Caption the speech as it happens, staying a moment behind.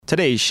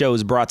Today's show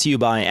is brought to you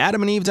by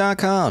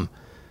AdamandEve.com.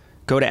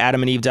 Go to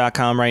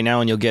AdamandEve.com right now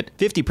and you'll get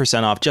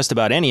 50% off just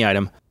about any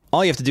item.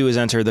 All you have to do is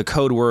enter the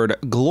code word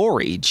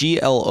GLORY,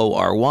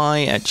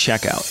 Glory, at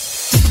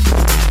checkout.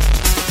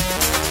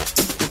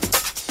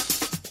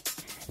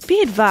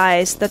 Be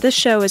advised that this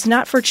show is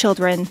not for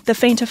children, the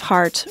faint of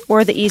heart,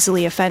 or the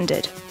easily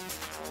offended.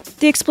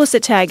 The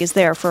explicit tag is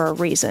there for a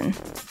reason.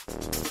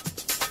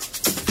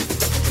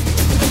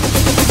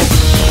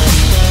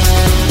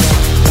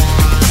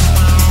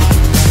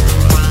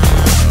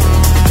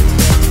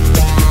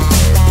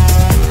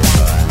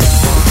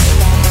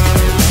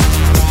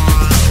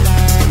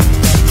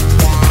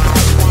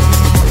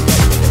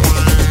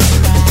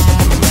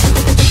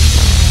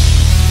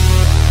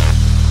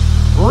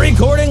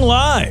 Recording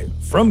live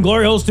from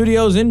Glory Hole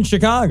Studios in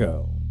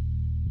Chicago.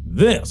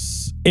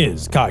 This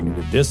is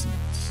Cognitive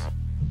Dissonance.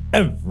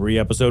 Every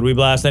episode we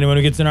blast anyone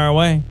who gets in our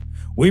way.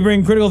 We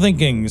bring critical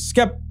thinking,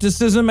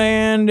 skepticism,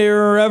 and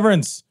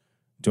irreverence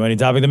to any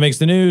topic that makes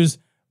the news,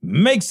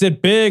 makes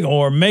it big,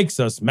 or makes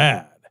us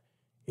mad.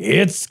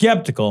 It's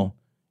skeptical,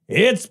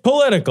 it's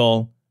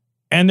political,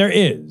 and there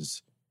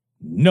is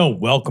no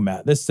welcome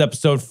mat. This is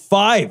episode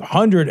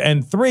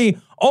 503,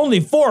 only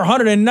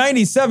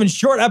 497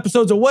 short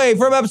episodes away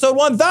from episode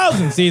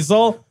 1000,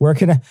 Cecil.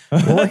 Working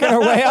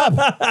our way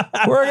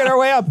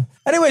up.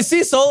 Anyway,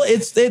 Cecil,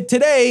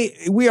 today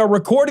we are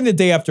recording the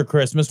day after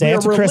Christmas. Day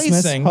after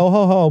Christmas. Ho,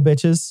 ho, ho,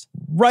 bitches.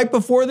 Right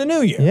before the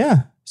New Year.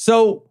 Yeah.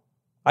 So,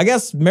 I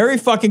guess Merry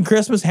fucking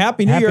Christmas,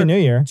 Happy New Year. Happy New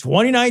Year.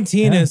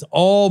 2019 is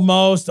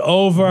almost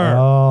over.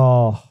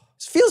 Oh.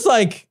 It feels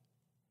like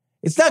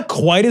it's not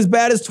quite as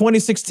bad as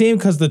 2016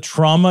 because the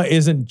trauma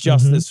isn't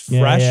just as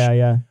fresh.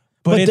 Yeah.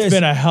 But it's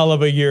been a hell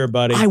of a year,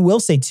 buddy. I will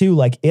say, too,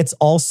 like, it's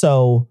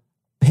also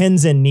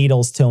pins and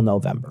needles till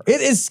November.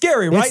 It is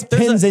scary, right? It's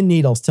pins and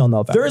needles till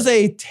November. There's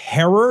a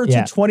terror to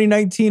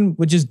 2019,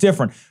 which is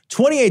different.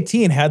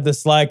 2018 had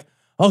this, like,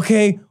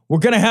 okay, we're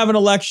going to have an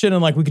election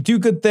and, like, we could do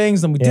good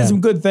things and we did some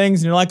good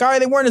things. And you're like, all right,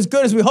 they weren't as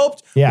good as we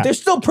hoped. Yeah. But they're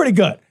still pretty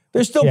good.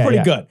 They're still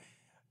pretty good.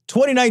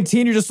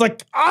 2019, you're just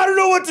like, I don't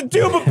know what to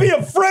do but be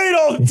afraid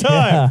all the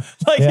time.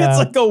 It's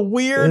like a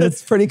weird.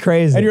 It's pretty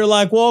crazy. And you're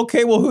like, well,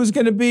 okay, well, who's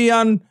going to be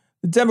on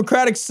the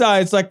Democratic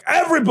side? It's like,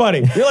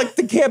 everybody. You're like,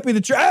 they can't be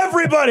the truth.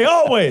 Everybody,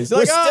 always.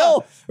 We're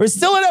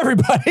still at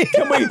everybody.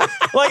 Can we,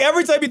 like,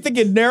 every time you think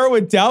you narrow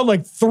it down,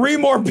 like 3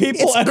 more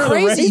people It's enter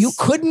crazy. the race. You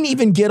couldn't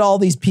even get all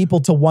these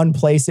people to one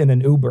place in an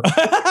Uber.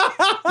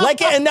 I'm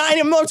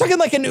talking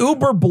like an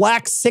Uber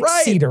black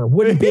 6-seater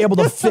wouldn't be able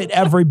to fit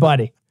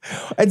everybody.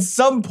 At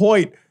some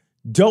point,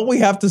 don't we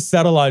have to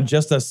settle on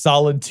just a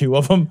solid 2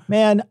 of them?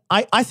 Man,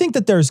 I think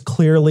that there's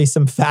clearly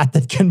some fat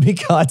that can be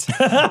cut.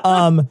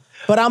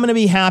 But I'm going to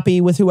be happy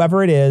with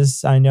whoever it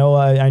is. I know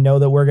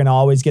that we're going to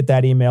always get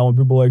that email and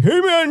people are like, hey,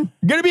 man,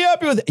 you're going to be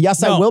happy with it.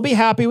 Yes, I will be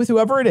happy with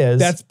whoever it is.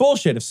 That's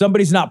bullshit. If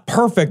somebody's not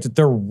perfect,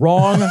 they're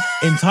wrong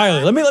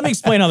entirely. Let me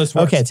explain how this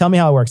works. Okay, tell me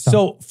how it works. Tom.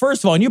 So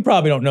first of all, and you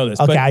probably don't know this.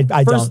 Okay, but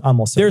I don't.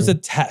 Almost. There's a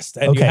test.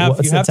 And you have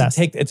to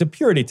take, it's a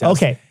purity test.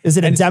 Okay. Is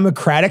it a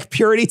Democratic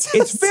purity test?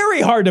 It's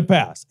very hard to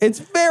pass. It's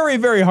very,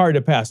 very hard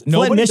to pass.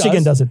 Flint,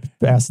 Michigan doesn't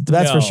pass.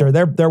 That's for sure.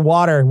 Their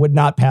water would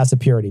not pass a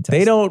purity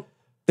test.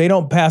 They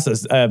don't pass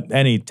us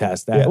any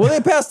test. Well,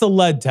 they pass the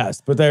lead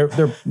test, but they're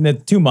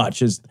too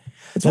much. It's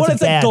like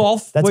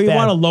golf where you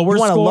want a lower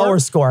score. You want a lower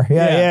score.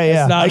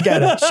 Yeah. I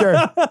get it. Sure.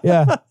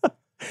 Yeah.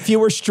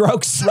 Fewer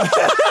strokes.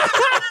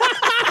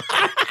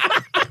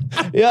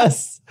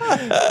 Yes.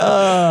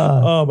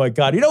 Oh my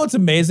God. You know what's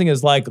amazing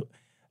is like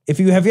if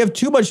you have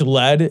too much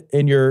lead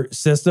in your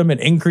system, it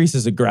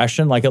increases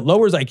aggression. Like it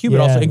lowers IQ, but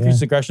also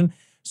increases aggression.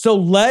 So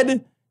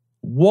lead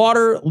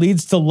water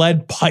leads to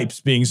lead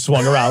pipes being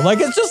swung around. Like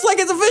it's just like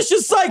it's a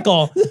vicious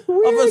cycle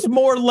of us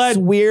more lead. It's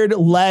weird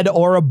lead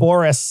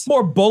Ouroboros.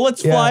 More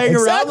bullets flying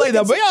around. Like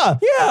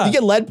yeah. You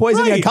get lead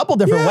poisoning a couple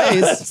different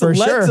ways for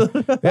sure.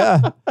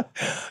 Yeah.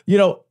 You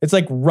know, it's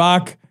like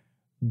rock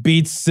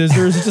beats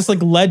scissors. It's just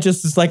like lead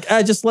just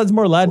lead's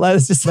more lead.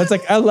 Lead's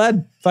like,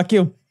 lead. Fuck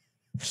you.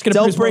 Just gonna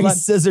don't bring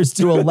scissors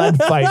to a lead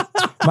fight,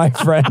 my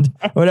friend.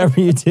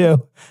 Whatever you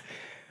do.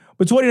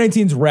 But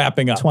 2019's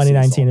wrapping up.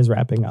 2019 is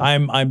wrapping up.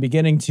 I'm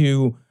beginning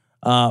to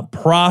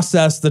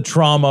process the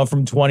trauma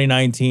from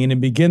 2019 and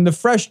begin the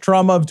fresh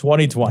trauma of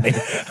 2020.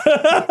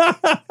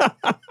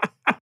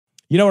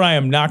 You know what I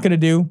am not going to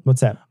do?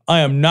 What's that? I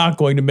am not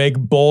going to make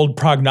bold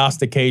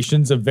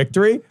prognostications of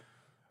victory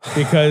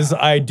because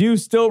I do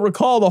still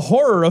recall the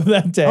horror of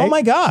that day. Oh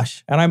my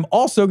gosh. And I'm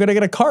also going to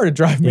get a car to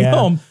drive me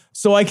home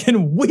so I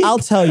can weep. I'll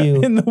tell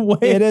you, in the way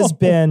it has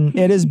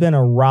been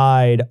a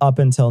ride up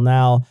until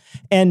now.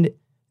 And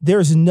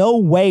there's no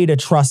way to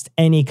trust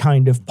any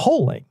kind of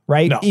polling,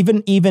 right? No.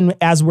 Even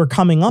as we're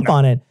coming up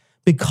on it,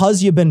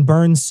 because you've been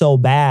burned so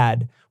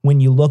bad. When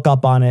you look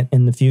up on it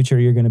in the future,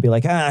 you're going to be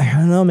like, I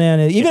don't know, man.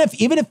 Even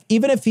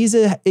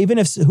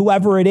if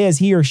whoever it is,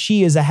 he or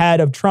she is ahead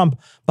of Trump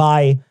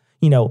by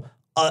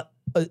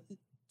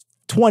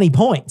 20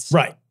 points,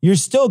 right? You're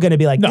still going to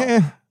be like,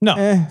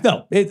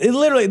 no. It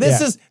literally,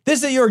 this is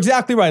you're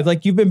exactly right.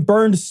 Like you've been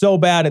burned so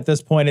bad at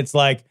this point. It's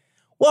like,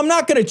 well, I'm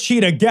not going to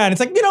cheat again. It's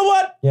like, you know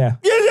what? Yeah.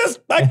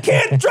 I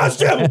can't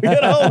trust him.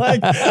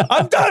 Like,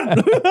 I'm done.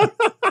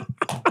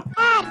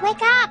 Dad,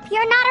 wake up.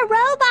 You're not a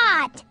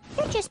robot.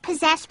 You're just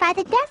possessed by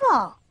the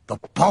devil. The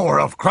power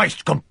of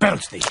Christ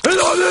compels thee.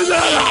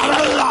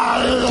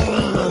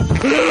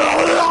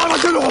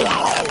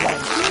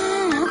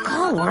 I'll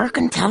call work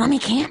and tell him he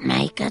can't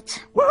make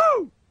it.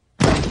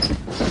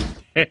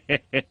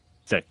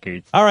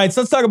 All right,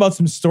 so let's talk about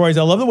some stories.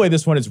 I love the way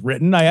this one is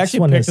written. I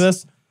actually picked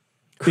this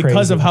because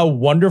crazy. of how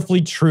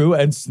wonderfully true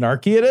and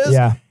snarky it is.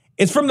 Yeah.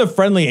 It's from the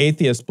Friendly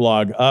Atheist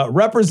blog.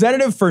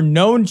 Representative for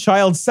known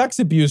child sex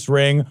abuse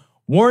ring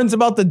warns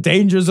about the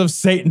dangers of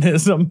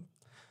Satanism.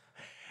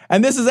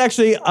 And this is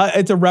actually,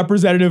 it's a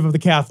representative of the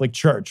Catholic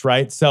Church,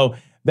 right? So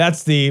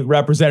that's the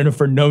representative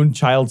for known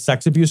child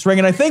sex abuse ring.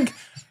 And I think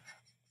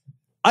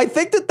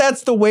that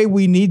that's the way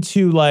we need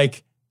to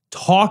like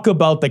talk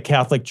about the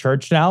Catholic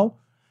Church now.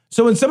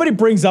 So when somebody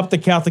brings up the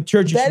Catholic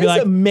Church, you should be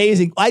like,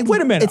 amazing.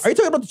 wait a minute, are you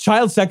talking about the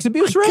child sex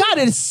abuse ring? God,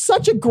 it's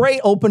such a great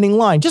opening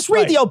line. Just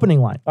read the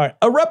opening line. All right.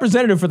 A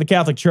representative for the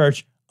Catholic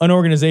Church, an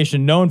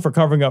organization known for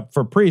covering up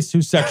for priests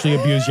who sexually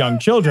abuse young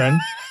children.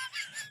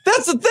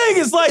 That's the thing,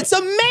 is like, It's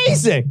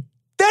amazing.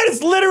 that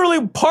is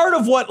literally part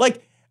of what,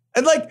 like,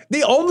 and like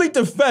the only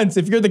defense,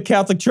 if you're the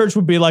Catholic Church,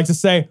 would be like to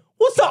say,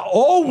 well, it's not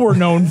all we're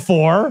known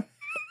for.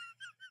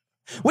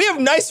 We have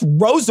nice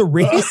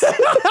rosaries.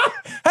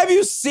 Have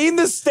you seen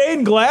the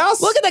stained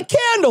glass? Look at the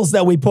candles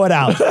that we put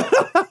out.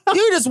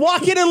 You just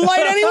walk in and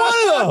light any one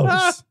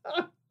of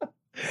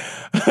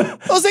those.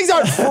 Those things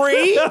aren't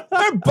free.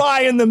 They're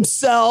buying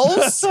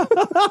themselves.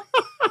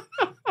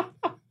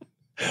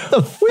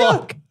 The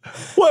fuck?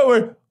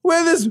 We're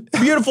in this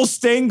beautiful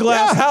stained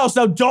glass house.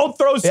 Now don't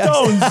throw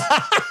stones.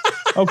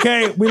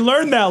 Okay, we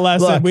learned that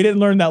lesson. Look, we didn't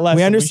learn that lesson.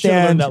 We should've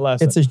understand learned that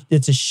lesson.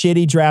 it's a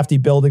shitty, drafty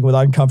building with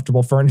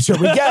uncomfortable furniture.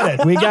 We get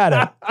it. We get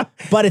it.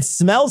 But it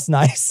smells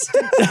nice.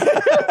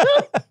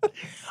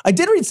 I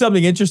did read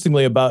something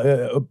interestingly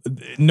about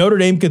Notre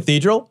Dame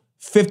Cathedral.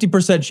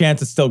 50%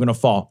 chance it's still going to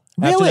fall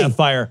after Really? that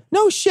fire.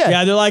 No shit.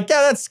 Yeah, they're like,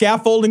 yeah, that's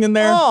scaffolding in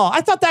there. Oh,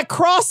 I thought that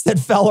cross that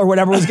fell or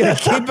whatever was going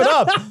to keep it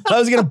up. That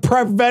was going to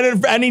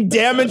prevent any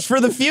damage for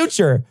the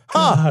future.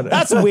 Huh, God.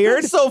 that's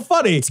weird. It's so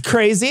funny. It's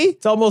crazy.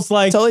 It's almost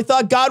like, Totally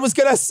thought God was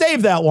going to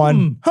save that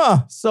one.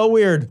 Huh. so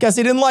weird. Guess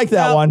he didn't like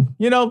that Well, one.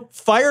 You know,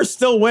 fire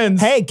still wins.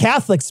 Hey,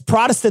 Catholics,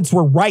 Protestants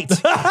were right.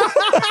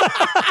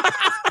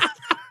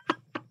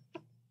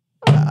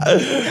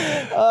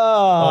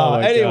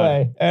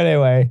 my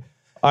Anyway.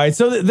 All right,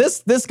 so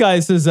this guy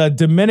says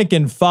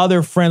Dominican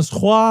Father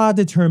Francois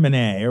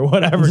Determiné or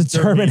whatever.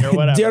 Determine. or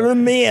whatever.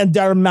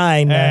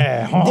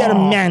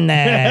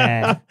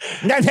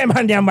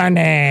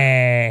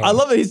 I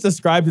love that he's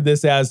described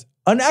this as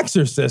an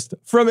exorcist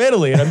from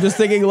Italy. And I'm just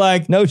thinking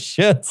like, No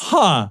shit.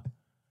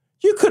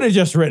 you could have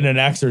just written an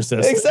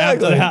exorcist.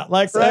 Exactly. After that.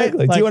 Like,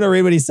 Exactly. right? Do you want to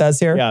read what he says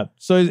here? Yeah.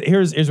 So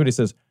here's what he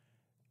says.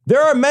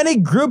 There are many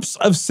groups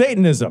of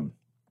Satanism.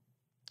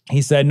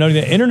 He said, noting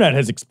that internet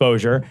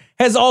exposure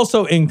has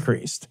also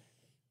increased.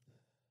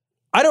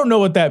 I don't know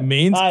what that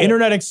means.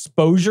 Internet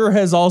exposure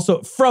has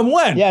also, from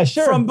when? Yeah,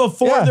 sure. From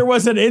before there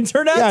was an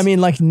internet? Yeah, I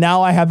mean, like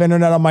now I have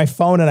internet on my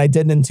phone and I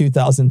didn't in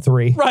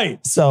 2003.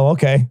 Right. So,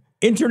 okay.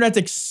 Internet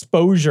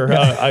exposure.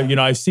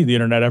 I see the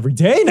internet every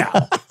day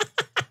now.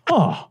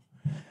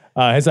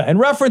 And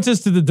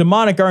references to the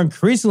demonic are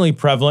increasingly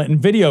prevalent in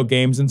video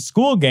games and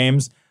school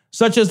games,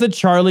 such as the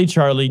Charlie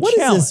Challenge. What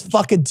is this,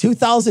 fucking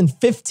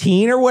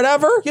 2015 or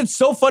whatever? It's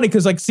so funny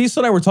because like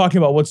Cecil and I were talking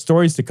about what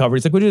stories to cover.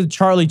 He's like, we did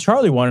the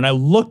Charlie one, and I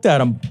looked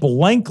at him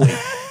blankly.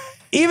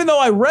 Even though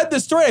I read the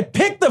story, I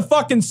picked the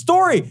fucking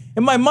story.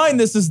 In my mind,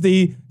 this is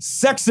the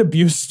sex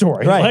abuse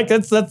story. Right. Like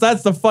that's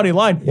the funny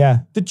line.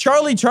 Yeah. The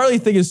Charlie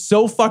thing is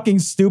so fucking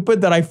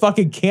stupid that I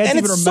fucking can't And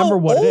even it's remember so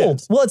what old. it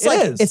is. Well,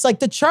 it's like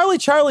the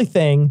Charlie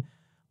thing.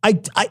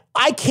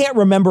 I can't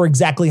remember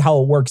exactly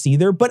how it works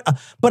either, but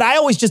I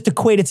always just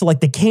equate it to like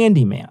the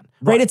Candyman,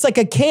 right? It's like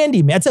a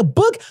Candyman. It's a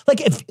book.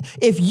 Like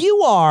if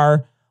you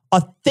are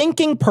a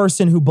thinking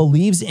person who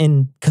believes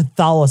in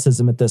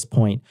Catholicism at this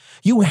point,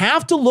 you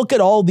have to look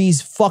at all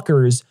these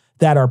fuckers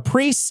that are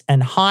priests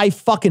and high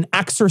fucking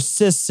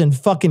exorcists and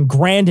fucking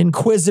grand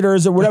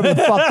inquisitors or whatever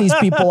the fuck these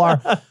people are.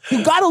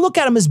 You got to look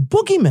at them as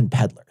boogeyman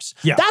peddlers.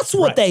 Yeah, That's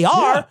what right. they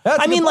are. Yeah, that's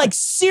I a mean, good like point.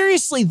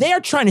 seriously, they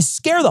are trying to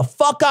scare the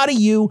fuck out of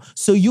you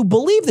so you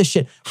believe this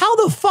shit. How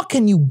the fuck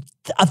can you,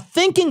 a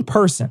thinking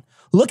person,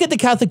 look at the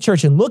Catholic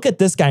Church and look at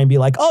this guy and be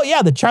like, oh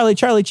yeah, the Charlie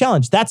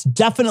Challenge. That's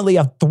definitely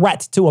a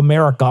threat to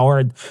America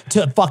or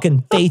to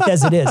fucking faith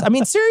as it is. I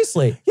mean,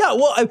 seriously. Yeah,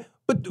 well,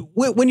 but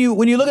when you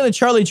look at the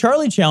Charlie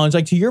Challenge,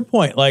 like to your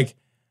point, like,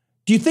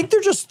 do you think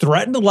they're just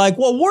threatened to like,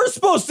 well, we're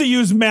supposed to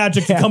use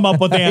magic to come up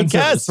with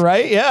answers? I guess,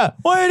 right? Yeah.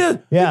 Well,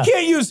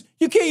 you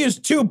You can't use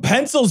two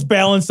pencils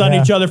balanced on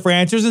each other for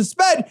answers.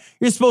 Instead,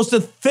 you're supposed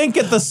to think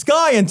at the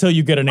sky until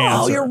you get an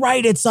answer. Oh, you're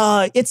right. It's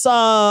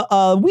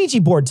a Ouija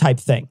board type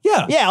thing.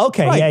 Yeah. Yeah.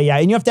 Okay. Right. Yeah.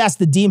 And you have to ask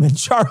the demon,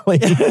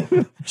 Charlie,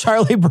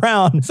 Charlie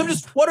Brown. So I'm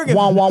just wondering.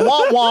 Wah, wah,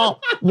 wah, wah,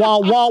 wah,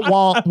 wah,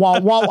 wah, wah,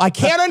 wah. I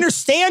can't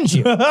understand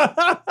you.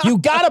 You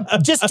gotta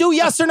just do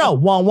yes or no.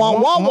 Wah, wah,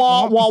 wah,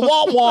 wah, wah,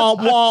 wah,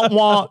 wah,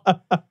 wah,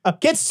 wah.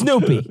 Get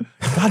Snoopy.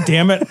 God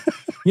damn it.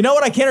 You know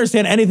what? I can't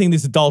understand anything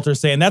these adults are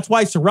saying. That's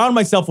why I surround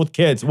myself with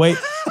kids. Wait,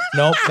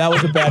 nope, that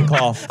was a bad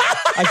call.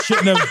 I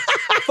shouldn't have.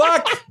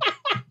 Fuck.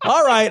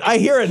 All right, I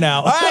hear it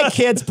now. All right,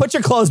 kids, put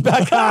your clothes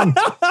back on.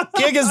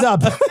 Gig is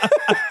up.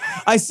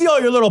 I see all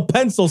your little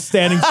pencils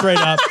standing straight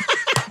up.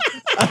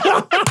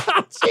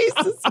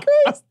 Jesus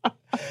Christ.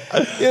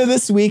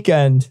 This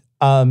weekend,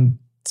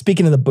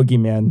 speaking of the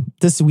boogeyman,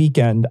 this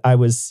weekend I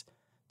was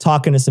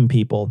talking to some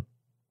people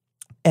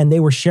and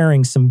they were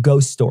sharing some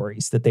ghost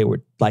stories that they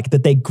were like,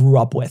 that they grew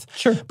up with.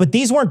 Sure. But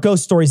these weren't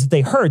ghost stories that they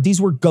heard. These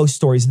were ghost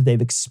stories that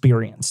they've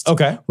experienced.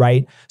 Okay.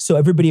 Right? So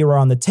everybody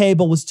around the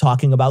table was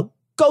talking about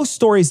ghost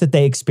stories that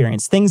they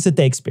experienced, things that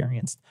they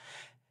experienced.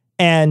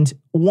 And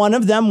one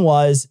of them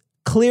was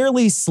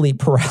clearly sleep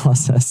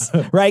paralysis,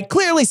 right?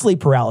 Clearly sleep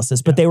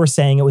paralysis. But they were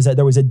saying it was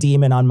there was a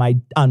demon on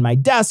my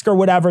desk or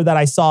whatever that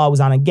I saw. I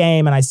was on a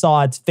game and I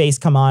saw its face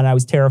come on. And I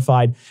was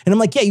terrified. And I'm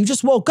like, yeah, you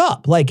just woke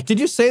up. Like, did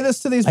you say this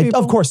to these people?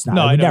 Of course not.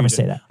 No, I would know never you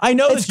say didn't. that. I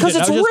know it's because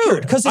it's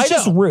rude. Because it's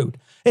just rude.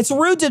 It's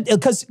rude to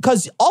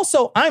because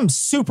also I'm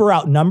super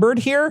outnumbered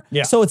here.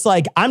 Yeah. So it's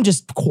like I'm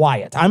just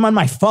quiet. I'm on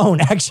my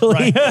phone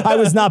actually. Right.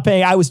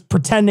 I was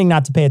pretending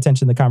not to pay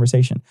attention to the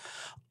conversation.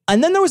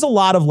 And then there was a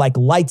lot of like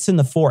lights in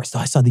the forest. Oh,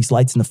 I saw these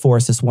lights in the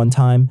forest this one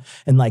time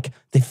and like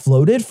they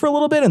floated for a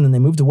little bit and then they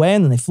moved away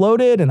and then they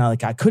floated and I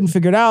couldn't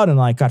figure it out and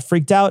I got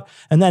freaked out.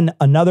 And then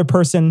another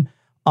person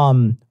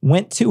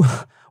went to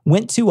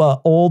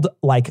a old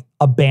like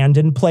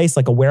abandoned place,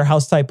 like a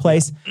warehouse type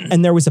place.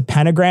 And there was a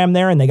pentagram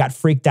there and they got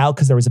freaked out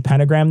because there was a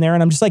pentagram there.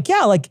 And I'm just like,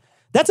 yeah, like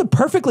that's a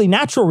perfectly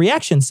natural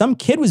reaction. Some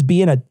kid was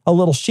being a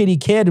little shitty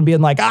kid and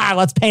being like,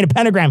 let's paint a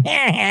pentagram.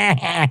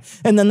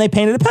 And then they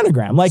painted a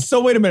pentagram. Like,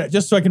 so wait a minute,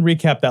 just so I can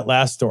recap that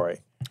last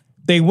story.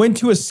 They went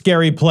to a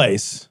scary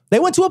place. They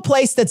went to a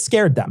place that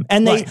scared them.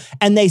 And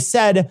they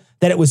said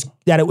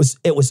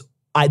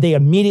that they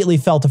immediately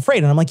felt afraid.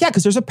 And I'm like, yeah,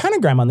 because there's a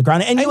pentagram on the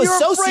ground. And you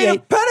associate afraid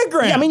of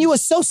pentagrams. Yeah, I mean, you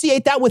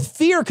associate that with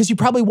fear because you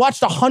probably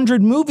watched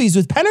 100 movies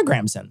with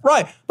pentagrams in them.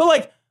 Right. But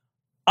like,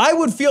 I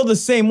would feel the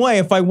same way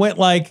if I went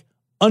like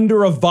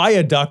under a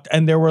viaduct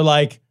and there were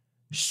like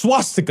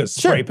swastikas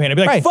spray painted.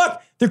 I'd be like,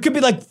 fuck, there could be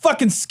like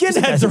fucking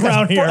skinheads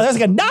around here. There's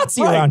like a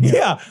Nazi around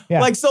here.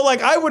 Yeah. Like, so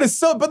like I would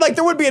assume, but like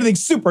there wouldn't be anything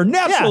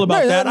supernatural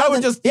about that. I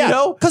would just, you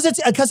know. Because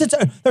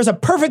there's a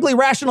perfectly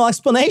rational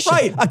explanation.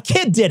 Right. A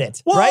kid did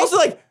it. Well, right? also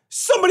like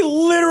somebody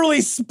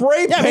literally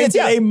spray painted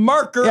a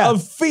marker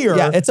of fear.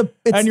 Yeah,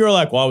 and you're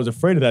like, well, I was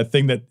afraid of that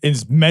thing that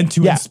is meant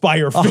to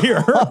inspire fear.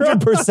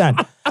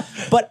 100%.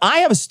 But I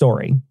have a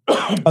story,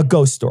 a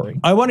ghost story.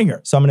 I want to hear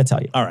it. So I'm going to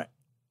tell you. All right.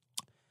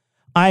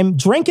 I'm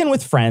drinking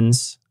with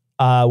friends.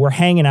 We're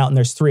hanging out and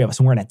there's three of us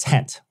and we're in a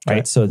tent, right?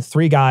 Okay. So the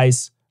three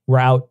guys, we're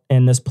out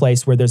in this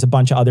place where there's a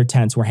bunch of other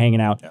tents. We're hanging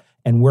out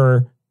and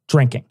we're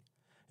drinking.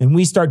 And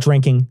we start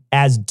drinking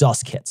as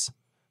dusk hits.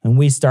 And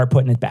we start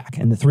putting it back.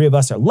 And the three of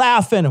us are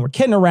laughing and we're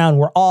kidding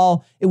around.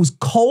 It was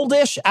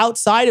coldish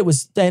outside. It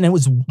was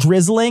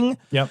drizzling.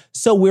 Yep.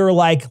 So we were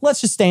like,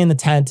 let's just stay in the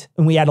tent.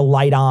 And we had a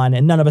light on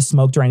and none of us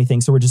smoked or anything.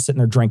 So we're just sitting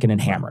there drinking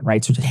and hammering,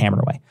 right? So just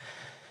hammering away.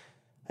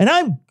 And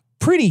I'm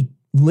pretty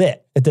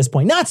lit at this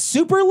point. Not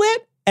super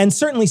lit and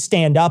certainly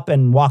stand up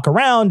and walk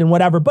around and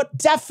whatever, but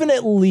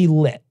definitely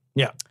lit.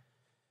 Yeah.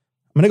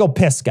 I'm going to go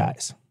piss,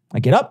 guys. I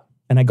get up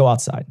and I go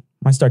outside.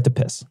 I start to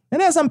piss.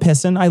 And as I'm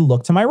pissing, I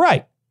look to my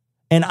right.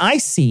 And I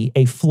see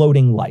a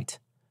floating light.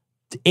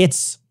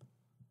 It's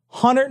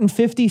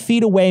 150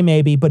 feet away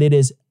maybe, but it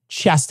is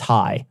chest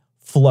high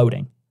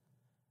floating.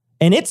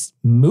 And it's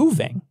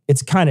moving.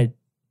 It's kind of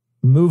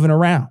moving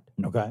around.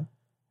 Okay.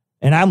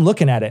 And I'm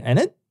looking at it.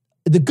 And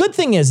the good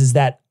thing is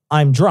that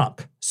I'm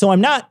drunk. So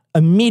I'm not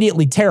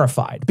immediately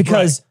terrified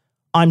because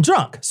I'm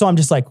drunk. So I'm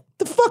just like,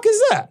 the fuck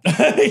is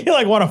that? You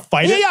like want to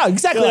fight it? Yeah,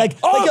 exactly. Like,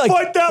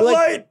 fight that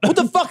light. What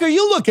the fuck are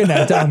you looking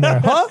at down there,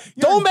 huh?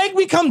 Don't make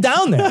me come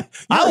down there.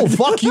 I will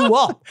fuck you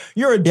up.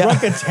 You're a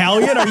drunk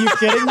Italian? Are you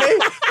kidding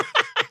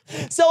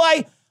me? So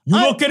You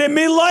looking at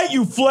me light?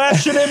 You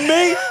flashing at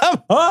me?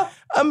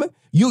 Huh?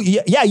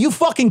 You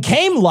fucking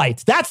came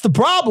light. That's the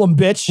problem,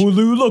 bitch. Who are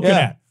you looking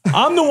at?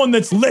 I'm the one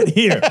that's lit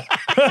here.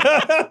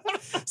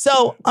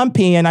 So I'm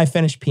peeing. I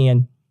finish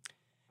peeing.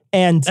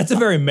 And that's a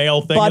very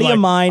male thing. Buddy of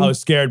mine. I was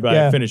scared, but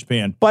I finished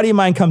peeing. Buddy of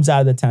mine comes out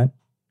of the tent.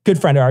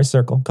 Good friend of our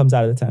circle comes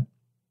out of the tent.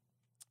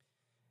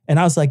 And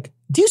I was like,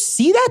 do you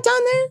see that down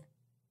there?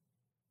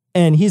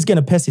 And he's going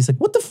to piss. He's like,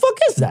 what the fuck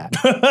is that?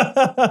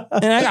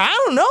 And I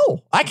don't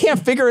know. I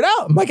can't figure it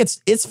out. I'm like,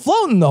 it's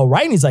floating though,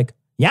 right? And he's like,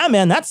 yeah,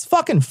 man, that's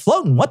fucking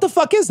floating. What the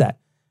fuck is that?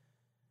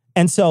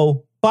 And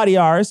so buddy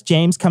ours,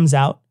 James, comes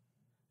out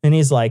and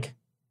he's like,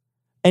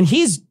 and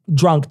he's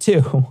drunk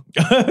too.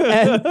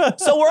 And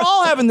so we're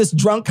all having this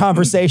drunk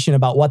conversation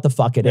about what the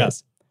fuck it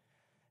is.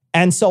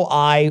 And so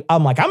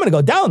I'm like, I'm going to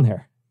go down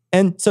there.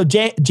 And so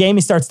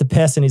Jamie starts to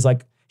piss and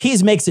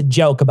he makes a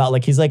joke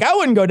about he's like, I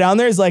wouldn't go down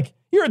there. He's like,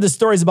 you heard the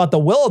stories about the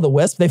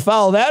will-o'-the-wisp. They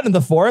follow that in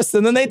the forest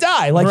and then they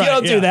die. You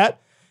don't do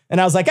that. And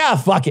I was like,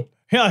 fuck it.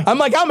 Yeah. I'm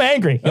like, I'm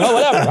angry.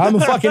 Whatever. I'm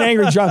a fucking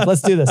angry drunk.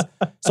 Let's do this.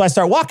 So I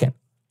start walking.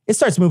 It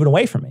starts moving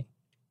away from me.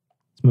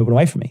 It's moving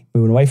away from me,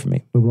 moving away from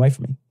me, moving away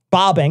from me.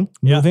 Bobbing,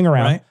 moving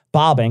around,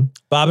 bobbing,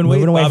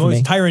 moving away from me.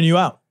 It's tiring you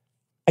out.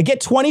 I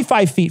get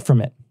 25 feet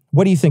from it.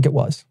 What do you think it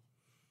was?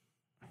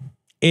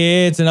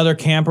 It's another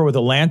camper with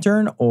a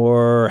lantern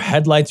or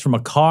headlights from a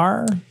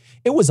car.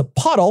 It was a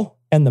puddle,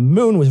 and the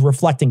moon was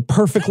reflecting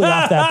perfectly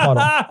off that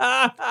puddle.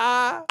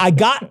 I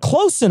got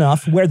close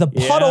enough where the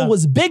puddle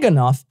was big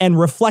enough and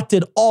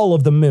reflected all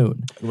of the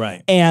moon.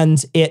 Right.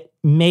 And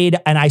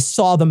I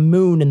saw the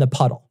moon in the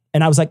puddle.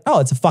 And I was like, oh,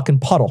 it's a fucking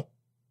puddle.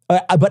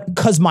 But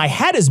because my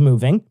head is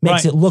moving,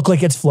 makes it look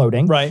like it's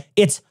floating. Right.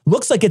 It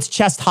looks like it's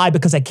chest high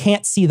because I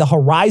can't see the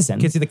horizon.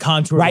 Can't see the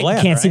contour of the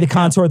land. Can't see the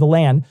contour of the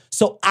land.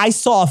 So I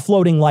saw a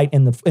floating light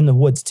in the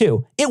woods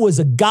too. It was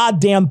a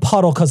goddamn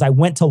puddle because I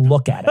went to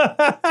look at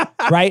it.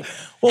 Right?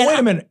 Well, wait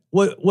a minute.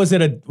 Was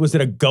it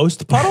a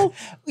ghost puddle?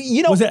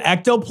 Was it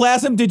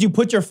ectoplasm? Did you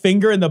put your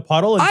finger in the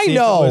puddle and see if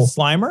it was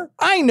Slimer?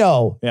 I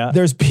know. Yeah.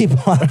 There's people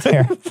out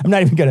there. I'm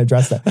not even going to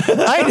address that.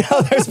 I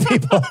know there's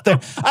people out there.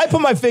 I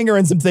put my finger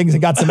in some things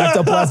and got some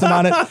ectoplasm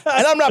on it,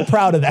 and I'm not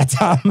proud of that,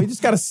 Tom. You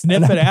just got to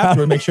sniff it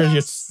after and make sure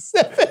you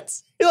sniff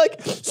it. You're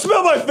like,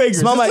 smell my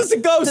fingers. Is this a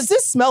ghost? Does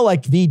this smell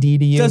like VD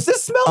to you? Does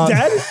this smell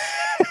dead?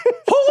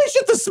 Holy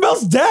shit, this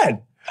smells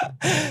dead.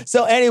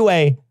 So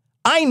anyway,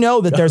 I know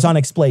that there's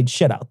unexplained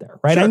shit out there,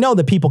 right? Sure. I know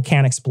that people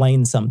can't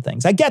explain some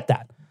things. I get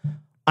that.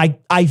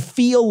 I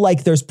feel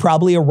like there's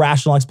probably a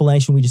rational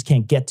explanation. We just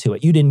can't get to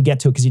it. You didn't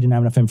get to it because you didn't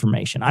have enough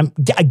information.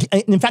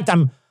 In fact,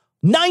 I'm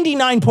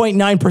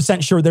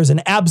 99.9% sure there's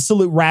an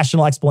absolute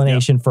rational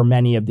explanation for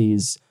many of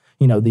these,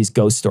 these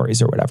ghost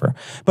stories or whatever.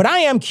 But I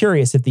am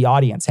curious if the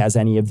audience has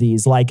any of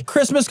these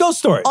Christmas ghost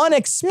stories,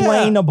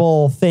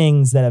 unexplainable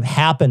things that have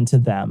happened to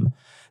them.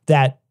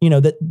 That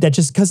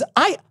just because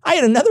I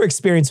had another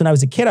experience when I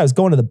was a kid. I was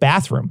going to the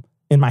bathroom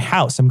in my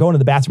house. I'm going to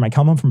the bathroom. I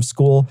come home from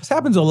school. This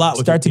happens a lot.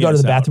 Start to go to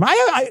the bathroom.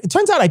 It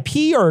turns out I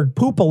pee or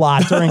poop a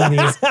lot during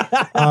these.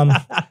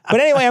 But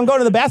anyway, I'm going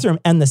to the bathroom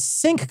and the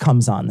sink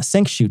comes on. The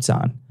sink shoots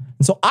on.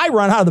 And so I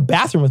run out of the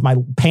bathroom with my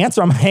pants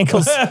around my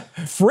ankles,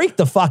 freaked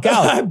the fuck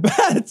out. I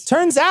bet.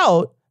 Turns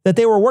out that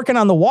they were working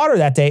on the water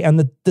that day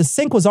and the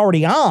sink was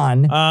already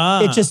on.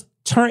 It just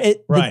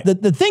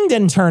the thing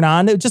didn't turn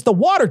on. It just the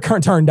water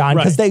turned on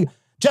because they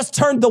just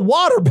turned the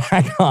water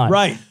back on.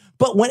 Right.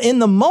 But when in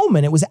the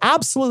moment, it was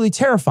absolutely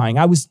terrifying.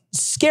 I was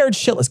scared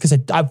shitless because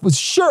I was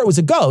sure it was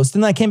a ghost.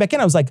 And then I came back in.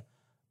 I was like,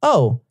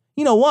 oh,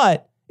 you know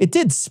what? It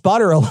did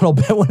sputter a little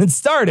bit when it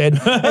started.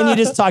 And you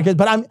just talked.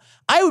 But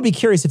I would be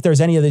curious if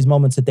there's any of these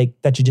moments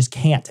that you just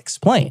can't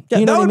explain. Yeah,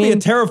 you know that would be a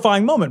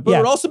terrifying moment. But it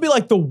would also be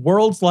like the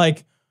world's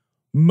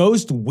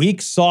most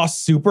weak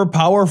sauce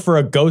superpower for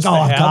a ghost to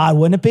have. Oh, God,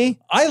 wouldn't it be?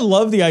 I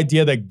love the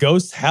idea that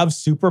ghosts have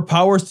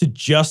superpowers to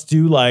just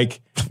do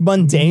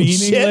mundane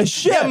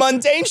shit. Yeah,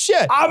 mundane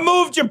shit. I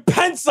moved your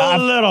pencil a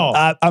little.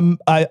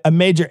 I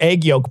made your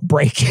egg yolk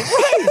break.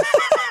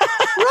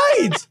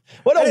 Right.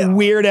 What a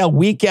weird,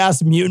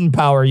 weak-ass mutant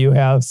power you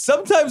have.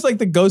 Sometimes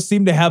the ghosts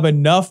seem to have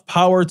enough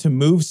power to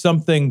move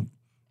something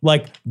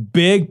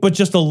big, but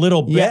just a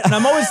little bit. Yeah. And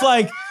I'm always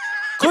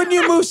couldn't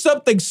you move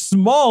something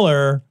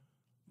smaller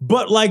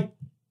but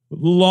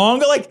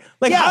longer?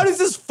 How does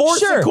this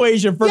force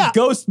equation for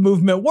ghost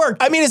movement work?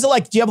 I mean, is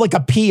it do you have a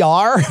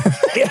PR?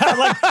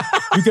 Yeah,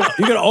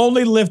 you can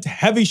only lift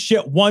heavy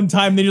shit one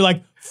time, then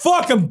you're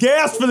fuck, I'm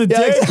gassed for the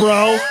day,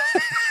 bro.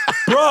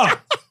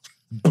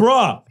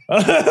 Bruh.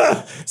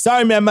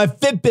 Sorry, man, my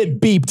Fitbit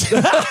beeped.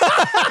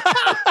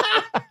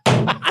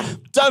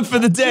 Done for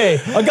the day.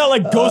 I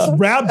got ghost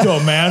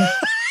rhabdo, man.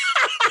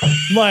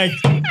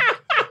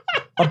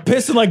 I'm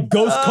pissing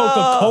ghost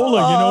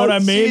Coca-Cola, you know what I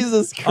mean?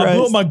 Jesus Christ. I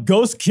blew up my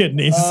ghost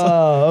kidneys.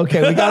 Oh,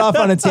 okay. We got off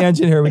on a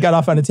tangent here.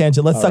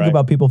 Let's talk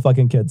about people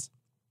fucking kids.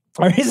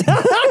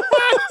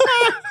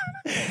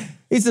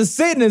 He says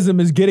Satanism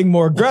is getting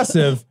more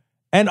aggressive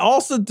and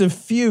also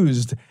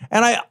diffused.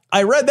 And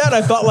I read that,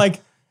 I thought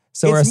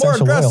so it's more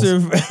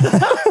aggressive.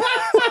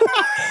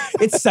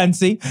 It's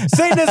Scentsy.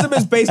 Satanism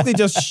is basically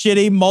just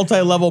shitty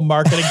multi-level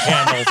marketing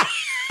candles.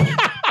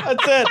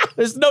 That's it.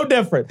 There's no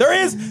different. There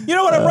is. You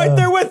know what? I'm right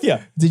there with you.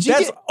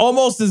 That's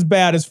almost as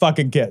bad as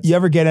fucking kids. You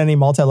ever get any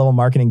multi-level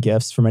marketing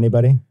gifts from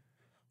anybody?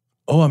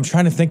 Oh, I'm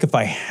trying to think if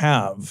I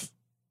have.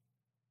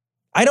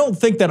 I don't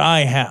think that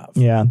I have.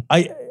 Yeah.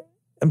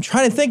 I'm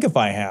trying to think if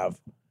I have.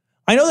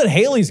 I know that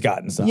Haley's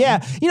gotten some.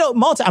 Yeah.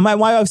 My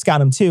wife's got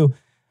them too.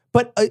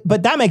 But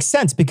that makes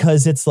sense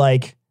because it's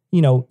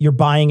you're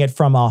buying it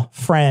from a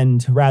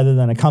friend rather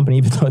than a company,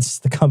 even though it's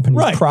the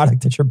company's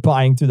product that you're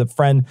buying through the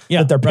friend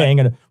that they're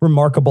paying a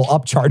remarkable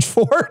upcharge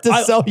for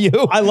to sell you.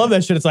 I love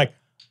that shit. It's I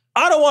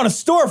don't want a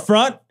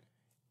storefront.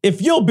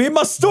 if you'll be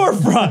my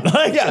storefront.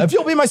 Like, Yeah, if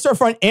you'll be my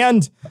storefront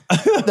and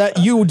that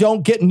you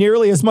don't get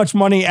nearly as much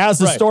money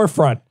as a Right.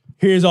 storefront.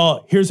 here's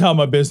how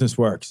my business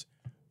works.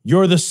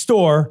 You're the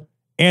store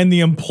and the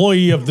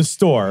employee of the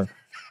store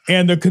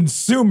and the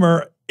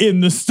consumer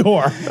in the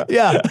store.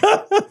 Yeah.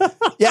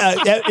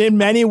 Yeah, in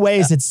many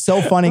ways, it's so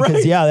funny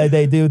because, Right.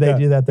 they do that.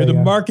 Or thing, the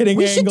yeah. marketing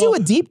We should angle.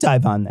 do a deep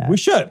dive on that. We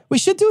should. We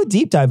should do a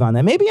deep dive on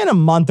that. Maybe in a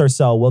month or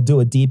so, we'll do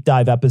a deep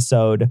dive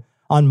episode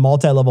on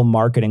multi-level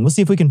marketing. We'll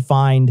see if we can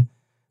find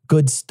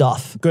good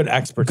stuff, Good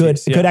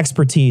expertise. good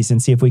expertise, and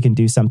see if we can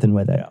do something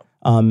with it. Yeah.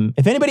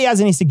 If anybody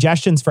has any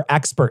suggestions for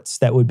experts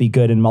that would be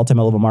good in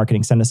multi-level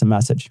marketing, send us a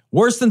message.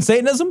 Worse than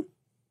Satanism?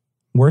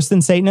 Worse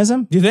than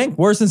Satanism? Do you think?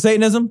 Worse than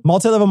Satanism?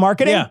 Multi-level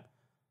marketing? Yeah.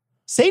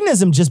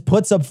 Satanism just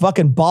puts up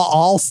fucking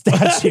Baal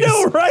statues. I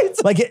know, right?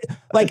 Like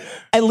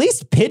at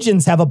least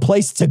pigeons have a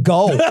place to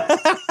go.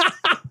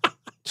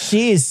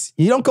 Jeez,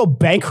 you don't go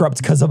bankrupt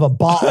because of a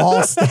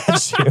Baal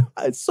statue.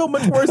 It's so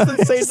much worse than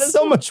Satanism. It's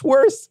so much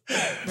worse.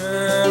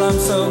 Girl, I'm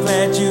so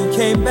glad you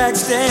came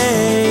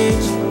backstage.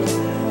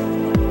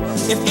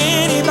 If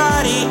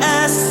anybody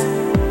asks,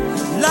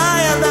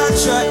 lie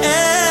about your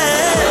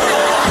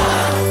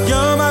age.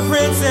 You're my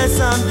princess,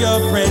 I'm your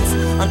prince.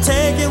 I'm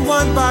taking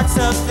one box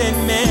of Thin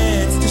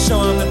Mints to show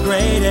I'm the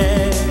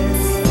greatest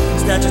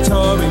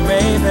statutory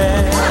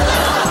raven.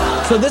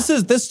 So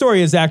this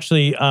story is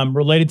actually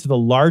related to the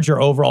larger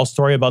overall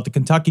story about the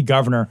Kentucky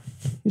governor.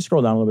 You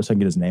scroll down a little bit so I can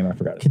get his name. I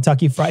forgot it.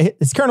 Kentucky Fried.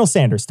 It's Colonel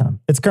Sanders, Tom.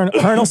 It's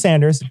Colonel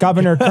Sanders,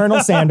 Governor Colonel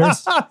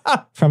Sanders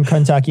from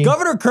Kentucky.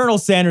 Governor Colonel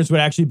Sanders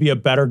would actually be a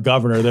better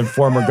governor than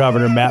former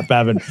Governor Matt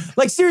Bevin.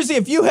 Like, seriously,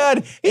 if you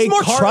had He's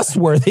more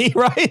trustworthy,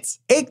 right?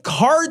 a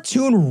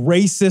cartoon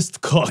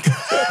racist cook.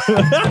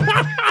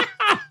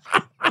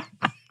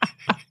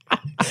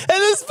 At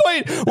this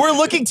point, we're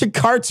looking to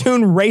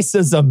cartoon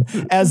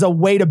racism as a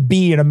way to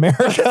be in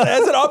America.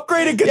 As an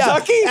upgrade in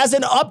Kentucky? Yeah, as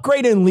an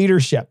upgrade in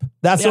leadership.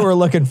 That's what we're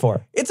looking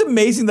for. It's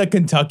amazing that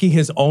Kentucky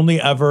has only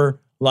ever,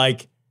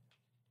 like,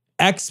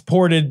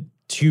 exported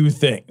two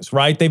things,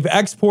 right? They've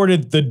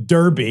exported the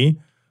Derby,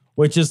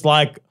 which is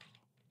like,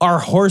 our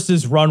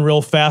horses run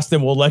real fast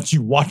and we'll let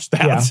you watch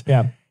that.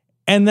 Yeah.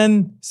 And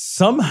then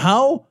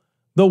somehow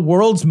the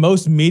world's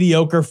most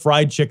mediocre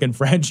fried chicken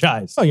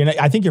franchise. Oh,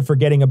 I think you're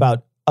forgetting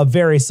about a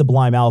very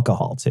sublime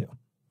alcohol, too.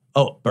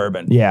 Oh,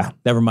 bourbon. Yeah.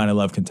 Never mind, I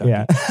love Kentucky.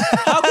 Yeah.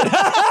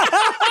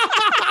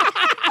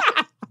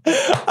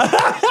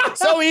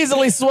 So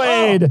easily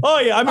swayed. Oh,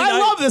 yeah. I mean, I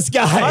love this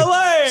guy.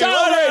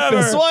 Child whatever.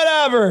 rapist,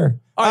 whatever.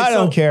 All right, I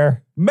don't so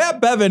care.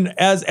 Matt Bevin,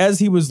 as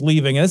he was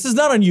leaving, and this is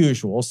not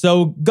unusual.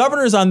 So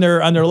governors on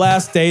their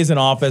last days in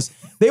office,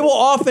 they will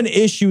often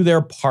issue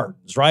their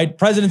pardons, right?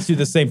 Presidents do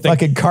the same thing.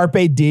 Fucking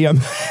carpe diem.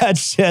 That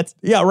shit.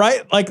 Yeah,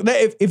 right? Like,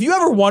 if you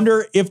ever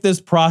wonder if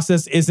this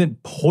process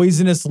isn't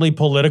poisonously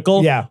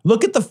political, Yeah.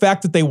 look at the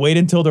fact that they wait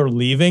until they're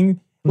leaving.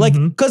 Like,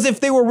 because if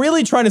they were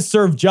really trying to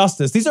serve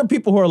justice, these are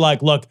people who are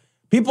like, look,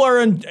 people are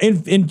in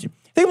think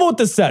about what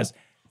this says.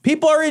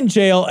 People are in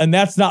jail, and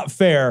that's not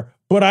fair,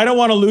 but I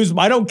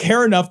don't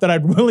care enough that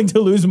I'm willing to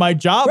lose my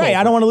job. Right. over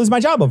I don't want to lose my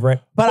job over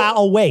it, but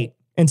I'll wait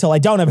until I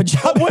don't have a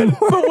job anymore.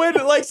 But when,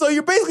 like, so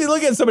you're basically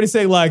looking at somebody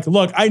saying, like,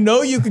 look, I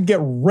know you could get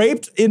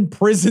raped in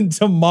prison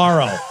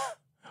tomorrow,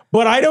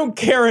 but I don't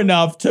care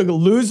enough to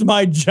lose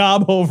my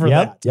job over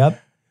that. Yep.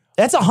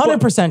 That's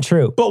 100%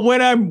 true. But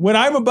when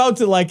I'm about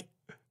to, like,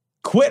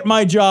 quit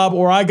my job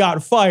or I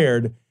got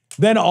fired,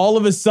 then all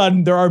of a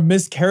sudden there are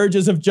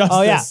miscarriages of justice.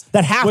 Oh, yeah.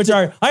 That have which to-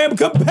 are, I am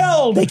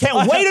compelled. They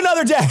can't wait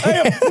another day.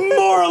 I am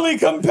morally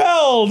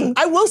compelled.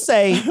 I will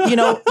say,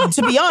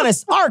 to be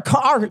honest,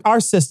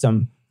 our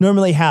system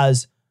normally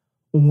has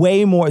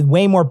way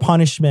more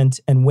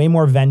punishment and way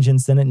more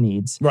vengeance than it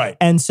needs. Right.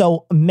 And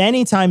so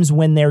many times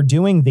when they're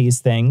doing these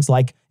things,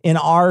 like in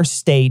our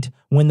state,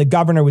 when the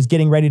governor was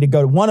getting ready to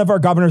go, one of our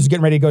governors was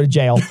getting ready to go to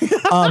jail.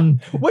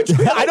 Which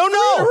I don't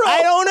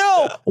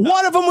know.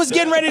 One of them was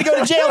getting ready to go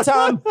to jail,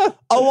 Tom,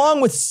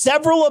 along with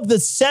several of the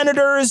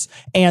senators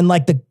and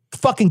like the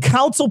fucking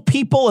council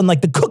people and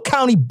like the Cook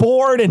County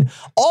board and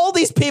all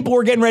these people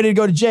were getting ready to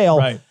go to jail.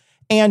 Right.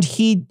 And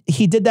he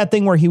did that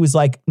thing where he was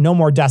like, no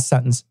more death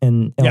sentence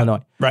in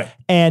Illinois. Right.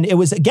 And it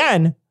was,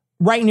 again,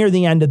 right near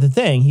the end of the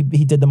thing.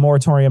 He did the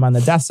moratorium on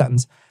the death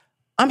sentence.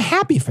 I'm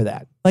happy for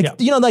that.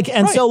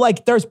 So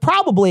there's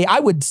probably, I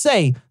would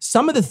say,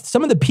 some of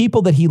the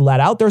people that he let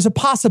out, there's a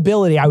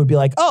possibility I would be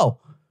like, oh,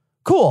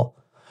 cool.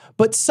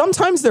 But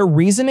sometimes their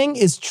reasoning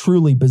is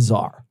truly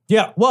bizarre.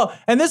 Yeah, well,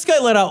 and this guy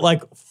let out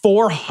like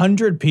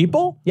 400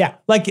 people. Yeah.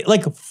 Like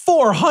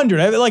 400.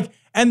 I mean,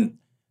 and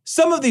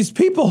some of these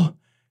people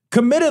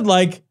committed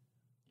like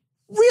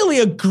really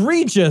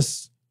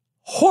egregious,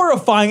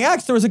 horrifying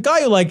acts. There was a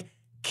guy who like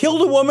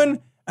killed a woman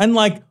and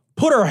like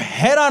put her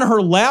head on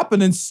her lap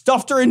and then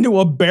stuffed her into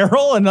a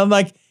barrel. And I'm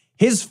like,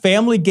 his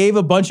family gave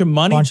a bunch of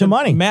money.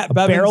 Matt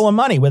Bevins. Barrel of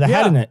money with a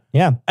head in it.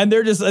 Yeah. And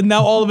and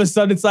now all of a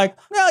sudden it's like,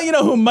 well, you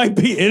know who might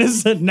be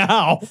innocent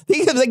now?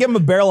 They give him a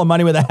barrel of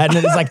money with a head in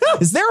it. It's like,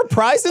 is there a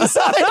prize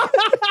inside?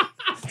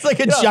 It's like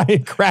a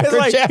giant Cracker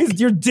Jack.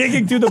 You're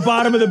digging through the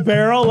bottom of the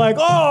barrel like,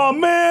 oh,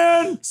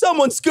 man.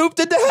 Someone scooped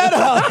the head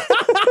out.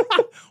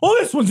 Well,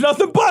 this one's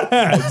nothing but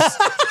heads.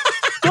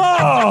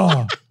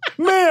 Oh,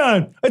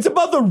 man. It's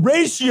about the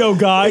ratio,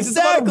 guys.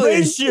 Exactly.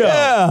 It's about the ratio.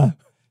 Yeah.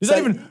 Is that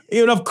even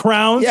enough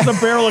crowns? Yeah. The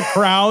barrel of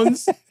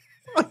crowns?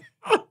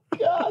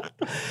 God.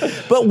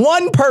 But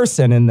one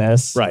person in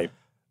this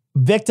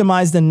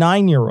victimized a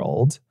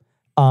 9-year-old,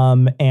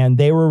 and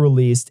they were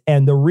released.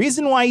 And the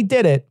reason why he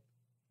did it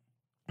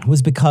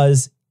was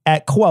because,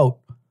 at quote,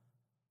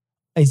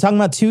 he's talking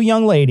about 2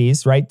 young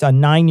ladies, right? A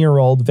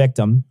 9-year-old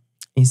victim.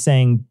 He's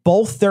saying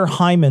both their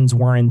hymens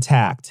were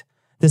intact.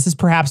 This is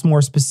perhaps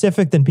more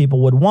specific than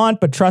people would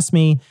want, but trust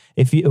me,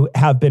 if you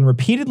have been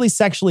repeatedly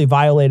sexually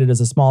violated as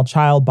a small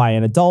child by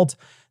an adult,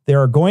 there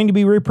are going to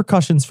be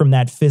repercussions from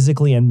that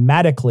physically and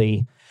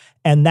medically.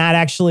 And that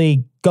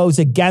actually goes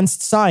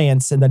against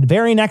science. And the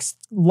very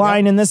next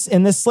line in this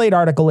Slate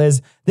article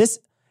is, this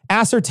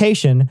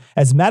assertion,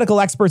 as medical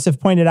experts have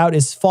pointed out,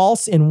 is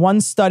false. In one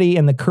study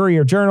in the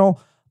Courier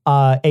Journal,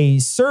 a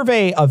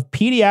survey of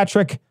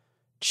pediatric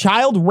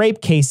child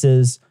rape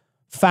cases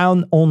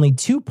found only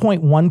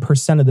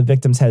 2.1% of the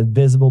victims had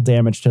visible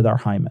damage to their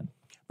hymen.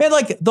 Man,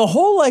 like the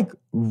whole like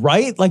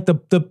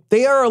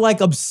they are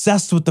like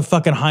obsessed with the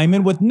fucking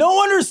hymen with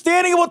no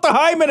understanding of what the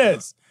hymen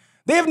is.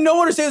 They have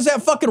no understanding. Is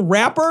that fucking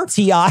rapper?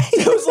 T.I.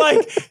 It was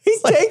like, he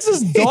takes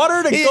his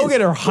daughter to go get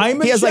her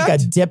hymen He has checked.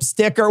 like a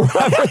dipstick or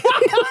whatever.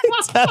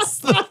 That's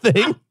the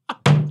thing.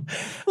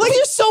 Like,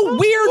 you're so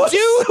weird,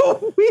 dude.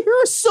 So weird.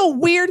 You're so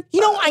weird.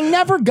 You know, I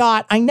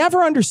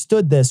never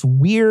understood this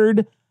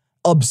weird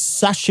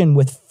obsession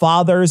with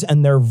fathers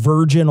and their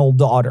virginal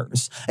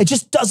daughters. It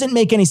just doesn't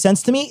make any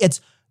sense to me.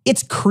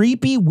 It's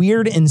creepy,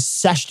 weird,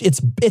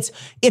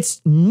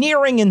 it's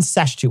nearing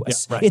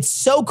incestuous. Yeah, right. It's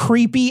so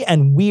creepy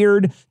and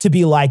weird to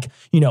be like,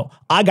 you know,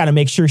 I got to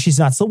make sure she's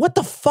not. So what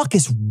the fuck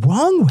is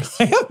wrong with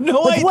you? I have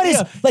no idea. What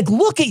is, like,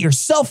 look at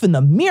yourself in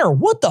the mirror.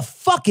 What the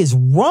fuck is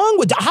wrong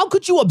with, how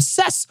could you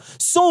obsess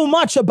so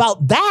much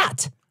about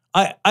that?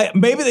 I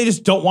maybe they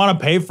just don't want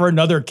to pay for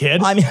another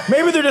kid. I mean,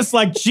 maybe they're just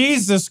like,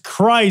 Jesus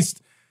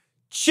Christ,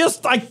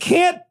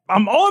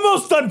 I'm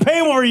almost done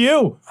paying over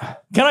you.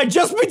 Can I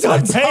just be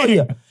done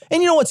paying?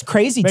 And you know what's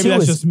crazy maybe too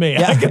that's is just me.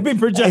 I could be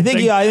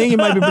projecting. I think you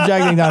might be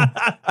projecting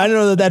that. I don't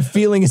know that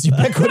feeling is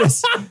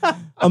ubiquitous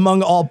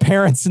among all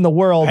parents in the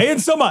world. Paying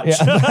so much.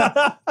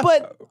 Yeah.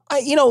 But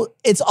you know,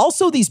 it's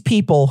also these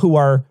people who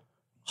are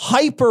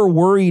hyper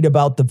worried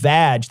about the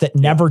vag that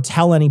never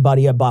tell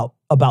anybody about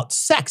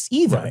sex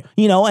either, right.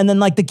 You know, and then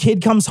like the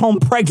kid comes home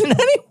pregnant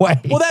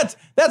anyway. Well, that's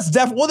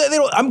definitely,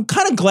 I'm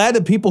kind of glad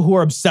that people who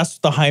are obsessed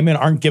with the hymen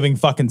aren't giving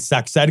fucking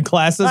sex ed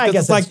classes. I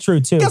guess that's true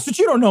too. Guess what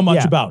you don't know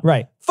much about?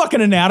 Right.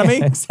 Fucking anatomy.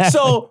 Yeah, exactly.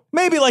 So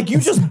maybe like you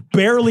just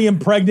barely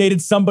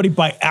impregnated somebody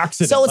by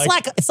accident. So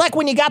it's like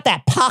when you got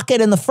that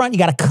pocket in the front, you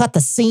got to cut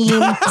the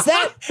seam.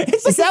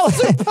 It's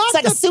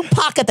like a soup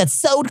pocket that's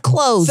sewed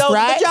closed, so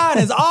right? So the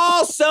vagina is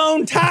all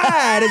sewn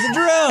tight as a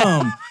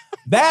drum.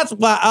 That's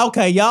why,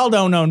 okay, y'all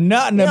don't know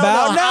nothing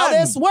about how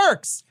this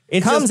works.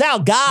 It comes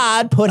out,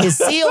 God put his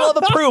seal of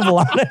approval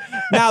on it.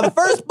 Now, the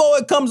first boy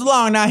comes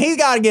along. Now, he's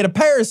got to get a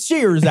pair of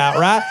shears out,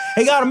 right?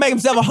 He got to make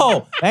himself a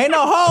hole. There ain't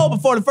no hole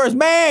before the first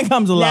man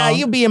comes along. Now,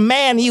 you be a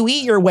man, you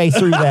eat your way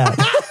through that.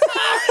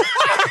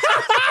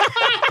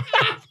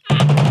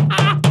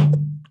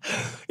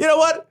 You know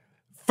what?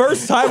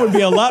 First time would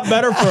be a lot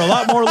better for a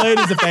lot more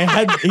ladies if they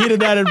had heeded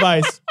that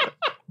advice.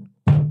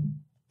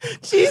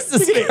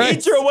 Jesus You're gonna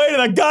eat your way to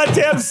the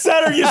goddamn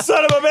center, you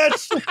son of a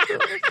bitch.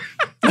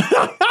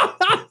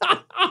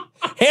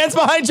 Hands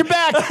behind your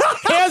back.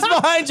 Hands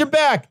behind your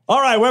back. All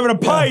right, we're having a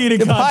pie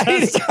eating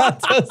contest.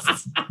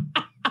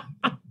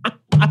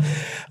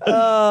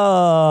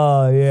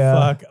 Oh,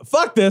 yeah.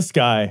 Fuck this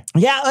guy.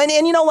 Yeah,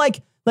 and you know,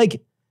 like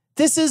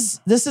this is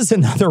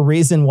another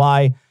reason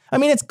why. I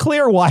mean, it's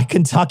clear why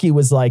Kentucky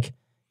was like,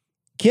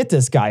 get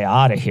this guy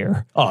out of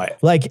here. Oh, yeah.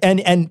 Like,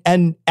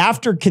 and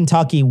after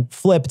Kentucky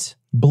flipped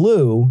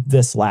blue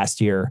this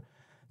last year,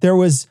 there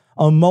was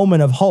a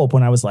moment of hope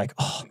when I was like,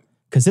 oh,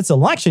 because it's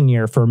election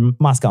year for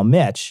Moscow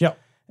Mitch. Yep.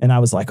 And I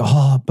was like,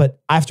 oh, but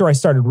after I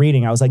started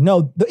reading, I was like,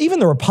 no, even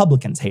the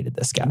Republicans hated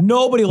this guy.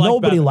 Nobody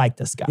liked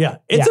this guy. Yeah.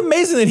 It's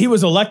amazing that he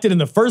was elected in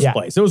the first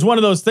place. It was one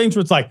of those things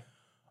where it's like,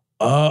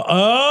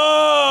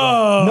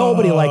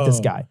 nobody liked this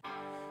guy.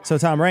 So,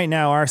 Tom, right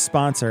now, our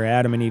sponsor,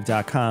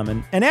 AdamandEve.com.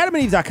 And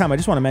AdamandEve.com, I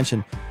just want to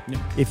mention,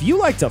 if you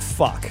like to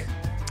fuck.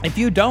 If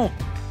you don't.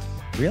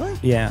 Really?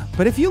 Yeah.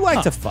 But if you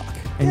like to fuck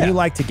and you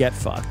like to get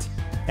fucked,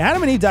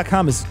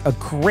 AdamandEve.com is a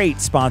great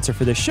sponsor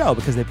for this show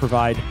because they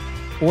provide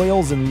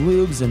oils and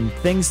lubes and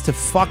things to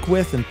fuck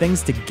with and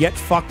things to get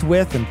fucked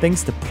with and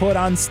things to put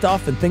on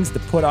stuff and things to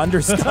put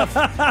under stuff,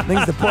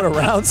 things to put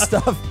around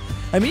stuff.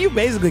 I mean, you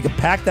basically can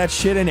pack that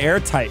shit in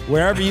airtight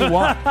wherever you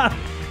want.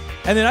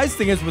 And the nice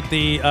thing is with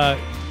the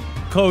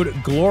code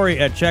GLORY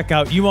at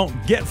checkout, you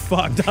won't get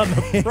fucked on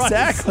the price.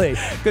 Exactly.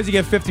 Because you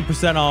get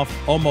 50% off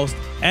almost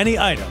any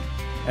item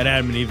at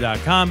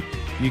adamandeve.com.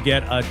 You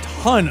get a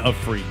ton of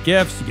free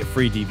gifts. You get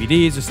free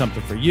DVDs. There's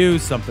something for you,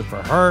 something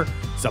for her,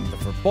 something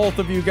for both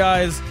of you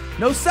guys.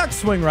 No sex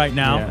swing right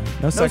now. Yeah,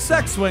 no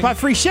sex swing. But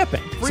free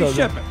shipping. Free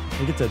shipping.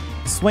 You get to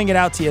swing it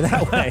out to you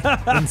that way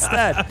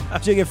instead.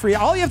 You get free.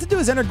 All you have to do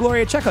is enter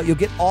Glory at checkout. You'll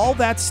get all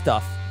that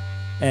stuff.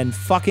 And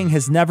fucking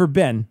has never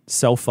been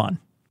so fun.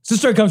 This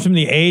story comes from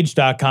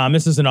theage.com.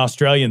 This is an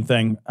Australian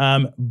thing.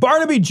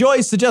 Barnaby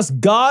Joyce suggests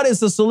God is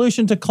the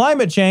solution to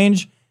climate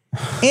change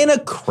in a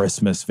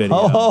Christmas video.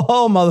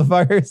 Oh,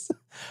 motherfuckers.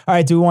 All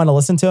right, do we want to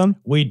listen to him?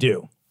 We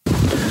do.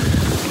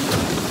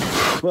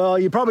 Well,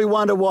 you probably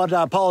wonder what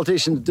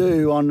politicians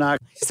do on...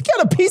 He's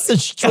got a piece of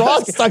straw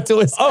stuck to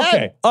his head.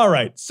 Okay, all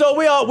right. So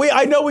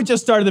I know we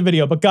just started the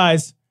video, but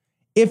guys,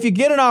 if you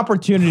get an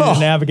opportunity to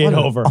navigate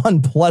over...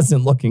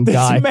 unpleasant looking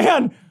guy. This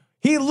man,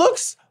 he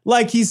looks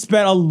like he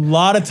spent a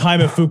lot of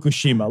time at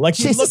Fukushima. Like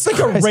he looks like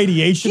a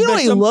radiation You know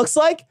what victim. he looks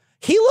like?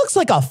 He looks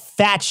like a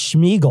fat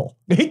Schmeagol.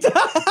 He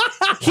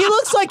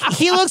looks like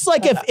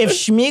if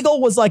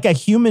Schmeagol was like a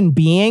human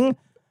being,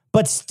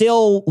 but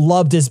still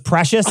loved his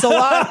precious a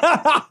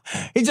lot.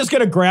 He's just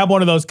gonna grab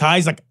one of those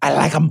guys, like, I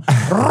like him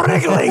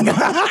wriggling.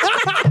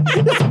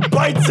 Just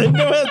bites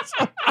into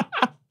it.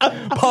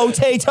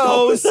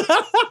 Potatoes.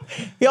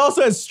 He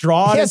also has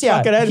straw in his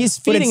fucking head. He's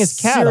feeding his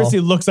cattle. Seriously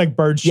looks like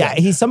bird shit.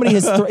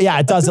 Yeah,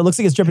 it does. It looks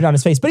like it's dripping down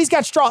his face, but he's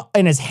got straw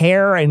in his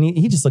hair and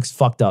he just looks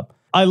fucked up.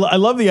 I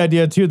love the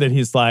idea, too, that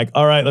he's like,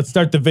 all right, let's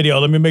start the video.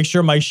 Let me make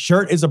sure my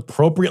shirt is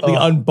appropriately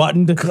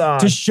unbuttoned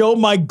to show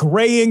my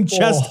graying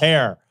chest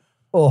hair.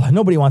 Oh,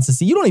 nobody wants to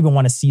see. You don't even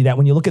want to see that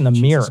when you look in the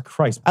mirror.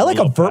 Christ. I like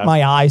avert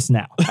my eyes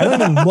now. I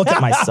don't even look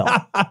at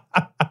myself.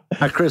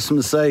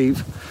 Christmas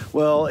Eve,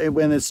 well,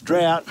 when it's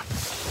drought,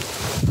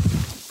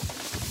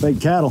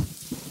 feed cattle.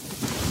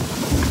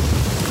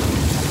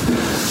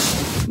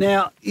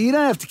 Now, you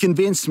don't have to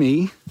convince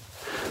me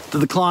that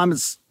the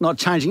climate's not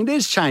changing. It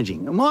is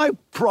changing. And my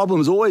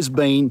problem's always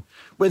been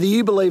whether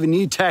you believe a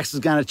new tax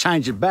is going to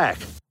change it back.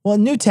 Well,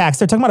 new tax,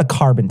 they're talking about a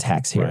carbon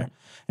tax here. Right. And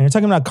they're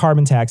talking about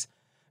carbon tax.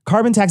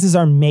 Carbon taxes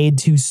are made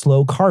to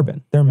slow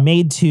carbon. They're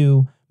made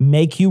to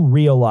make you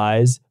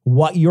realize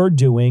what you're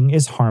doing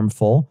is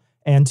harmful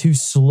and to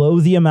slow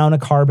the amount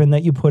of carbon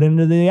that you put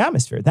into the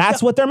atmosphere.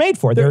 That's what they're made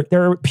for.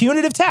 They're a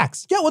punitive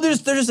tax. Yeah, well,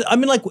 there's I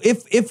mean, like,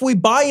 if we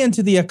buy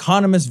into the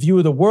economist view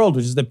of the world,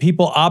 which is that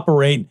people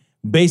operate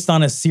based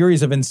on a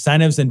series of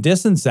incentives and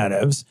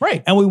disincentives,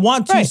 right? And we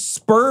want to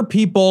spur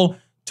people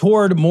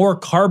toward more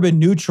carbon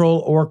neutral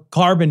or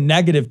carbon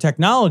negative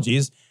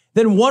technologies,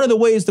 then one of the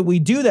ways that we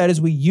do that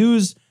is we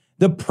use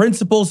the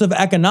principles of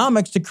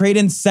economics to create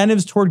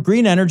incentives toward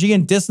green energy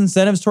and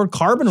disincentives toward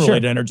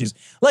carbon-related energies.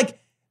 Like,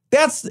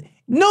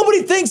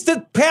 nobody thinks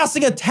that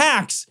passing a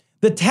tax,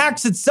 the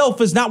tax itself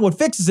is not what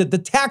fixes it. The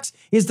tax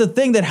is the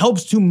thing that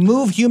helps to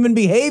move human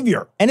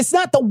behavior. And it's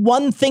not the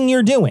one thing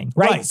you're doing,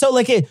 right? So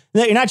like,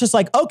 you're not just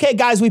like, okay,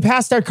 guys, we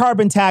passed our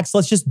carbon tax.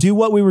 Let's just do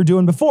what we were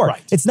doing before.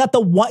 Right. It's not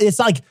the one. It's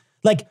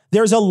like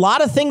there's a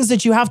lot of things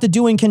that you have to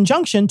do in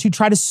conjunction to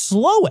try to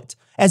slow it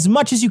as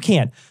much as you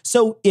can.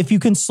 So if you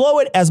can slow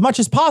it as much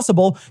as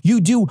possible, you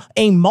do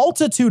a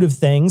multitude of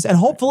things, and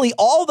hopefully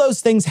all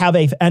those things have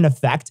an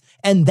effect,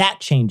 and that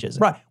changes it.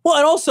 Right. Well,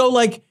 and also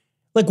like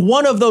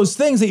one of those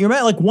things that you're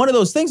meant, like one of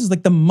those things is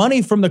like the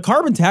money from the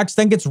carbon tax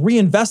then gets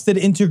reinvested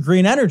into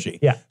green energy.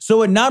 Yeah.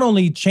 So it not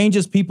only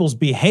changes people's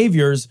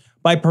behaviors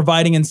by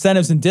providing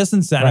incentives and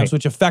disincentives,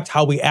 which affect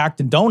how we act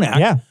and don't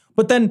act,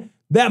 but then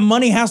that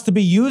money has to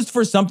be used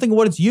for something.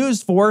 What it's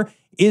used for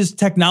is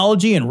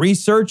technology and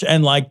research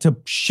and like to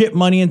ship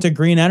money into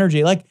green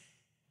energy. Like,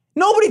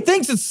 nobody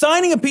thinks that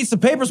signing a piece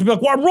of paper is going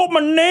to be like, well, I wrote my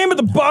name at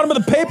the bottom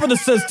of the paper that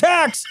says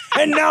tax,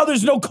 and now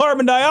there's no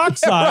carbon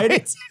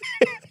dioxide.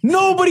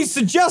 Nobody's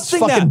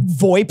suggesting that. Fucking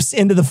VoIPs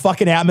into the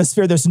fucking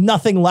atmosphere. There's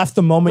nothing left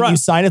the moment you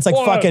sign. It's like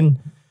fucking...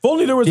 If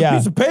only there was a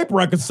piece of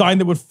paper I could sign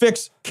that would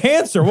fix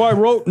cancer. Well, I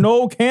wrote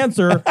no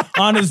cancer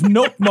on his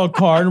notebook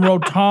card and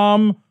wrote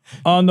Tom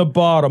on the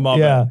bottom of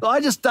it.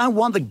 I just don't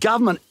want the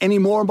government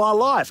anymore in my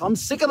life. I'm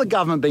sick of the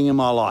government being in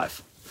my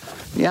life.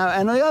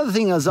 And the other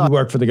thing is... You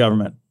work for the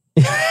government.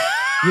 You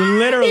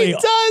literally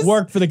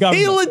work for the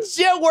government. He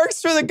legit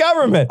works for the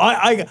government.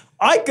 I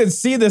could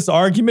see this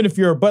argument if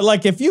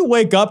you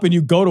wake up and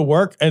you go to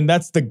work and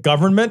that's the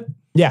government.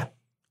 Yeah.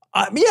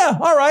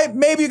 All right.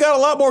 Maybe you got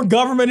a lot more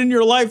government in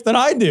your life than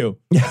I do.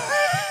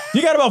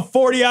 You got about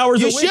 40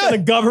 hours a week of the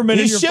government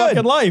in your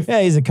fucking life.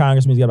 Yeah, he's a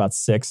congressman. He's got about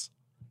 6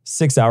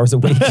 hours a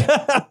week.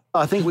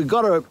 I think we've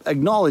got to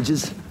acknowledge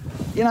is,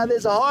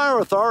 there's a higher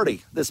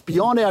authority that's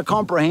beyond our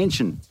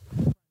comprehension.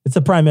 It's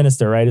the prime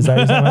minister, right? Is that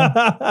what you're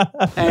talking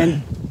about?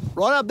 And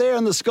right up there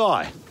in the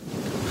sky,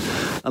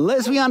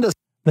 unless we understand.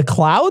 The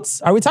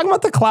clouds? Are we talking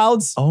about the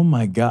clouds? Oh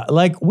my God.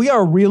 Like, we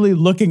are really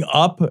looking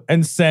up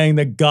and saying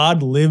that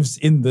God lives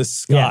in the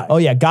sky. Yeah. Oh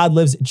yeah, God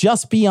lives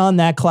just beyond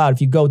that cloud. If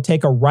you go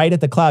take a right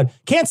at the cloud,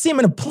 can't see him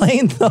in a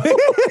plane though.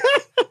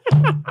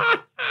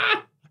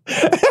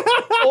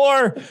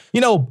 Or,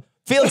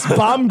 Felix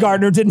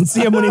Baumgartner didn't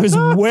see him when he was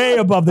way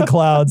above the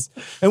clouds.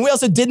 And we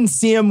also didn't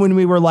see him when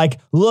we were like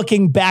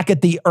looking back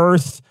at the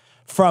Earth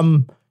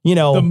from, you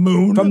know, the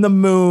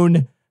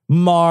moon,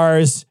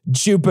 Mars,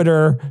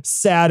 Jupiter,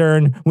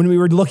 Saturn, when we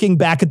were looking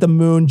back at the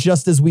moon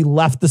just as we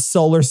left the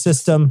solar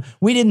system.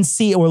 We didn't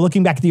see it. We're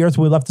looking back at the Earth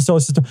when we left the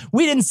solar system.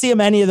 We didn't see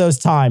him any of those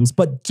times.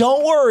 But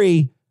don't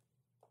worry,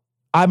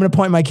 I'm going to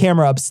point my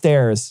camera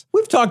upstairs.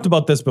 We've talked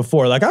about this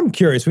before. Like, I'm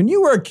curious. When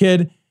you were a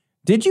kid,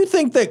 did you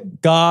think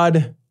that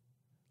God,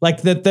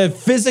 like that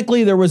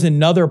physically there was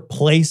another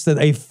place, that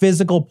a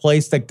physical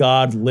place that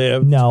God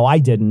lived? No, I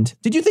didn't.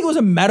 Did you think it was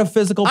a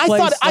metaphysical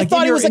place? I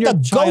thought it was like a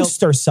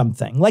ghost or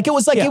something. Like it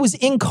was like it was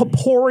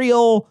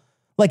incorporeal,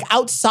 like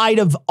outside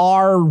of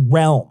our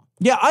realm.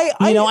 Yeah,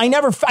 I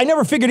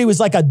never figured he was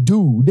like a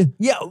dude.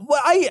 Yeah,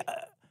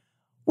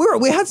 well,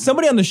 we had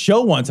somebody on the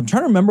show once. I'm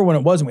trying to remember when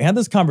it was, and we had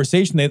this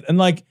conversation.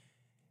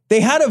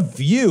 They had a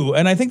view,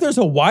 and I think there's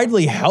a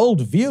widely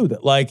held view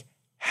that like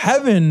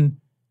heaven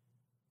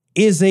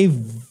is a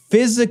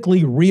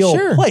physically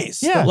real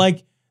place. Yeah. That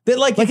like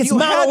it's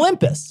Mount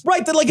Olympus.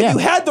 Right. That like if you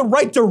had the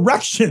right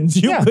directions,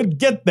 you could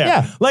get there.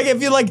 Yeah. Like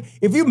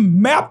if you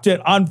mapped it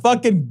on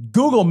fucking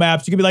Google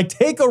Maps, you could be like,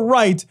 take a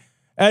right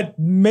at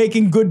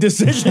making good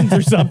decisions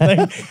or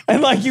something.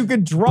 And like you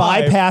could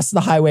drive. Bypass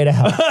the highway to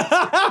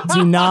hell.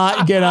 Do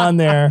not get on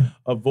there.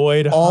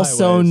 Avoid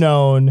also highways.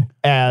 Known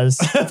as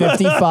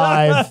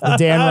 55,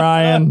 Dan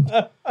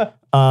Ryan.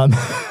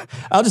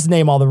 I'll just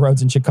name all the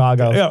roads in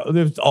Chicago. Yeah,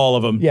 there's all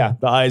of them. Yeah.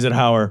 The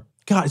Eisenhower.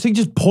 God, so he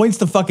just points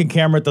the fucking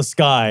camera at the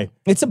sky.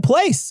 It's a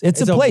place.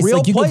 It's a place. real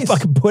Like you place. can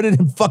fucking put it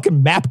in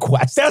fucking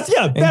MapQuest.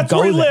 That's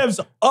where he lives,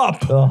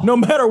 up. Ugh. No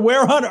matter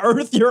where on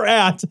earth you're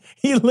at,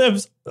 he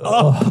lives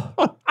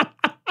up.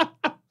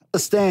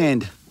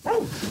 Understand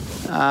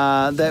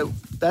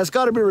that's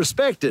got to be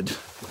respected.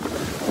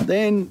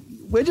 Then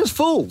we're just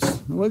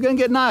fools. We're going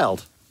to get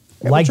nailed.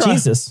 Like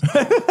Jesus.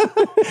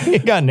 He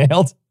got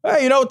nailed.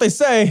 Hey, you know what they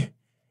say?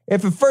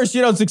 If at first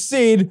you don't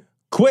succeed,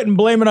 quit and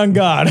blame it on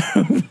God.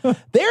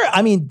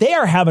 They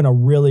are having a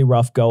really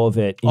rough go of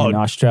it in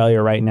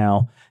Australia right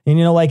now. And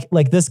you know,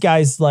 like this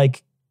guy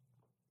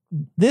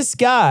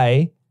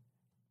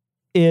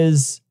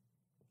is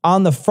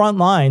on the front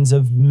lines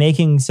of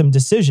making some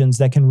decisions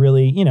that can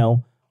really, you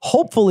know,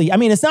 hopefully, I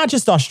mean, it's not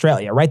just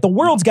Australia, right? The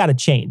world's got to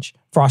change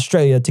for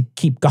Australia to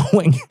keep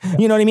going.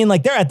 You know what I mean?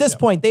 Like they're at this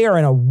point, they are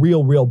in a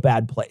real, real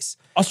bad place.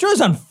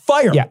 Australia's on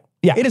fire. Yeah.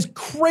 Yeah. It is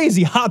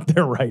crazy hot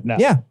there right now.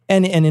 Yeah.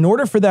 And in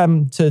order for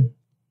them to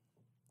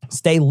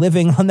stay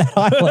living on that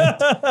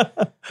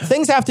island,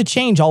 things have to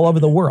change all over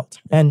the world.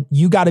 And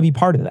you got to be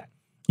part of that.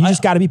 You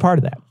just got to be part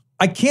of that.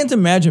 I can't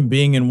imagine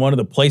being in one of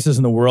the places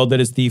in the world that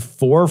is the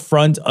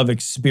forefront of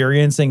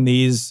experiencing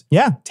these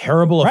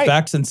terrible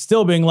effects and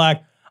still being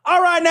like,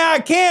 all right, now I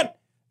can't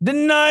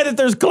deny that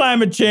there's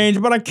climate change,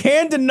 but I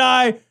can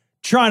deny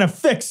trying to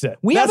fix it.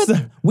 We have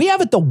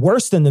it the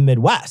worst in the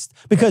Midwest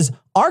because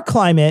our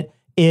climate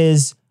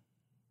is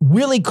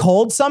really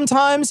cold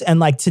sometimes. And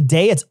like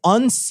today, it's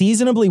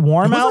unseasonably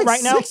warm out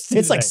right now.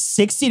 It's like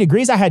 60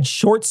 degrees. I had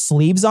short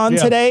sleeves on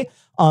today.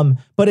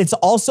 But it's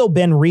also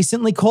been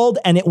recently cold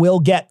and it will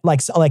get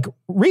like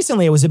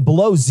recently it was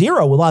below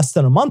zero less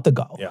than a month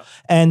ago. Yeah.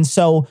 And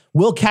so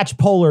we'll catch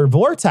polar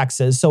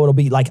vortexes. So it'll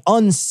be like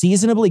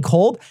unseasonably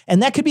cold.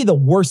 And that could be the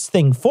worst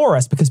thing for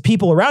us because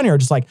people around here are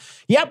just like,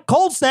 yep,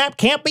 cold snap,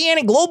 can't be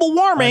any global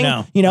warming. I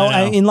know. You know,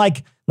 and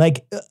like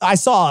I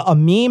saw a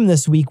meme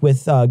this week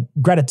with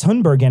Greta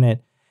Thunberg in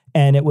it.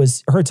 And it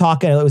was her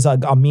talking, it was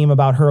a meme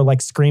about her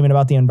like screaming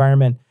about the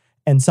environment.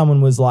 And someone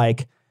was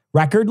like,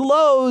 record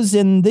lows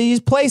in these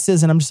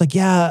places. And I'm just like,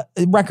 yeah,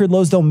 record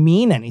lows don't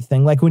mean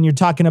anything. Like when you're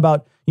talking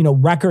about, you know,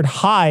 record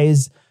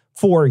highs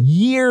for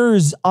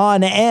years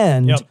on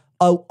end,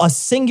 a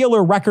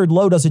singular record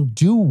low doesn't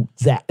do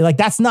that. Like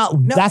that's not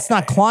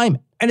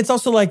climate. And it's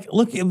also like,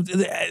 look,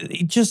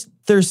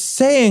 they're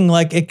saying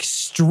like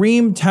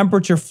extreme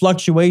temperature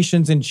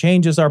fluctuations and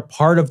changes are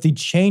part of the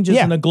changes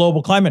in the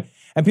global climate.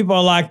 And people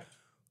are like,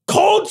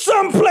 cold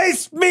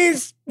someplace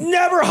means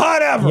never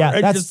hot ever. Yeah,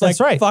 that's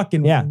right.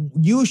 Fucking,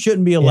 you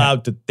shouldn't be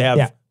allowed to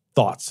have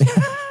thoughts.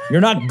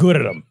 You're not good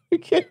at them. You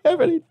can't have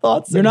any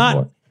thoughts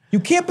anymore. You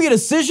can't be a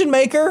decision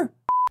maker.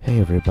 Hey,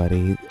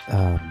 everybody.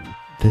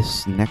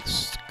 This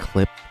next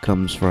clip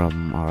comes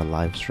from our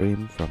live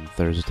stream from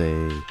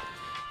Thursday,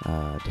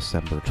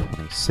 December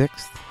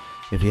 26th.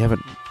 If you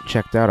haven't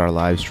checked out our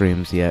live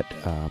streams yet,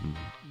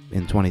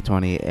 in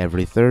 2020,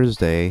 every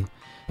Thursday,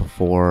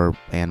 before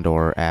and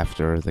or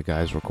after the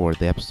guys record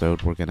the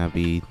episode, we're gonna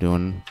be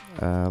doing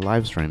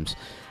live streams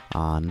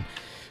on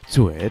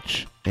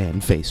Twitch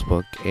and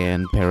Facebook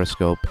and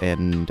Periscope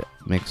and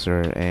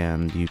Mixer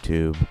and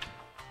YouTube,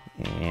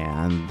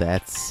 and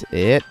that's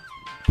it.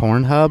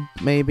 Pornhub,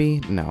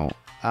 maybe? No.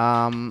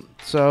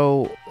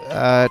 So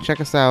check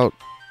us out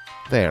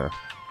there.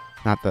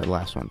 Not the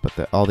last one,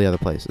 but all the other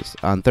places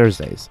on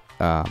Thursdays.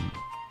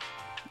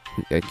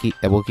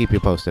 We'll keep you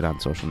posted on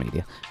social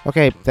media.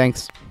 Okay,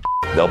 thanks.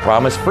 They'll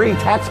promise free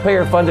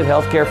taxpayer-funded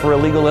health care for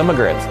illegal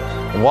immigrants.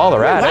 And while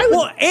they're at it...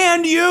 Well,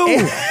 and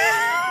you!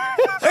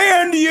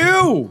 And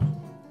you.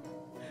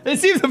 They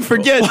seem to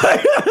forget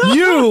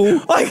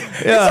you.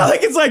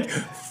 It's like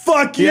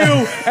fuck you,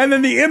 and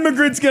then the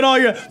immigrants get all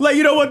your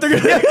you know what they're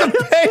gonna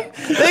pay.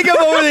 They come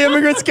over, the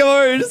immigrants come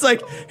over, and just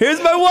like,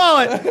 here's my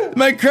wallet,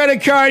 my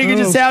credit card. You can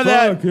just have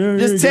that.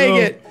 Just take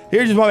it.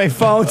 Here's just my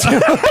phone.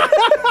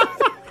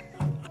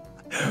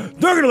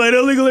 They're gonna let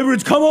illegal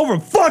immigrants come over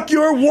and fuck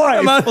your wife.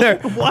 I'm out there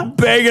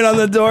banging on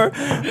the door,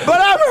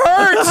 but I'm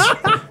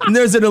hurt. And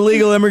there's an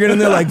illegal immigrant,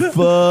 and they're like,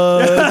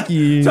 fuck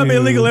you. Some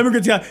illegal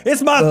immigrants got,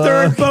 it's my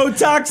third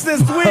Botox this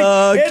week.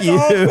 It's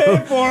all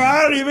paid for.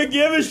 I don't even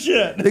give a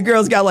shit. The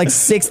girl's got like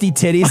 60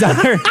 titties on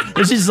her,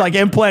 and she's just like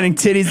implanting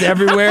titties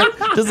everywhere.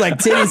 Just like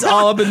titties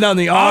all up and down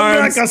the arms.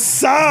 I'm like a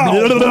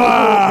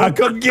sow.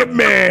 Come get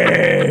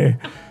me.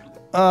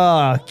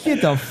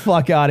 Get the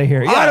fuck out of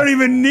here. I don't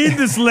even need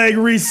this leg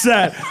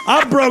reset.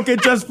 I broke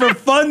it just for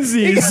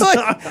funsies.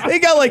 They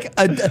got like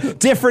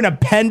different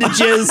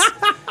appendages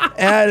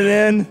added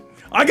in.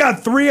 I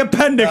got 3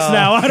 appendix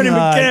now. I don't even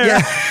care.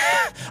 Yeah.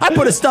 I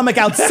put a stomach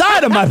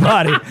outside of my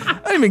body. I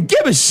don't even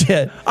give a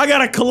shit. I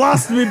got a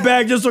colostomy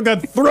bag just so I can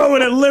throw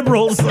it at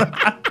liberals.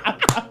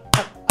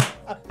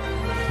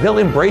 They'll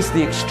embrace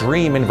the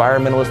extreme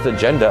environmentalist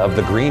agenda of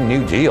the Green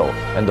New Deal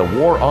and the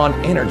war on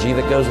energy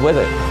that goes with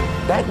it.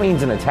 That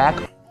means an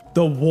attack.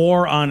 The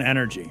war on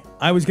energy.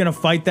 I was going to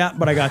fight that,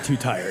 but I got too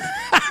tired.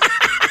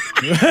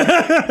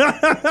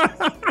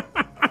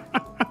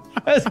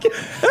 I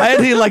had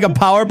to eat like a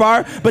power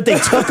bar, but they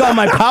took all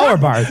my power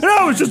bars.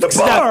 No, it's just a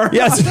bar.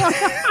 Yes,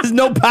 there's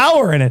no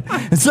power in it.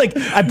 It's like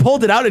I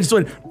pulled it out and it just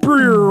went.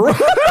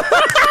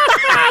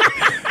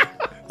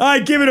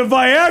 I'd give it a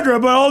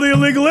Viagra, but all the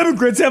illegal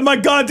immigrants have my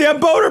goddamn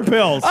boner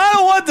pills. I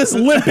don't want this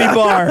limpy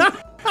bar.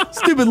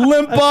 Stupid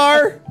limp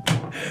bar.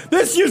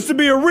 This used to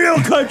be a real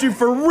country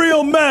for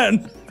real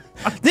men.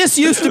 This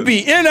used to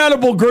be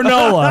inedible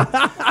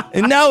granola,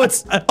 and now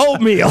it's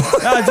oatmeal.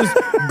 Just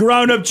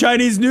ground up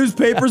Chinese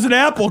newspapers and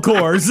apple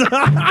cores.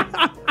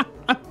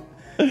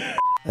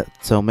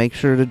 So make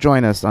sure to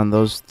join us on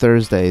those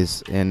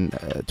Thursdays in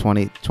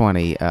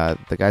 2020.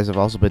 The guys have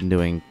also been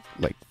doing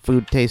like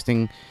food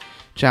tasting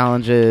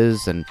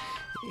challenges and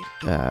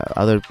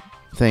other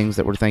things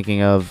that we're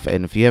thinking of.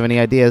 And if you have any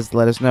ideas,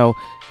 let us know,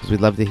 because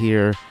we'd love to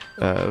hear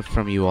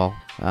from you all.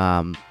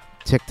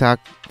 TikTok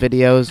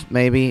videos,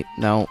 maybe?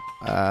 No.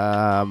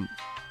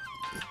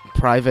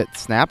 Private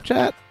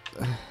Snapchat?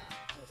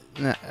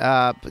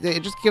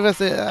 Just give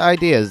us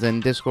ideas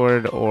in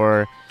Discord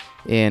or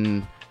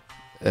in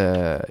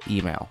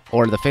email,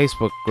 or the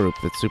Facebook group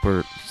that's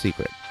super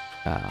secret,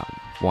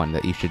 one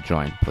that you should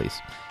join,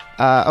 please.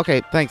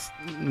 Okay, thanks.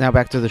 Now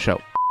back to the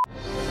show.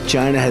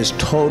 China has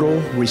total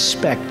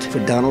respect for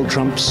Donald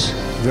Trump's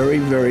very,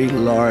 very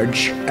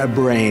large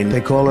brain. They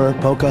call her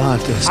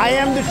Pocahontas. I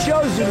am the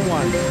chosen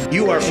one.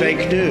 You are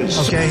fake news.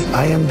 Okay?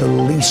 I am the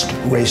least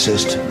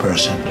racist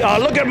person. Oh,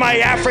 look at my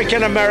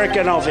African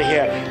American over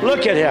here.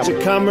 Look at him.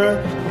 To come here,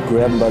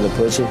 grab him by the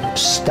pussy.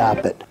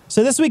 Stop it.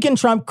 So this week in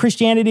Trump,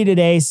 Christianity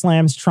Today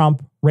slams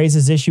Trump,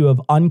 raises issue of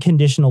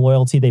unconditional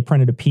loyalty. They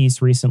printed a piece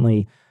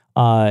recently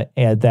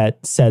that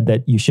said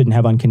that you shouldn't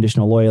have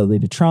unconditional loyalty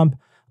to Trump.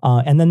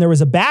 And then there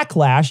was a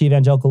backlash.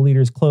 Evangelical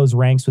leaders closed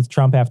ranks with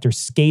Trump after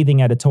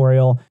scathing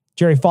editorial.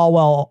 Jerry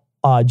Falwell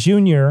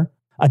Jr.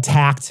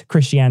 attacked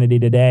Christianity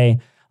Today.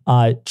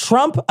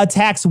 Trump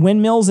attacks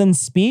windmills in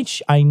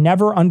speech. I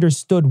never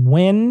understood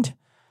wind.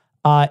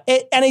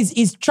 And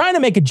he's trying to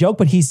make a joke,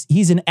 but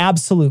he's an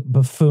absolute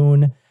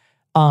buffoon.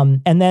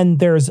 And then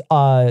there's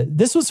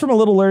this was from a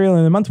little earlier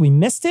in the month. We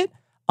missed it.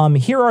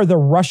 Here are the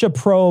Russia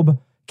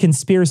probe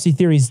conspiracy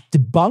theories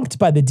debunked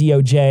by the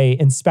DOJ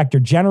Inspector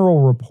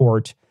General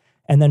report.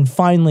 And then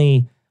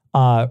finally,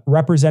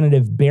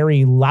 Representative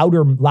Barry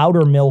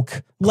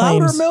Loudermilk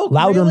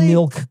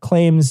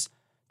claims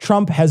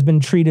Trump has been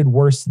treated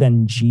worse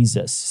than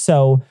Jesus.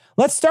 So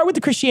let's start with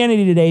the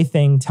Christianity Today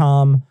thing,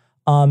 Tom.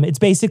 It's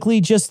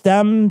basically just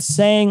them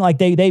saying, like,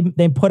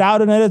 they put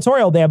out an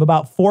editorial. They have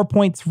about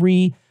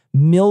 4.3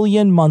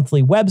 million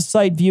monthly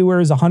website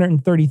viewers,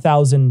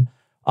 130,000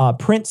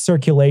 print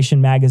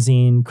circulation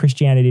magazine.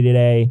 Christianity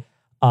Today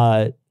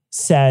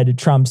said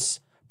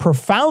Trump's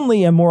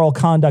profoundly immoral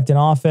conduct in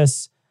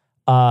office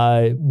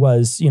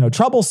was,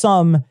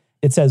 troublesome.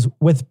 It says,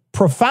 with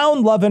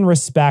profound love and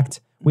respect,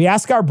 we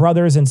ask our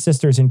brothers and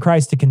sisters in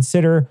Christ to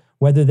consider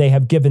whether they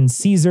have given to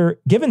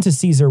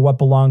Caesar what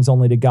belongs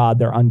only to God,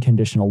 their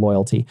unconditional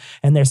loyalty.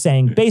 And they're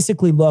saying,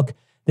 basically, look,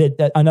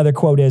 that another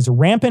quote is,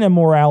 rampant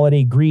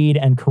immorality, greed,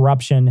 and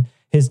corruption,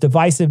 his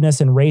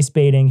divisiveness and race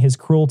baiting, his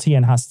cruelty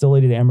and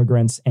hostility to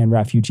immigrants and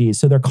refugees.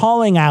 So they're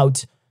calling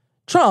out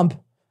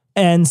Trump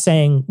and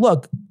saying,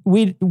 look,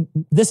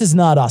 this is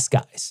not us,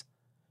 guys.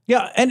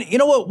 Yeah, and you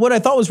know what I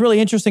thought was really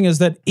interesting is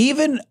that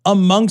even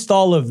amongst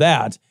all of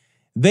that,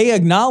 they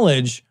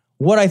acknowledge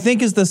what I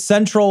think is the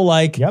central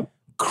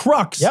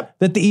crux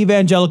that the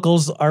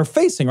evangelicals are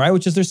facing, right?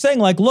 Which is they're saying,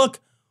 like, look,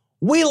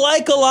 we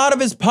like a lot of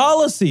his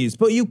policies,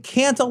 but you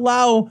can't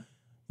allow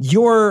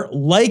you're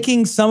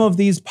liking some of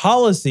these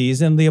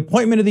policies and the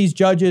appointment of these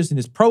judges and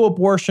his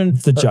pro-abortion,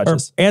 the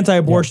judges, or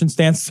anti-abortion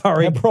stance.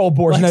 Sorry,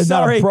 pro-abortion. There's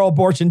not a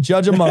pro-abortion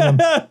judge among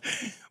them.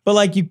 But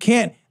like, you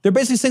can't. They're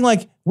basically saying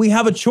like, we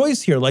have a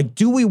choice here. Like,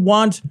 do we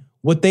want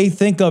what they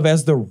think of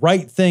as the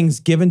right things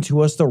given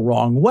to us the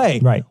wrong way?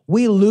 Right.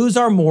 We lose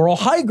our moral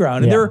high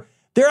ground, and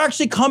they're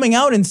actually coming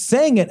out and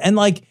saying it. And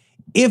like,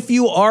 if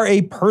you are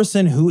a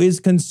person who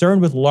is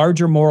concerned with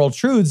larger moral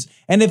truths,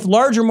 and if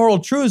larger moral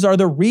truths are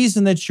the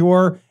reason that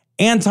you're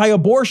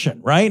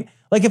anti-abortion, right?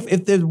 Like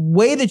if the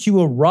way that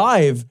you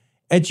arrive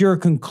at your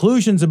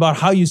conclusions about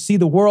how you see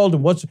the world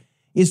and what's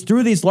is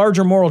through these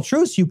larger moral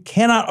truths, you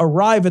cannot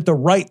arrive at the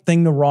right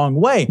thing the wrong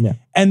way. Yeah.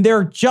 And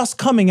they're just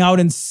coming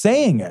out and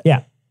saying it.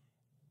 Yeah.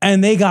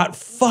 And they got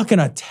fucking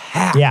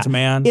attacked,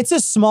 man. It's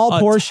a small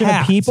portion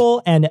of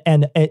people. And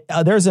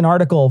there's an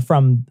article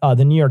from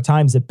the New York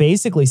Times that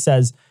basically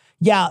says,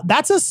 yeah,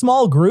 that's a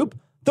small group.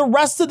 The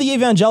rest of the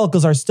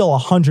evangelicals are still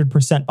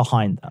 100%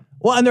 behind them.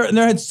 Well, and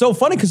it's so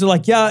funny because they're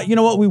like, yeah, you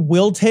know what? We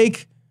will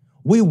take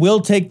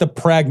the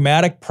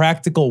pragmatic,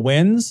 practical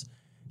wins,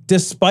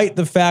 despite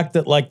the fact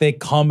that like they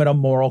come at a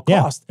moral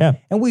cost. Yeah.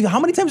 And how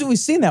many times have we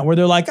seen that where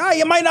they're like,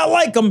 you might not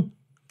like him.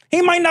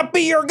 He might not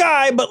be your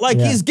guy, but like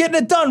he's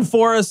getting it done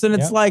for us. And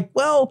it's like,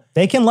 well,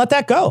 they can let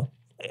that go.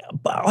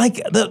 But like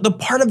the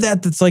part of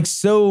that that's like,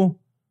 so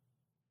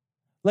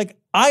like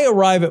I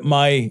arrive at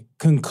my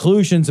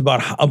conclusions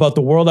about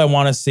the world I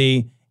want to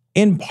see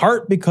in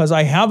part because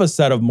I have a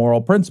set of moral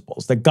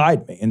principles that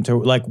guide me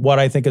into like what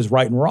I think is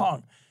right and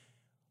wrong.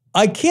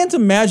 I can't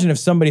imagine if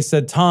somebody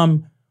said,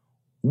 Tom,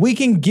 we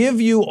can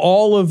give you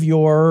all of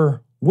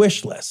your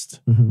wish list,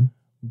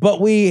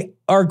 but we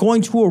are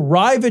going to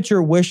arrive at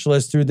your wish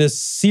list through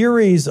this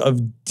series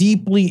of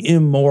deeply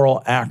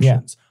immoral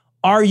actions.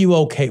 Yeah. Are you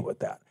okay with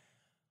that?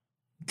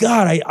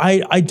 God,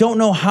 I don't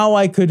know how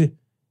I could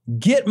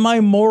get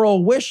my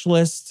moral wish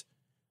list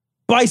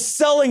by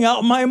selling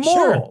out my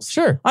morals.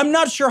 Sure. I'm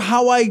not sure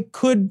how I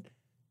could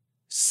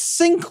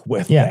sync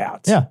with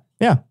that.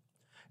 Yeah.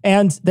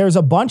 And there's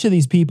a bunch of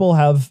these people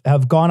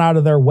have gone out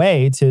of their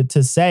way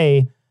to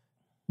say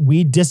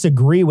we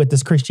disagree with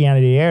this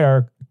Christianity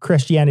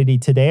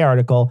Today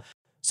article.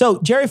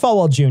 So Jerry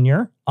Falwell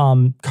Jr.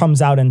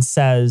 Comes out and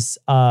says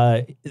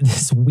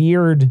this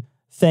weird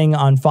thing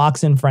on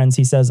Fox and Friends.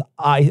 He says,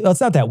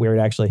 it's not that weird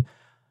actually.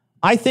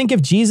 I think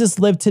if Jesus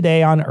lived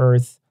today on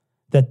earth,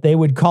 that they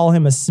would call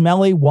him a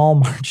smelly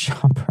Walmart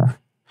shopper.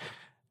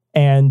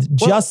 And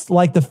just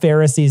like the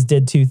Pharisees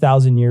did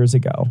 2,000 years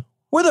ago.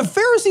 Were the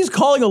Pharisees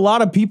calling a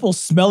lot of people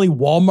smelly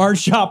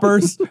Walmart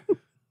shoppers?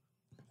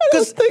 I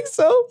don't think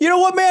so. You know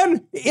what,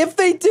 man? If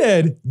they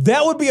did,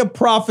 that would be a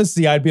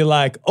prophecy. I'd be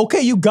like,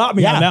 okay, you got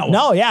me on that one.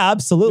 No, yeah,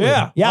 absolutely.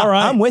 Yeah, all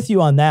right. I'm with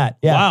you on that.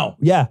 Yeah. Wow.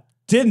 Yeah.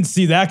 Didn't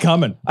see that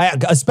coming.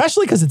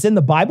 Especially because it's in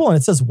the Bible and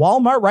it says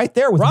Walmart right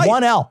there with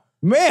one L.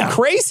 Man.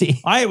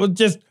 Crazy. I was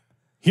just,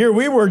 here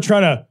we were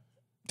trying to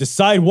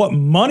decide what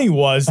money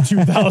was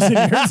 2,000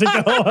 years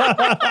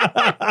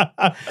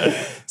ago.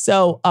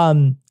 So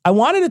I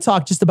wanted to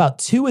talk just about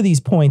two of these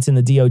points in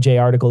the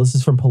DOJ article. This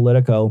is from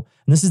Politico.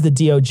 And this is the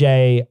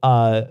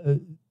DOJ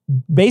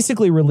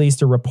basically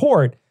released a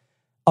report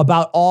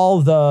about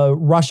all the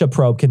Russia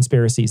probe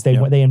conspiracies.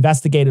 They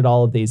investigated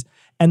all of these.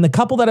 And the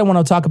couple that I want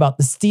to talk about,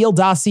 the Steele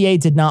dossier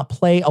did not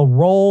play a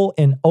role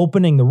in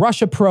opening the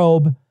Russia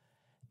probe,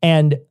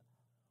 and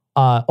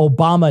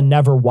Obama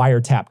never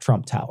wiretapped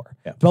Trump Tower.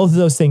 Yeah. Both of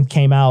those things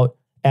came out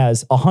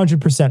as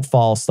 100%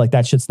 false. Like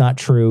that shit's not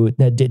true.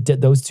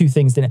 Those two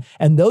things didn't.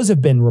 And those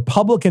have been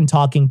Republican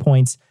talking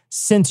points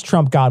since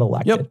Trump got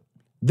elected. Yep.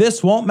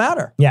 This won't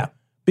matter. Yeah.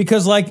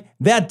 Because like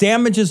that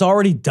damage is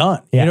already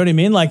done. Yeah. You know what I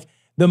mean? Like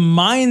the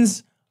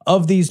minds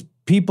of these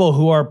people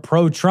who are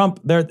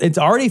pro-Trump, it's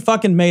already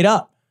fucking made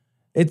up.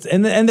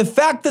 And the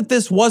fact that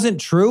this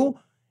wasn't true,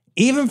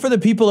 even for the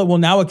people that will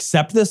now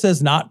accept this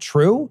as not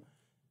true,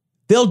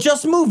 they'll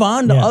just move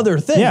on to other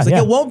things.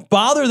 It won't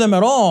bother them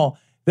at all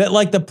that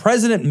like the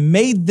president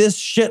made this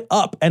shit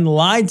up and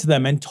lied to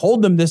them and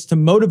told them this to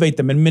motivate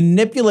them and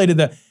manipulated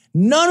them.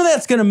 None of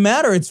that's going to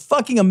matter. It's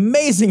fucking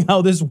amazing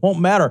how this won't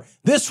matter.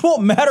 This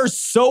won't matter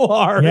so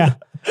hard. Yeah,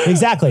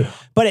 exactly.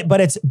 But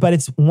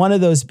it's one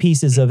of those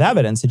pieces of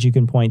evidence that you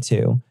can point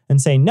to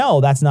and say, no,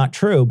 that's not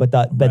true. But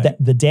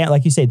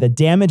like you say, the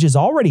damage is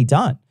already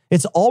done.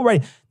 It's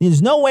already,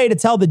 there's no way to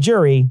tell the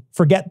jury,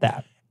 forget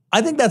that.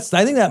 I think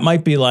that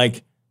might be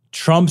like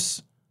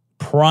Trump's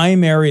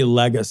primary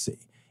legacy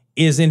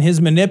is in his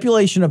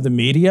manipulation of the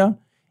media,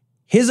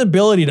 his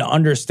ability to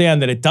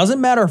understand that it doesn't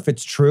matter if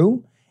it's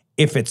true,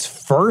 if it's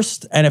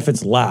first and if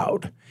it's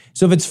loud.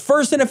 So if it's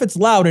first and if it's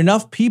loud,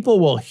 enough people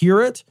will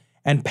hear it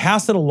and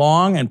pass it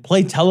along and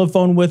play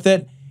telephone with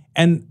it.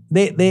 And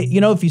they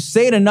if you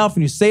say it enough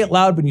and you say it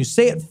loud, but you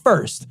say it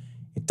first,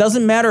 it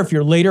doesn't matter if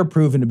you're later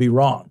proven to be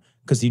wrong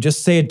because you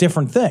just say a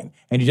different thing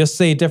and you just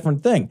say a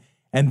different thing.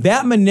 And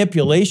that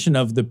manipulation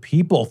of the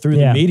people through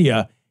the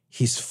media,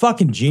 he's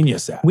fucking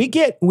genius at. We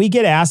get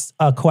asked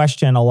a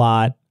question a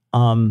lot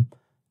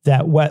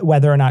that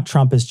whether or not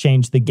Trump has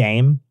changed the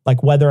game,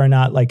 like whether or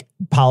not like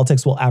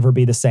politics will ever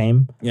be the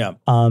same. Yeah.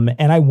 And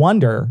I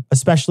wonder,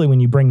 especially when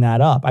you bring that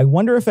up, I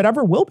wonder if it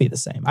ever will be the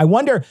same.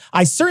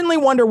 I certainly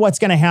wonder what's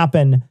going to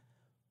happen.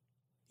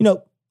 You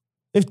know,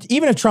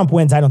 even if Trump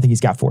wins, I don't think he's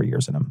got 4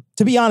 years in him.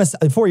 To be honest,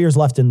 4 years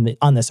left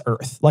on this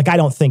earth. Like, I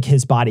don't think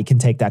his body can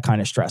take that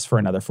kind of stress for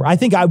another 4. I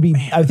think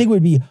it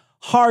would be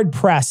hard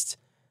pressed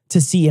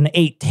to see an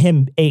 8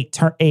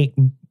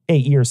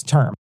 years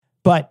term.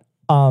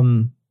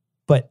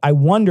 But I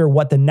wonder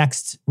what the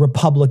next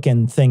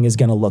Republican thing is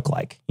going to look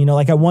like. You know,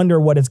 like I wonder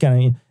what it's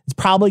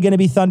probably going to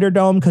be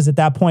Thunderdome, because at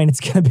that point it's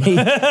going to be,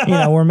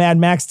 we're Mad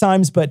Max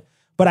times. But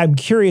I'm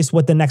curious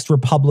what the next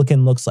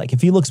Republican looks like.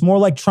 If he looks more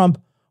like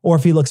Trump or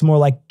if he looks more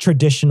like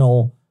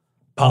traditional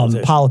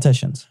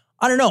politicians.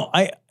 I don't know.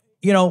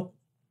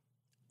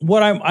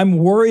 What I'm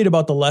worried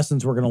about the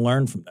lessons we're going to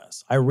learn from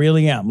this. I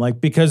really am. Like,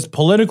 because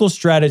political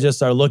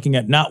strategists are looking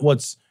at not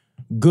what's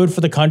good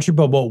for the country,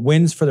 but what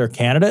wins for their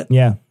candidate.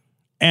 Yeah.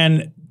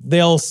 And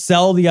they'll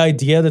sell the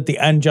idea that the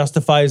end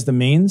justifies the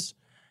means.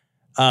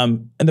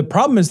 And the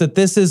problem is that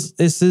this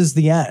is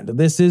the end.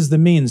 This is the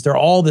means. They're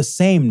all the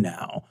same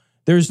now.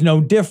 There's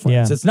no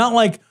difference. Yeah. It's not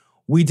like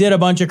we did a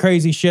bunch of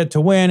crazy shit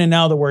to win, and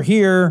now that we're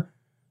here,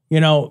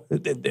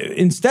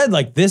 instead,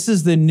 like, this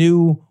is the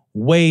new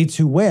way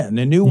to win,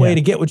 the new way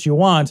to get what you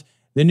want,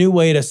 the new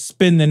way to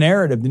spin the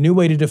narrative, the new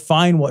way to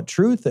define what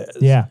truth is.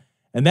 Yeah.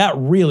 And that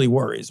really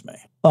worries me.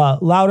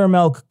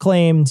 Loudermilk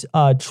claimed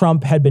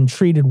Trump had been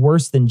treated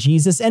worse than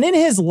Jesus. And in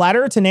his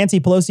letter to Nancy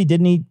Pelosi,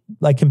 didn't he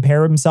like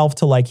compare himself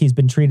to like he's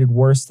been treated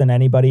worse than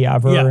anybody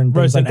ever? Yeah, and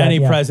worse things than like any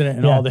that? president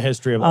in all the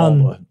history of all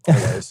the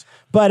ways.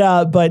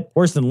 But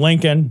worse than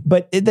Lincoln.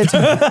 But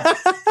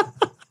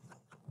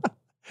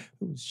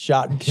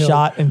shot and killed.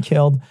 Shot and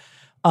killed.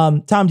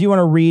 Tom, do you want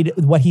to read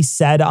what he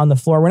said on the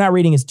floor? We're not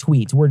reading his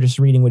tweets. We're just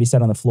reading what he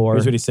said on the floor.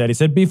 Here's what he said. He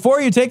said, "Before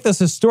you take this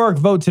historic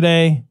vote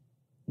today,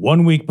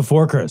 1 week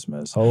before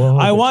Christmas,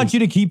 I want you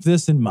to keep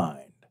this in mind.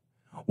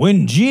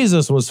 When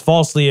Jesus was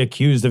falsely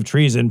accused of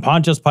treason,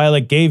 Pontius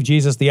Pilate gave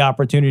Jesus the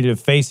opportunity to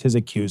face his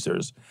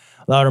accusers,"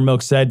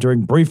 Loudermilk said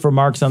during brief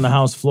remarks on the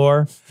House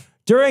floor.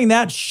 "During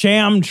that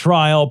sham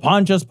trial,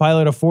 Pontius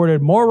Pilate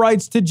afforded more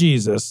rights to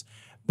Jesus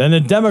than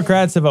the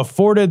Democrats have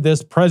afforded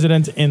this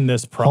president in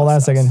this process." Hold on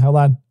a second. Hold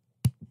on.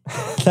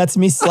 That's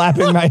me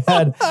slapping my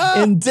head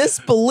in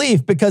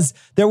disbelief, because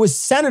there was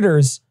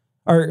senators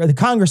or the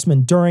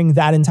congressmen during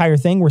that entire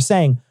thing were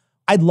saying,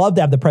 "I'd love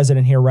to have the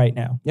president here right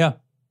now." Yeah.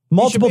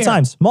 Multiple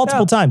times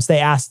they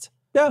asked.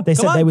 Yeah. They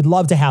said they would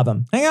love to have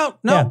him. Hang out.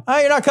 No. Yeah. Oh,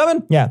 you're not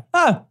coming? Yeah.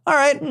 All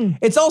right.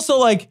 It's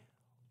also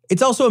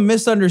a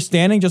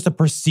misunderstanding, just a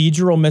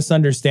procedural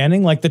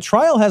misunderstanding. Like, the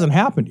trial hasn't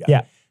happened yet.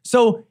 Yeah.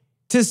 So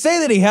to say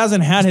that he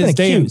hasn't had his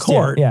day in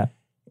court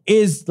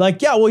is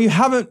like, yeah, well, you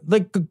haven't,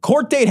 like, the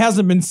court date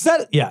hasn't been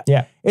set yet.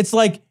 Yeah. It's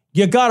like,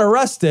 you got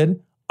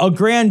arrested, a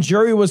grand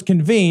jury was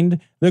convened,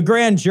 the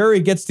grand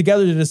jury gets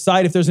together to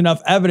decide if there's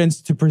enough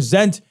evidence to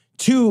present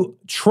to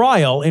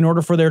trial in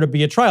order for there to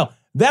be a trial.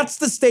 That's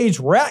the stage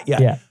we're at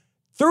yet. Yeah.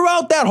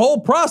 Throughout that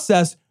whole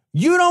process,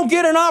 you don't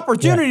get an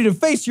opportunity to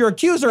face your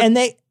accuser. And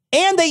they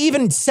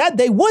even said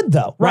they would,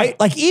 though, right?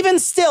 Like, even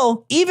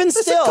still,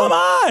 come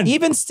on.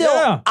 Even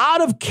still,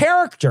 out of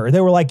character, they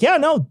were like, yeah,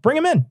 no, bring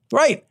him in.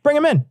 Right. Bring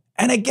him in.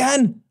 And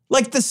again,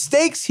 like, the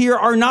stakes here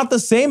are not the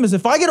same as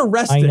if I get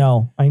arrested.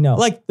 I know.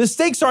 Like, the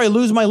stakes are I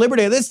lose my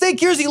liberty. The stake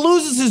here is he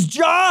loses his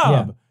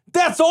job. Yeah.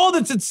 That's all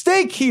that's at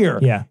stake here.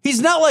 Yeah.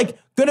 He's not, like,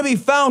 going to be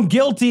found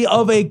guilty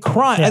of a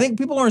crime. Yeah. I think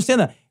people don't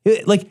understand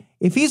that. Like,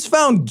 if he's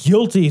found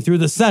guilty through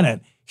the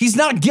Senate, he's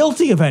not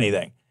guilty of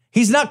anything.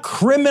 He's not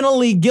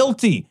criminally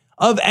guilty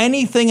of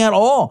anything at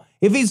all.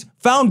 If he's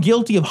found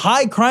guilty of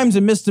high crimes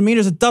and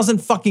misdemeanors, it doesn't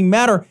fucking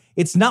matter.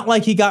 It's not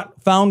like he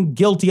got found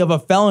guilty of a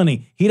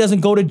felony. He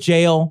doesn't go to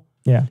jail.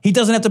 Yeah. He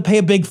doesn't have to pay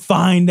a big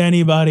fine to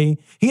anybody.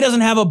 He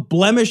doesn't have a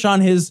blemish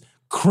on his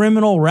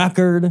criminal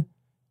record.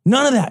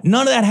 None of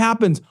that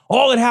happens.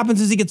 All that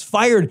happens is he gets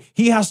fired.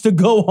 He has to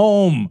go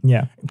home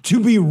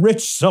to be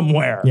rich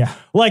somewhere. Yeah.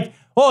 Like,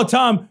 oh,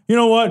 Tom, you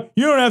know what?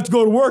 You don't have to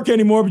go to work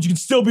anymore, but you can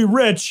still be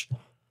rich.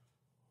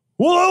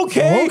 Well,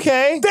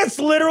 okay. That's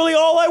literally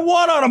all I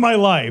want out of my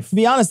life. To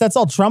be honest, that's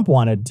all Trump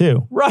wanted,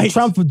 too. Right.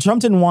 Trump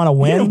didn't want to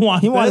win.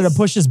 He wanted to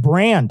push his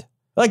brand.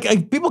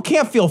 Like, people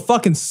can't feel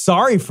fucking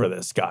sorry for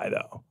this guy,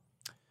 though.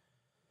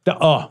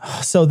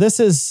 So this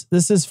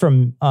is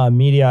from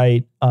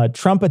Mediaite.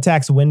 Trump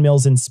attacks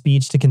windmills in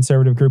speech to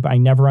conservative group. I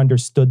never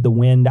understood the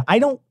wind. I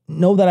don't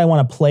know that I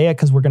want to play it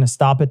because we're going to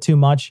stop it too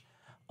much.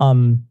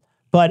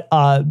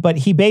 But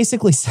he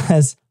basically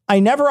says, I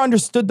never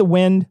understood the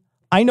wind.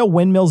 I know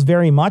windmills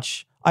very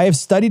much. I have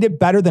studied it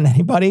better than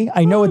anybody.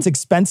 I know it's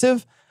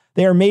expensive.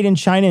 They are made in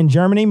China and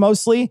Germany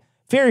mostly.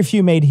 Very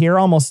few made here,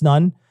 almost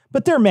none.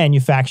 But they're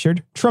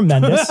manufactured.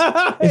 Tremendous.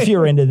 If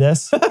you're into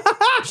this.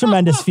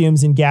 Tremendous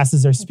fumes and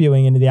gases are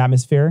spewing into the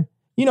atmosphere.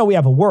 You know, we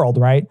have a world,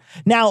 right?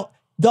 Now,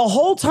 the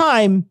whole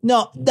time,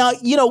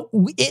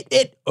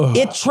 it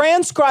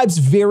transcribes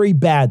very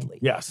badly.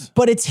 Yes.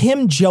 But it's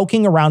him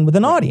joking around with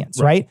an audience,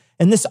 right?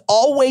 And this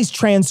always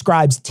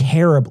transcribes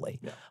terribly.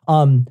 Yeah.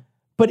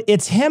 But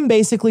it's him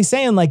basically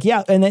saying like,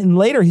 yeah. And then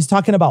later he's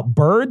talking about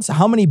birds,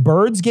 how many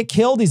birds get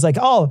killed. He's like,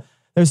 oh,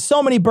 there's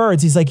so many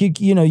birds. He's like,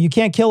 you know, you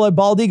can't kill a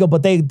bald eagle,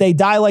 but they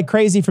die like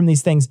crazy from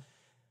these things.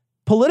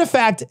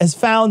 PolitiFact has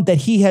found that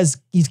he's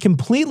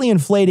completely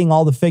inflating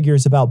all the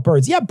figures about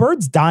birds. Yeah,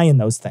 birds die in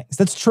those things.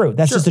 That's true.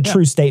 That's just a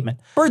true statement.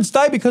 Birds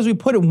die because we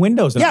put in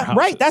windows in our houses.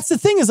 Right. That's the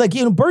thing is like,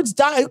 you know, birds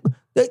die.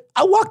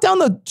 I walk down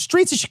the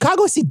streets of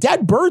Chicago, I see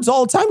dead birds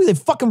all the time because they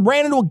fucking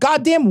ran into a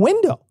goddamn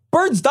window.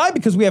 Birds die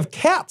because we have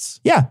cats.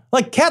 Yeah.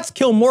 Like cats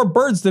kill more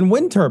birds than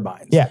wind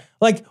turbines. Yeah.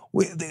 Like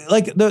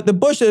the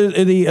Bush,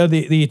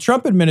 the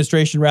Trump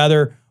administration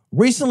rather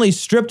recently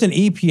stripped an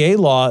EPA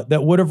law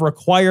that would have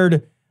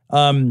required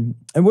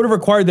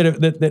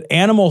that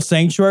animal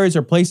sanctuaries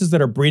or places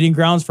that are breeding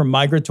grounds for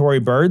migratory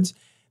birds,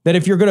 that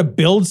if you're going to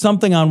build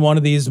something on one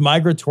of these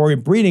migratory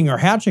breeding or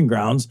hatching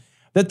grounds,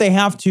 that they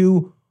have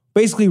to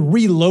basically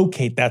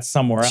relocate that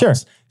somewhere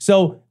else.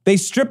 So they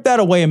stripped that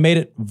away and made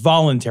it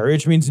voluntary,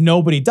 which means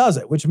nobody does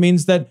it, which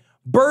means that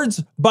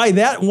birds, by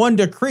that one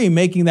decree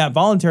making that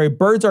voluntary,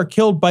 birds are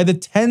killed by the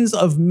tens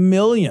of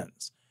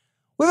millions.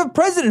 We have a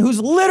president who's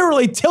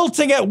literally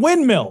tilting at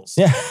windmills.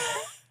 Yeah.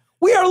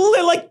 We are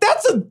like,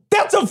 that's a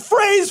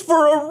phrase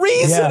for a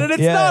reason, and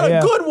it's not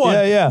a good one.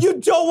 You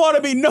don't want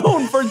to be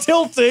known for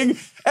tilting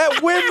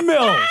at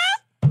windmills.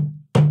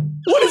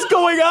 What is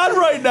going on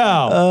right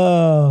now?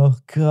 Oh,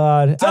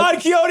 God.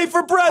 Don Quixote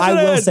for president.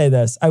 I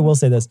will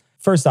say this.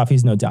 First off,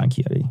 he's no Don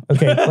Quixote.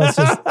 Okay,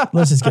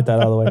 let's just get that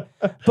out of the way.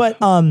 But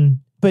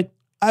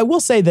I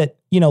will say that,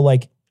 you know,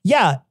 like,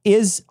 yeah,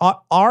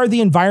 are the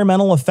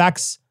environmental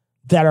effects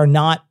that are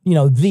not,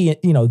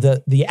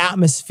 the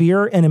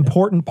atmosphere an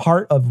important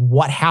part of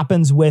what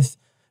happens with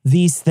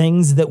these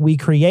things that we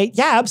create?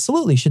 Yeah,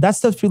 absolutely. Should that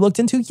stuff be looked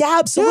into? Yeah,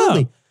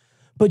 absolutely. Yeah.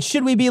 But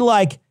should we be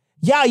like,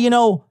 yeah, you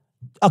know,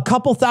 a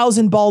couple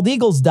thousand bald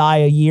eagles die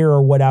a year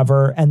or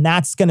whatever, and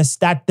that's going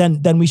to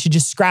then we should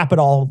just scrap it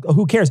all.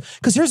 Who cares?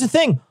 Because here's the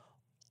thing.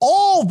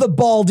 All the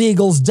bald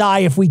eagles die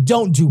if we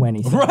don't do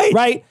anything.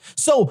 Right?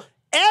 So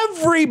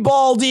every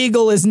bald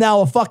eagle is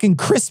now a fucking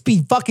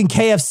crispy fucking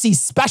KFC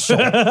special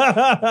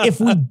if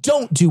we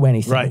don't do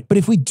anything. Right. But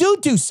if we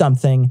do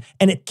something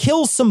and it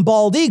kills some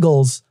bald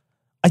eagles,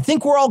 I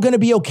think we're all going to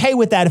be okay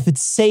with that if it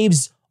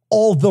saves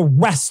all the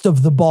rest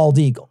of the bald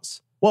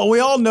eagles. Well, we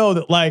all know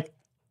that, like,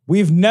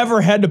 we've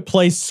never had to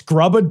play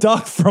scrub a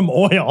duck from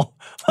oil.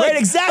 Right,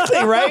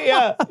 exactly, right?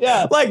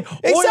 Yeah. Like,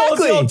 exactly. Oil is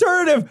the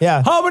alternative.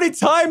 Yeah. How many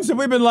times have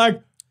we been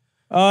like,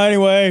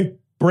 anyway,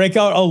 break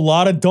out a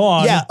lot of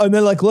dawn? Yeah, and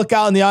then like look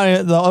out in the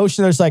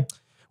ocean, there's like,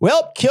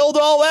 well, killed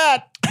all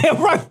that.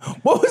 Right.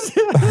 What was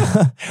it?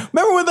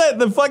 Remember when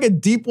the fucking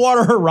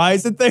Deepwater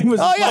Horizon thing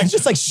was? Oh yeah, it's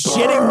just like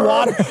shitting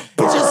water. It's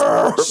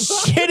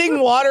just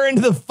shitting water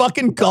into the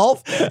fucking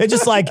Gulf. It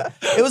was like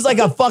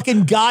a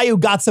fucking guy who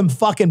got some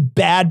fucking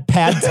bad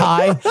pad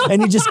thai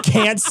and he just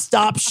can't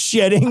stop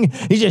shitting.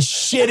 He's just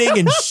shitting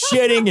and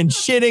shitting and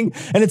shitting,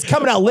 and it's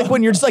coming out liquid.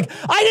 And you're just like,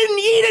 I didn't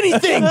eat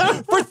anything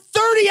for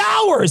 30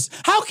 hours.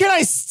 How can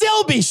I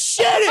still be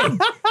shitting?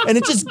 And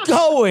it's just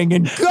going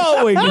and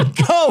going and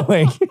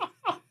going.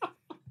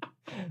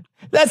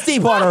 That's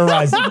Deepwater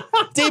Horizon.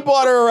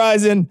 Deepwater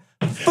Horizon,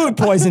 food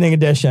poisoning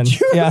edition. Do you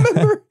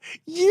remember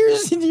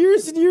years and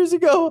years and years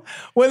ago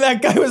when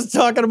that guy was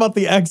talking about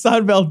the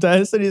Exxon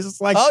Valdez and he's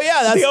just like, oh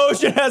yeah, the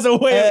ocean has a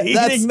way of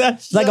eating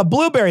that shit. Like a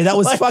blueberry. That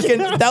was like, fucking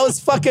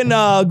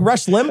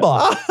Rush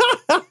Limbaugh.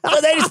 So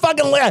they just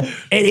fucking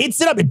it eats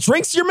it up. It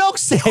drinks your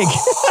milkshake.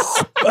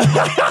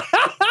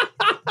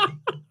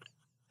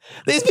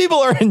 These people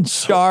are in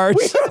charge.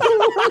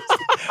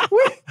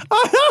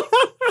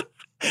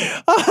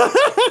 Oh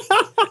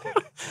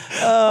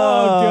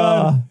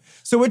God.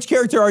 So which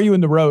character are you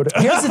in The Road?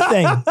 Here's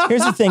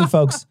the thing,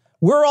 folks.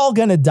 We're all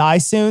going to die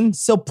soon,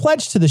 so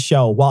pledge to the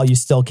show while you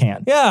still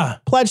can. Yeah.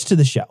 Pledge to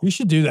the show. You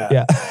should do that.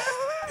 Yeah.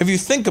 If you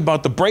think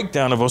about the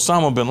breakdown of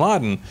Osama bin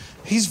Laden,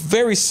 he's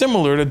very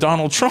similar to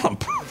Donald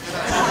Trump.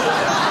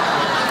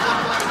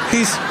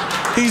 He's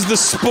the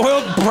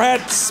spoiled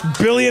brat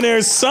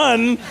billionaire's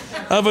son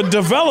of a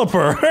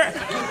developer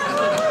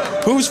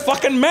who's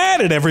fucking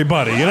mad at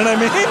everybody. You know what I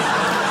mean?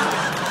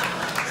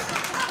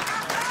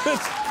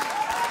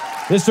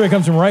 This story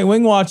comes from Right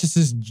Wing Watch. This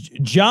is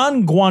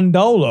John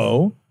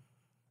Guandolo.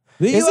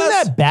 Isn't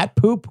that bat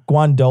poop?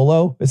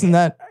 Guandolo? Isn't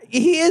that?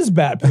 He is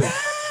bat poop.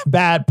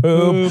 Bat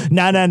poop.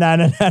 No.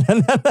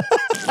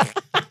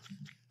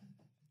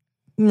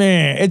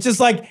 Man, it's just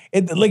like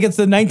it's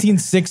the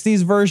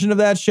 1960s version of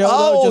that show.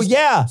 Oh,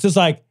 yeah. It's just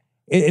like,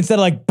 instead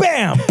of like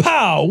bam,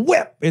 pow,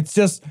 whip, it's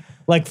just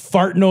like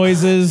fart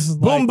noises.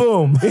 Boom,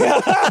 boom.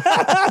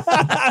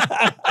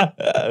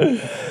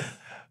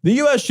 The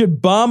U.S.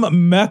 should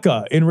bomb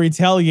Mecca in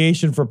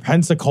retaliation for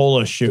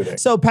Pensacola shooting.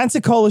 So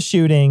Pensacola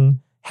shooting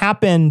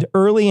happened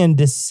early in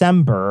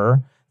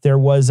December. There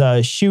was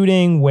a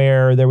shooting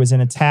where there was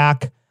an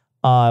attack.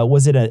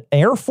 Was it an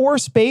Air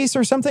Force base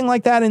or something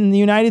like that in the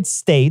United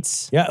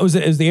States? Yeah, it was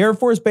the Air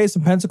Force base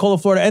in Pensacola,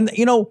 Florida. And,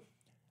 you know,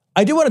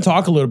 I do want to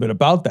talk a little bit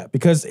about that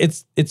because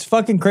it's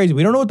fucking crazy.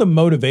 We don't know what the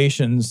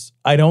motivations,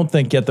 I don't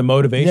think yet the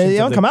motivations. They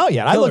don't come out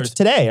yet. I looked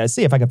today. I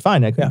see if I could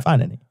find it. I couldn't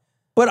find any.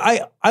 But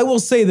I will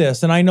say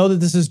this, and I know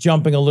that this is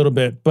jumping a little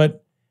bit,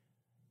 but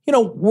you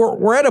know,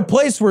 we're at a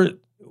place where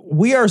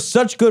we are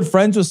such good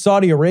friends with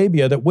Saudi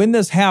Arabia that when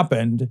this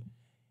happened,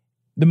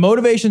 the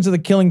motivations of the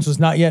killings was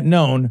not yet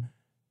known.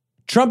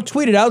 Trump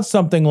tweeted out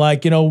something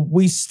like, you know,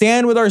 we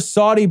stand with our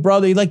Saudi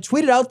brother. He like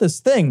tweeted out this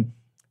thing.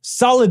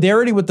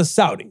 Solidarity with the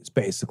Saudis,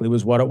 basically,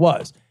 was what it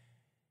was.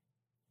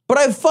 But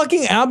I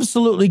fucking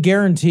absolutely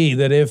guarantee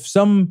that if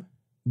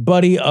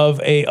somebody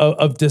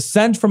of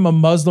descent from a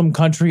Muslim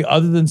country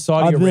other than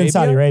Saudi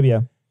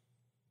Arabia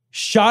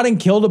shot and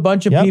killed a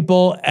bunch of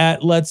people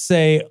at, let's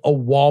say, a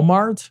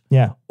Walmart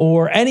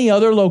or any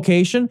other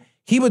location,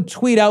 he would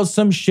tweet out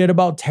some shit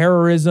about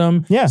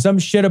terrorism, some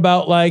shit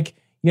about like,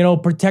 you know,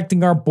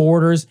 protecting our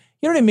borders.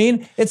 You know what I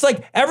mean? It's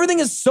like everything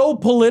is so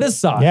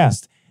politicized. Yeah.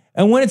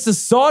 And when it's the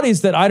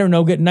Saudis that, I don't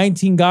know, get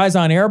 19 guys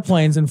on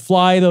airplanes and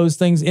fly those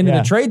things into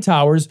the trade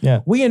towers,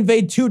 we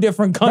invade two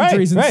different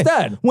countries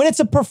instead. When it's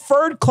a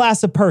preferred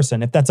class of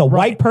person, if that's a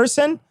white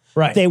person,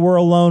 they were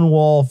a lone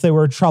wolf, they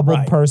were a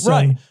troubled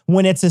person.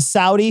 When it's a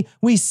Saudi,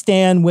 we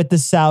stand with the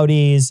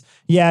Saudis.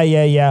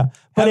 But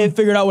haven't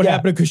figured out what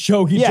happened to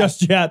Khashoggi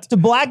just yet. The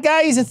black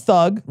guy, he's a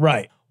thug.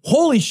 Right.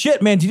 Holy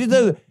shit, man. Did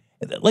you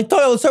let's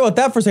talk about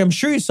that for a second. I'm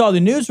sure you saw the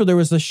news where there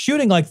was a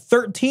shooting, like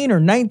 13 or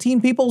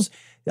 19 people's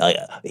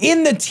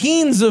in the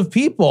teens of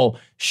people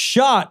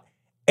shot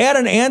at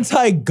an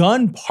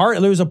anti-gun party.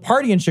 There was a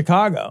party in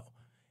Chicago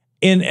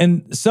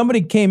and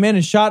somebody came in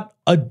and shot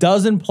a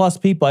dozen plus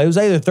people. It was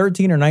either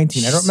 13 or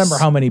 19. I don't remember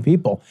how many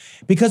people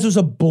because there was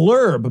a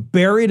blurb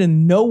buried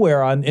in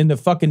nowhere in the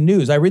fucking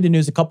news. I read the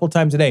news a couple of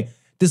times a day.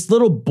 This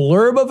little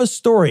blurb of a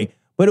story,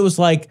 but it was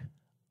like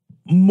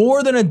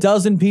more than a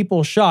dozen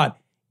people shot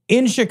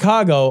in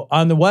Chicago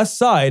on the West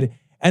Side.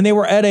 And they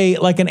were at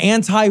an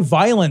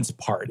anti-violence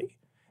party.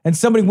 And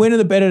somebody went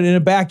in a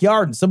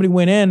backyard and somebody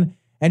went in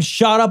and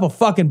shot up a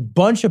fucking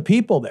bunch of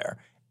people there.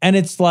 And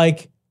it's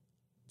like,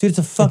 dude, it's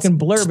a fucking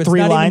blurb. It's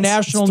not even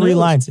national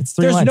news. It's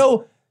three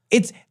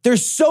lines.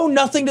 There's so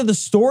nothing to the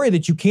story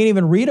that you can't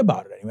even read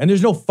about it anymore. And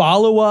there's no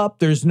follow-up.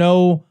 There's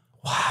no,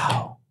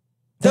 wow.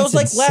 That was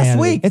like last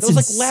week. That was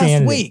like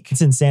last week.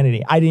 It's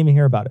insanity. I didn't even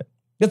hear about it.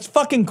 It's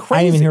fucking crazy.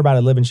 I didn't even hear about it.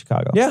 I live in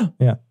Chicago. Yeah.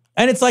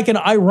 And it's like an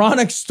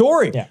ironic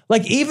story. Yeah.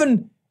 Like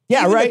even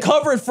to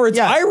cover it for its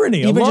irony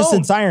even alone. Just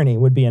its irony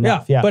would be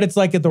enough. Yeah. But it's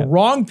like if the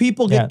wrong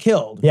people get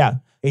killed. Yeah.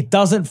 It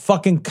doesn't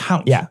fucking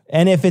count. Yeah.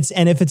 And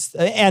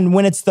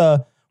when it's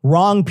the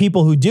wrong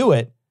people who do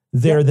it,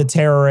 they're the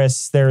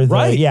terrorists. They're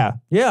the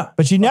Yeah.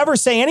 But you never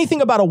say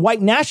anything about a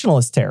white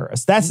nationalist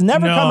terrist. That's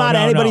never come out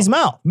of anybody's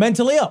mouth.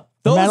 Mentally ill.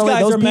 Those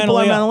guys are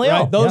mentally ill.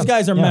 Right? Those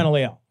guys are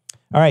mentally ill.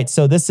 All right.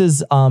 So this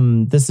is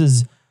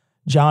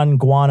John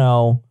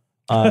Guano.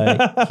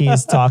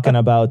 He's talking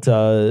about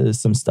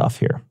some stuff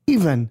here.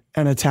 Even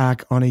an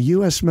attack on a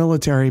U.S.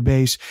 military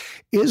base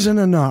isn't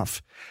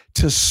enough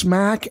to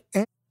smack.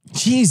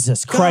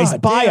 Jesus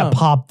Christ, buy a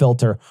pop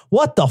filter.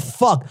 What the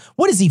fuck?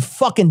 What is he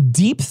fucking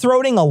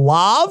deep-throating a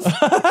lav?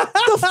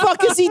 The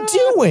fuck is he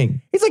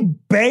doing? He's like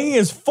banging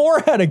his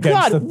forehead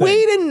against the thing.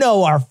 We didn't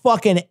know our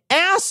fucking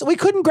ass. We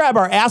couldn't grab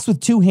our ass with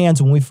two hands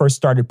when we first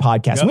started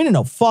podcasting. We didn't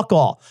know fuck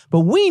all.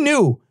 But we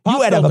knew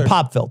you had to have a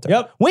pop filter.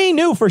 Yep. We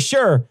knew for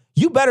sure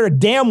you better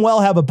damn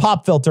well have a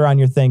pop filter on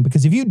your thing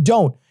because if you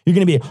don't, you're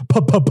going to be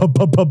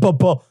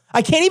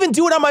I can't even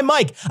do it on my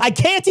mic. I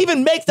can't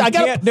even make that.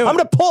 I'm going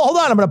to pull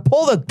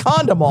the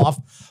condom off.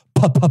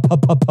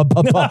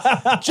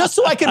 Just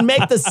so I can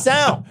make the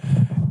sound.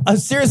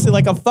 Seriously,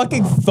 like a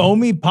fucking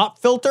foamy pop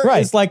filter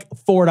is like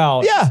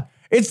 $4. Yeah.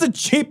 It's the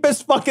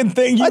cheapest fucking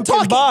thing you can buy.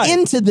 I talk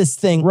into this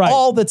thing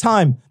all the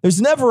time. There's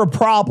never a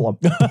problem.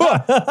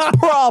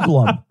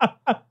 Problem.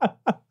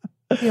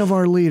 We have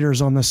our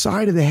leaders on the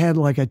side of the head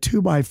like a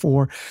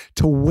 2x4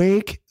 to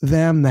wake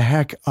them the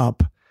heck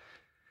up.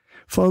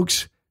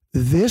 Folks,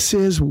 this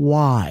is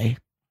why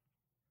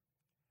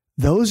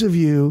those of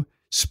you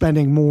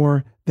spending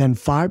more than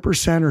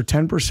 5% or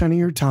 10% of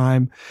your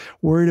time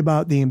worried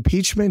about the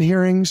impeachment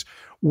hearings,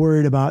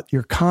 worried about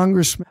your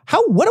congressman.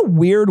 What a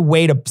weird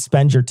way to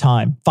spend your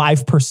time.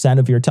 5%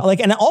 of your time.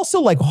 And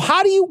also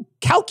how do you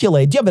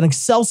calculate? Do you have an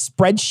Excel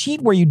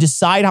spreadsheet where you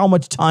decide how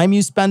much time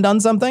you spend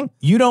on something?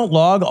 You don't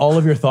log all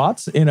of your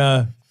thoughts in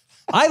I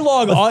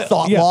log all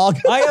thought log.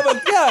 I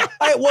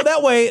have well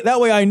that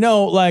way I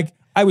know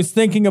I was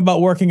thinking about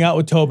working out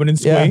with Tobin and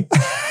Squee. Yeah.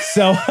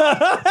 So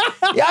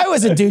I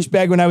was a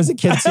douchebag when I was a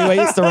kid too. I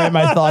used to write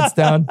my thoughts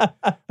down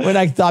when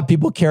I thought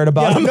people cared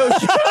about them.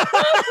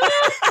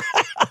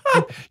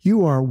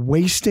 You are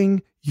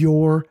wasting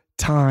your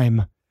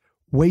time.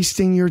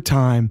 Wasting your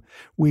time.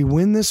 We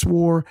win this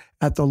war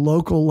at the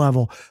local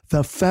level.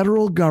 The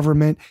federal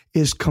government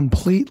is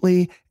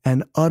completely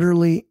and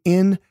utterly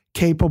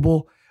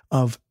incapable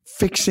of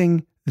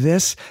fixing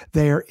this.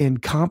 They are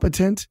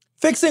incompetent.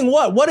 Fixing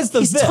what? What is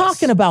He's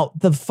talking about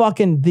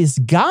this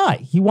guy.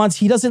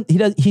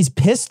 He's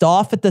pissed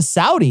off at the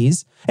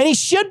Saudis and he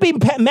should be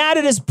mad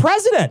at his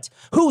president.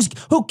 who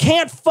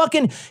can't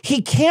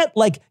he can't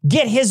like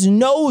get his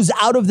nose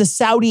out of the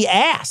Saudi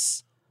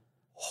ass.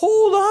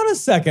 Hold on a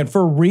second,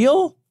 for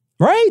real?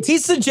 Right?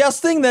 He's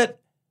suggesting that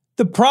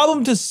the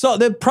problem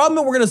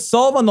that we're going to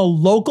solve on the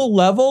local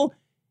level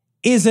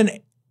is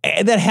that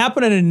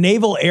happened at a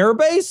naval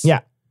airbase?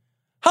 Yeah.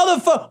 How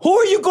the fuck? Who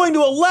are you going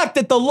to elect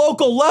at the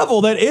local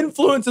level that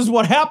influences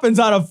what happens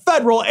on a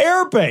federal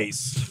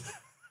airbase?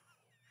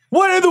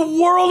 What in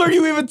the world are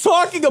you even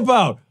talking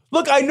about?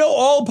 Look, I know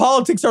all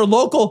politics are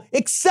local,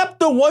 except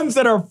the ones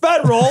that are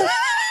federal.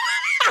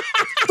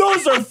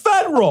 Those are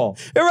federal.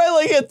 Right,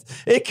 like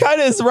it kind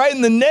of is right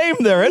in the name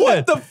there, isn't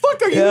it? What the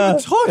fuck are you even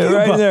talking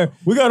right about? There.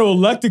 We got to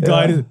elect a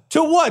guy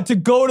to what? To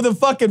go to the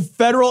fucking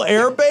federal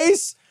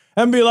airbase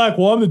and be like,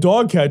 well, I'm the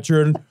dog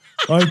catcher and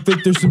I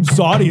think there's some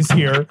Saudis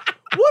here.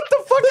 What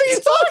the fuck are you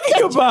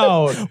talking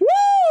about? Woo!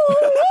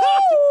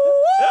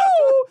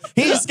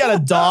 He just got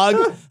a dog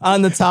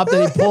on the top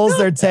that he pulls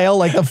their tail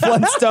like the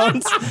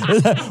Flintstones.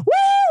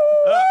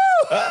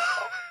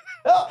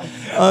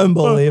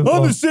 Unbelievable.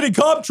 I'm the city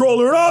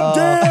comptroller and I'm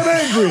damn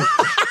angry.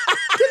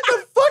 Get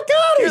the fuck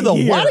out of here. You're the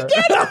what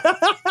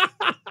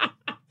again?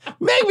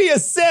 Make me a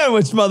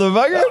sandwich,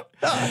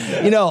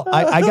 motherfucker. You know,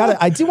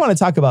 I do want to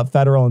talk about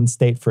federal and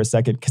state for a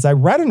second because I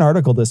read an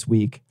article this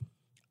week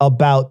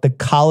about the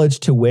college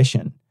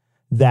tuition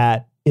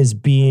that is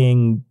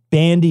being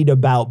bandied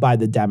about by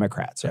the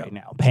Democrats right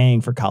now,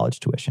 paying for college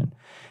tuition.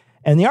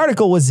 And the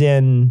article was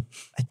in,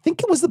 I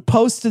think it was the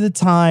Post of the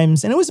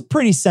Times, and it was a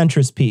pretty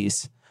centrist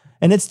piece.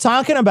 And it's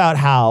talking about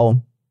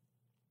how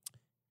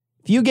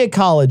if you get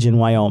college in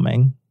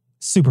Wyoming,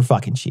 super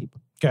fucking cheap.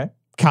 Okay.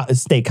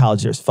 State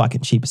college there's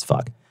fucking cheap as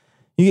fuck.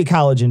 You get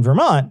college in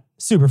Vermont,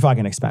 super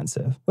fucking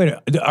expensive. Wait,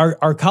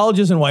 are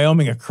colleges in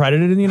Wyoming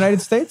accredited in the United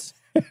States?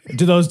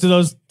 Do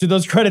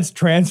those credits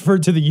transfer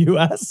to the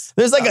U.S.?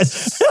 There's like a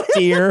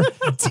steer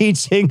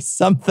teaching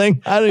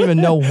something. I don't even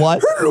know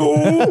what.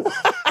 Hello.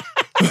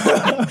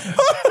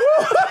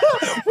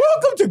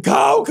 Welcome to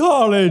Cow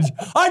College.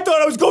 I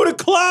thought I was going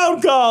to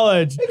Clown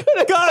College.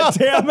 God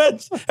damn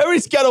it.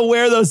 Everybody's got to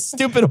wear those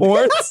stupid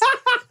horns.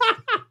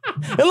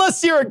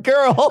 Unless you're a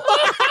girl.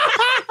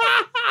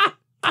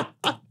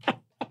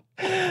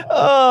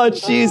 Oh,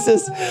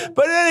 Jesus.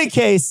 But in any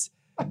case,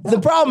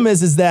 the problem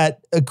is that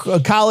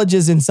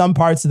colleges in some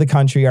parts of the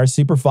country are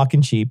super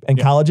fucking cheap, and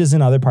colleges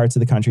in other parts of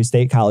the country,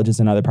 state colleges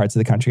in other parts of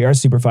the country, are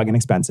super fucking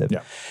expensive.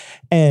 Yeah.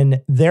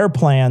 And their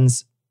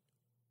plans,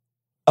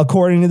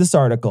 according to this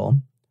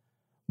article,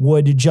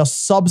 would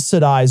just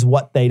subsidize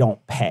what they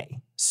don't pay.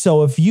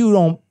 So if you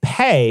don't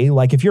pay,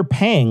 like if you're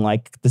paying,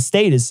 like the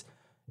state is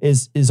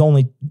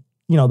only,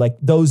 you know, like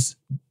those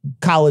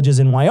colleges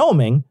in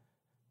Wyoming,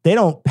 they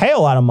don't pay a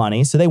lot of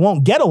money, so they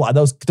won't get a lot.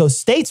 Those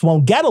states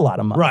won't get a lot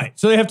of money. Right.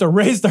 So they have to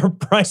raise their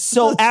price.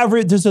 So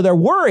they're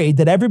worried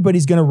that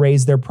everybody's going to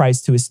raise their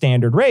price to a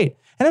standard rate.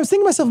 And I was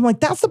thinking to myself, I'm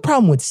like, that's the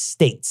problem with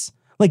states.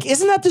 Like,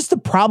 isn't that just the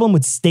problem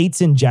with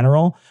states in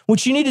general?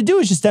 What you need to do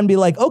is just then be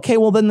like, okay,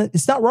 well then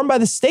it's not run by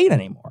the state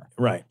anymore.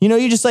 Right. You know,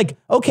 you just like,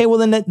 okay, well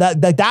then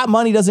that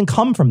money doesn't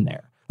come from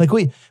there. Like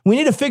we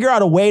need to figure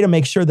out a way to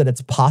make sure that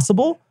it's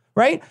possible,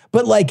 right?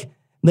 But like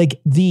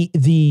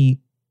the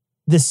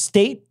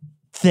state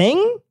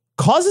thing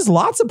causes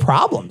lots of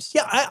problems.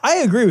 Yeah, I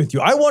agree with you.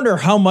 I wonder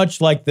how much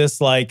like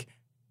this like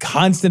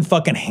constant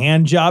fucking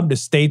hand job to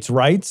states'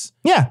 rights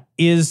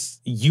is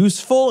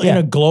useful in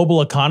a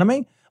global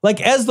economy. Like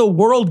as the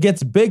world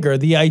gets bigger,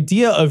 the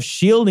idea of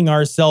shielding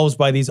ourselves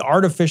by these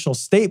artificial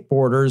state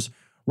borders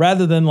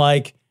rather than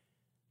like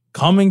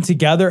coming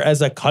together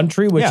as a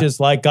country, which is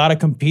like got to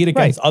compete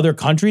against other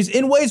countries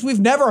in ways we've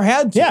never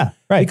had to. Yeah,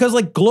 right. Because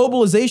like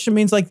globalization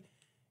means like,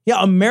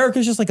 yeah,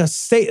 America's just like a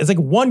state. It's like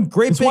one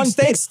great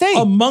big state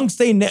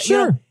amongst a net. Sure.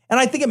 You know? And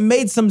I think it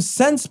made some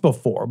sense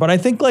before, but I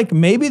think like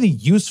maybe the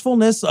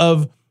usefulness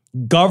of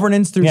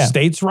governance through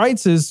states'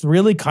 rights is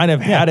really kind of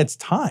had its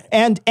time.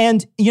 And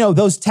you know,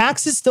 those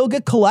taxes still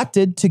get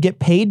collected to get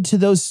paid to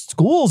those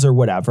schools or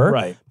whatever.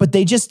 Right. But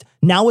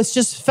now it's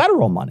just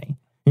federal money.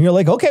 And you're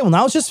like, okay, well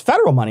now it's just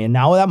federal money. And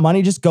now that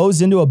money just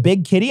goes into a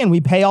big kitty and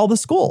we pay all the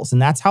schools.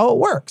 And that's how it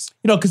works.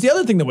 You know, because the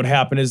other thing that would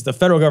happen is the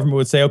federal government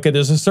would say, okay,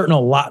 there's a certain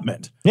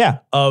allotment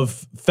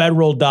of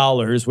federal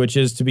dollars, which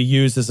is to be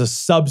used as a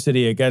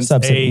subsidy against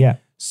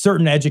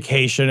certain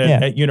education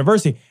at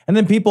university. And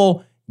then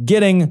people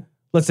getting,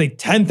 let's say,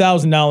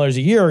 $10,000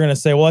 a year are going to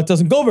say, well, it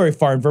doesn't go very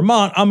far in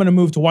Vermont. I'm going to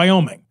move to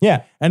Wyoming.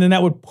 Yeah. And then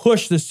that would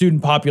push the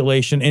student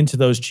population into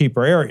those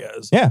cheaper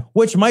areas. Yeah.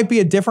 Which might be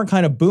a different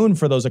kind of boon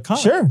for those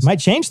economies. Sure. Might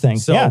change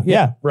things. So,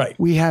 yeah. Right.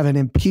 We have an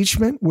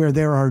impeachment where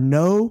there are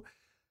no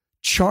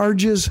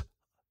charges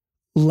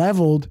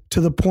leveled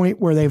to the point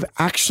where they've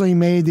actually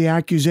made the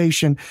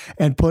accusation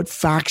and put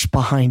facts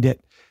behind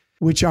it,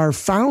 which our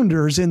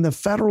founders in the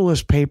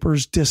Federalist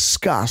Papers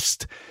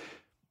discussed.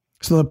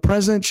 So the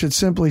president should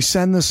simply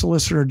send the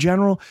Solicitor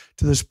General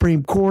to the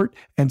Supreme Court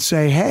and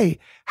say, hey,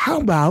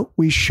 how about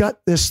we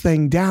shut this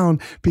thing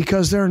down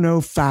because there are no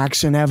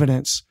facts and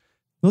evidence?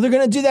 Well, they're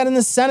going to do that in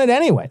the Senate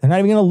anyway. They're not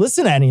even going to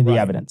listen to any of the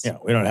evidence. Yeah,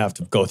 we don't have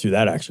to go through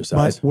that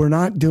exercise. But we're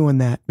not doing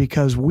that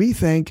because we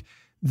think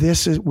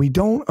we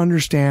don't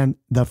understand,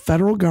 the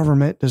federal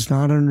government does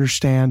not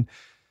understand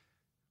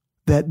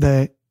that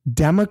the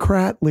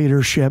Democrat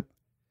leadership,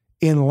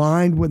 in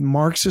line with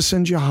Marxists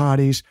and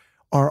jihadis,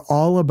 are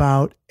all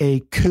about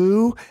a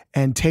coup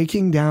and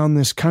taking down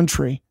this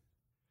country,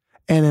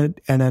 and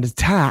an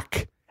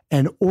attack,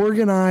 an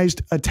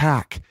organized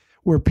attack,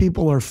 where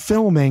people are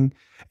filming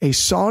a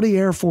Saudi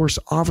Air Force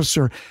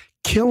officer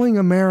killing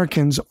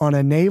Americans on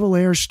a naval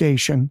air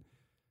station.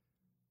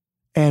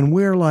 And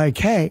we're like,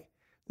 hey,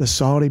 the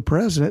Saudi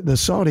president, the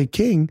Saudi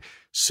king,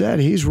 said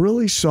he's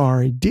really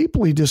sorry,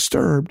 deeply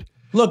disturbed.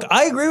 Look,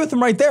 I agree with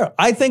him right there.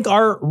 I think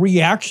our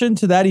reaction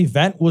to that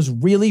event was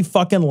really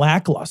fucking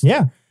lackluster.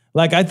 Yeah.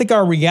 Like, I think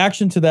our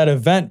reaction to that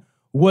event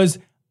was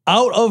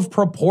out of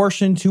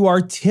proportion to our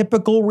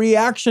typical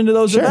reaction to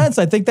those events.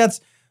 I think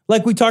that's,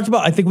 like we talked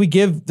about, I think we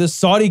give the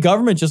Saudi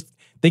government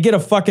they get a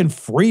fucking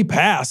free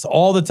pass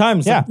all the time.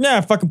 It's like,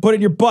 fucking put it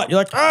in your butt. You're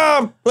like,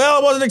 well, I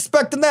wasn't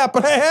expecting that,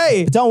 but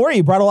hey. But don't worry,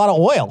 you brought a lot of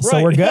oil,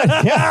 so we're good.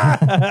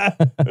 Yeah.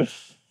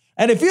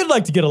 And if you'd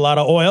like to get a lot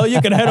of oil,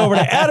 you can head over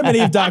to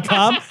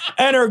adamandeve.com,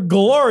 enter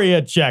Glory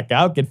at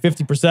checkout, get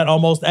 50%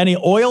 almost any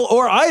oil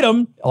or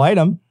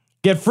item.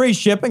 Get free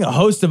shipping, a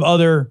host of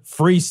other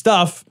free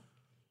stuff.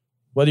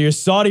 Whether you're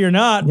Saudi or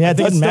not, it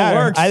doesn't matter.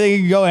 Works. I think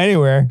it can go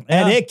anywhere.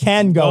 Yeah. And it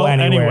can go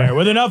anywhere.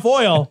 With enough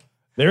oil,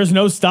 there's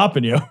no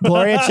stopping you.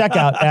 Glory at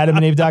checkout,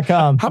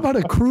 adamandeve.com. How about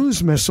a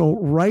cruise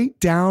missile right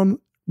down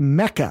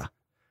Mecca,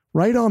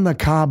 right on the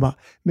Kaaba?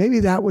 Maybe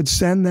that would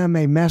send them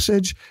a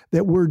message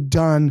that we're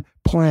done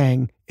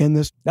playing in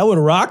this. That would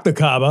rock the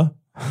Kaaba.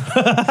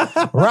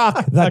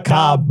 Rock the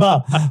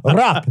Kaaba.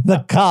 Rock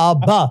the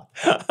Kaaba.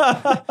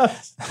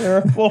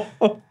 Terrible.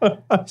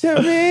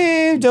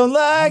 Sharif don't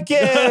like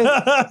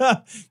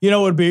it. You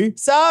know what it would be?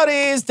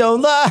 Saudis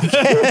don't like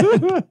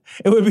it.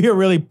 It would be a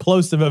really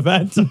plosive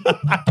event.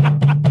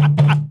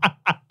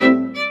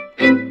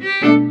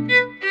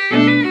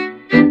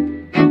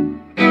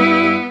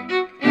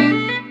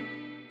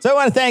 So I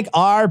want to thank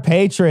our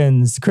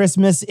patrons.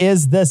 Christmas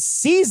is the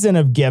season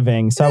of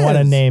giving. So I want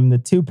to name the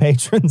two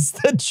patrons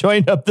that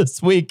joined up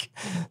this week.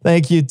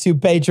 Thank you, two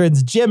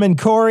patrons, Jim and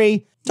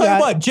Corey. Tell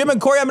you what, Jim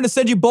and Corey, I'm going to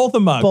send you both a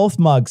mug. Both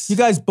mugs. You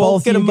guys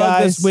both get a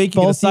mug this week.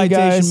 You get a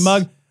citation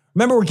mug.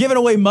 Remember, we're giving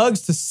away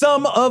mugs to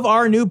some of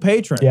our new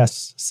patrons.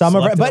 Yes. Some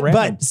of our,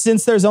 but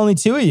since there's only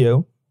two of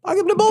you, I'll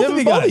give them to both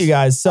of you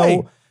guys.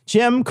 So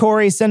Jim,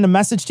 Corey, send a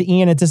message to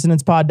Ian at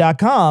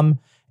dissonancepod.com.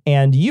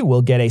 And you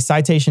will get a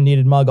Citation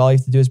Needed mug. All you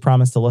have to do is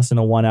promise to listen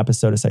to one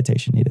episode of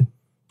Citation Needed.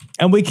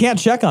 And we can't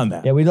check on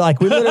that. Yeah, we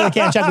literally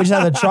can't check. We just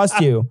have to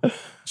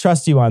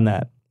trust you on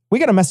that. We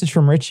got a message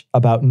from Rich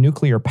about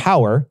nuclear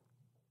power.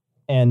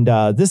 And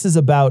this is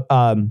about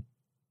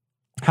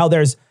how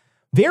there's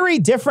very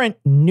different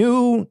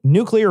new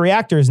nuclear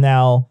reactors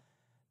now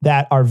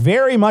that are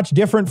very much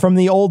different from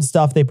the old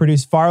stuff. They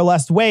produce far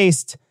less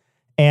waste,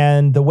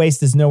 and the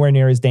waste is nowhere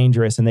near as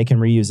dangerous, and they can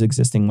reuse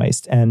existing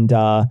waste.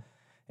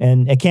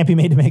 And it can't be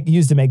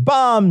used to make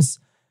bombs.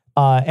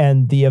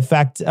 And the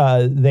effect,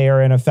 they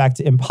are in effect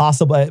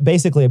impossible,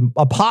 basically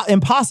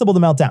impossible to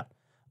melt down.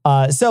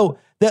 So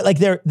that like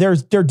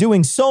they're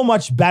doing so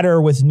much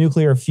better with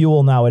nuclear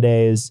fuel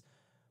nowadays.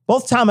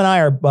 Both Tom and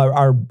I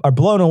are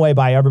blown away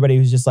by everybody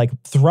who's just like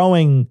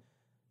throwing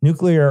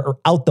nuclear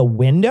out the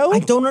window. I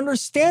don't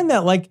understand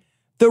that. Like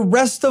the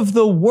rest of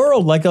the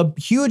world, like a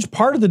huge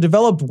part of the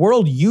developed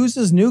world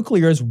uses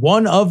nuclear as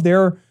one of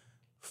their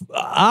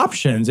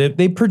options.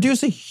 They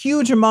produce a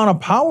huge amount of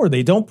power.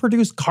 They don't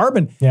produce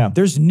carbon. Yeah.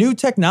 There's new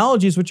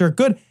technologies which are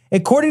good.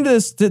 According to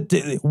this,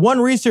 one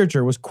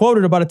researcher was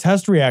quoted about a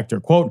test reactor,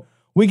 quote,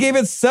 "We gave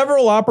it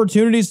several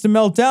opportunities to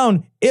melt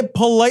down. It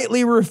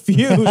politely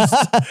refused."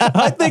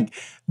 I think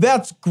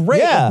that's great.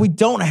 Yeah. Like, we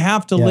don't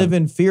have to live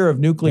in fear of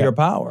nuclear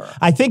power.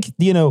 I think,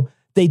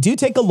 they do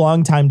take a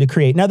long time to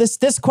create. Now,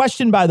 this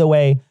question, by the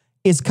way,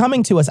 is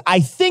coming to us, I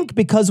think,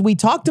 because we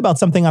talked about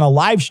something on a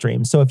live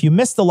stream. So if you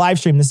missed the live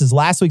stream, this is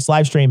last week's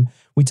live stream.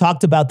 We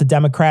talked about the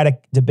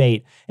Democratic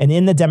debate. And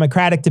in the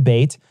Democratic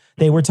debate,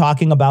 they were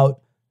talking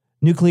about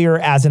nuclear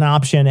as an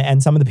option.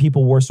 And some of the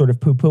people were sort of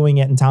poo-pooing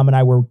it. And Tom and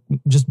I were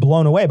just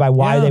blown away by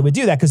why they would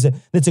do that. Because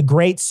it's a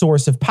great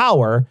source of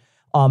power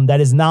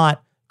that is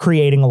not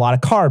creating a lot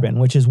of carbon,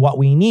 which is what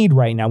we need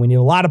right now. We need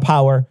a lot of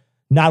power,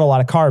 not a lot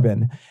of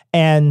carbon.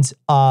 And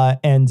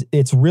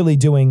it's really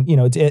doing,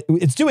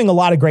 it's doing a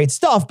lot of great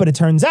stuff, but it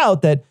turns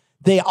out that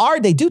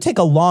they do take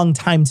a long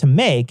time to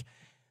make.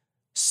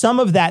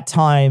 Some of that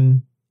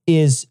time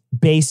is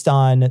based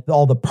on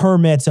all the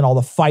permits and all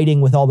the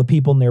fighting with all the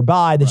people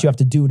nearby that you have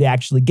to do to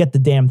actually get the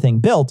damn thing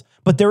built.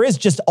 But there is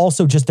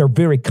they're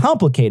very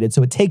complicated.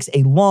 So it takes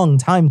a long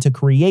time to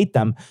create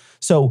them.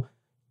 So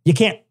you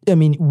can't,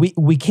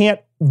 we can't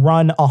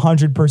run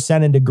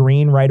 100% into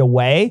green right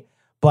away.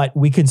 But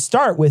we can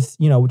start with,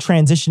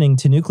 transitioning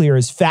to nuclear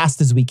as fast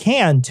as we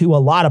can to a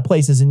lot of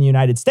places in the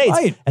United States.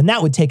 Right. And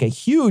that would take a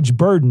huge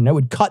burden. It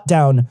would cut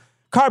down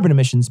carbon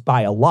emissions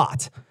by a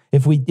lot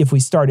if we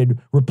started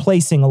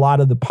replacing a lot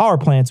of the power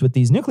plants with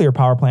these nuclear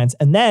power plants,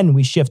 and then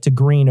we shift to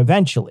green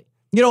eventually.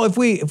 You know, if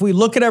we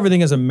look at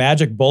everything as a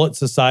magic bullet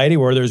society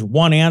where there's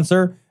one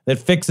answer that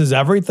fixes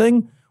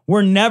everything,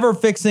 we're never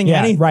fixing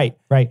anything.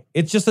 Right.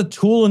 It's just a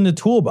tool in the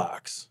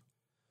toolbox.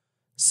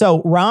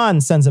 So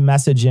Ron sends a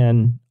message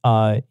in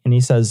and he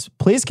says,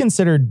 please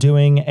consider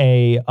doing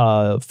a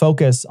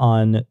focus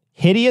on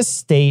hideous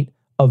state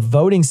of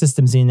voting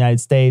systems in the United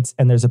States.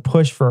 And there's a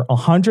push for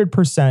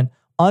 100%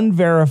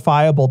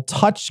 unverifiable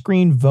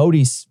touchscreen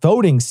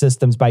voting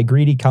systems by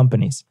greedy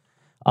companies.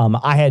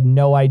 I had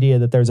no idea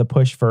that there's a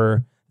push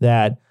for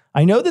that.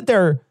 I know that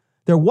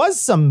there was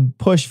some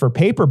push for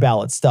paper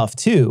ballot stuff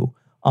too.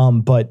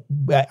 But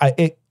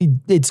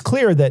it's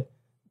clear that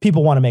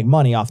people want to make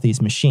money off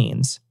these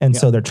machines. And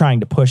so they're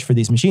trying to push for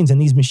these machines,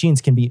 and these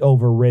machines can be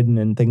overridden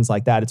and things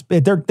like that.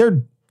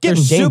 They're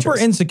getting super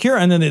insecure,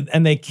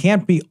 and they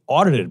can't be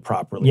audited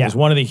properly. Yeah. Is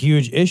one of the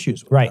huge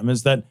issues with them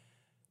is that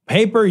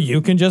paper,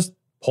 you can just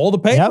pull the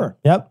paper.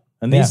 Yep.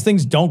 And these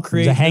things don't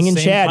create a hanging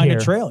the same chad kind here.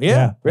 of trail.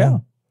 Yeah.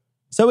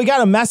 So we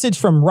got a message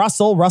from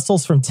Russell.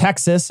 Russell's from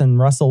Texas, and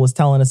Russell was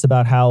telling us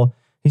about how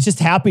he's just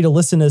happy to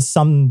listen to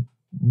some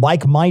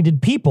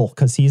like-minded people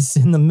because he's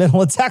in the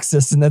middle of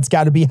Texas, and that's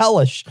got to be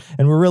hellish.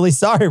 And we're really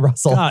sorry,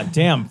 Russell. God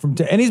damn!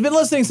 And he's been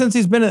listening since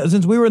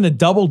we were in the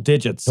double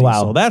digits.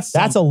 Wow, so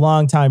that's a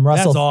long time,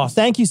 Russell. That's awesome.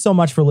 Thank you so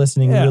much for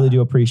listening. We really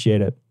do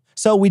appreciate it.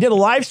 So we did a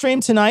live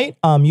stream tonight.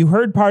 You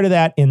heard part of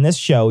that in this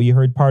show. You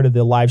heard part of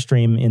the live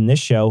stream in this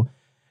show.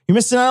 You're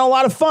missing out on a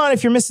lot of fun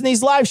if you're missing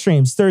these live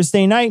streams.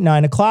 Thursday night,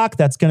 9 o'clock.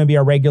 That's going to be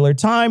our regular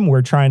time.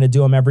 We're trying to do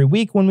them every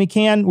week when we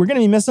can. We're going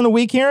to be missing a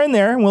week here and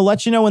there, and we'll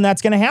let you know when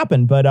that's going to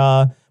happen. But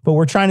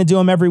we're trying to do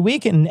them every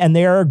week, and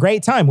they're a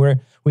great time.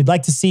 We'd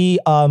like to see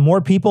more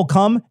people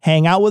come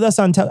hang out with us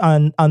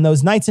on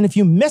those nights. And if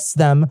you miss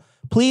them,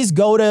 please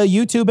go to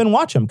YouTube and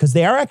watch them because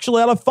they are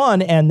actually a lot of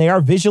fun and they are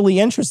visually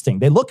interesting.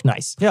 They look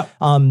nice. Yeah.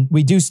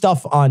 We do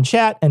stuff on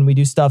chat and we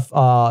do stuff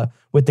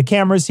with the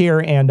cameras here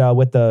and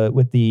with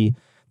the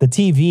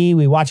TV.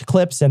 We watch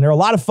clips and they're a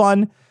lot of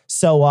fun.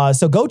 So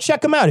go check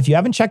them out. If you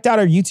haven't checked out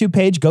our YouTube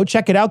page, go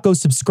check it out. Go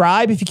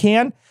subscribe if you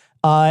can,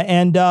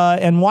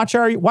 and watch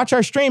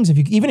our streams.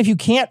 Even if you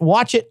can't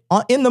watch it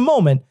in the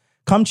moment,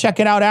 come check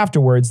it out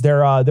afterwards.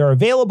 They're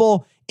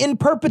available in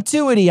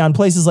perpetuity on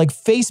places like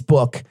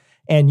Facebook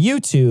and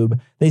YouTube.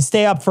 They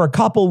stay up for a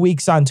couple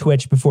weeks on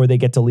Twitch before they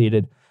get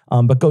deleted.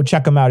 But go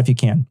check them out if you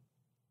can.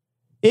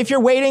 If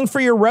you're waiting for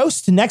your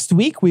roast, next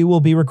week we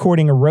will be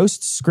recording a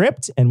roast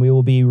script, and we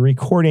will be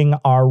recording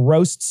our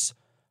roasts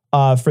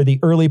for the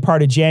early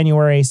part of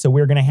January. So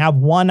we're going to have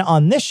one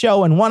on this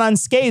show and one on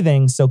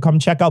Scathing. So come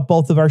check out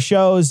both of our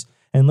shows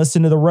and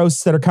listen to the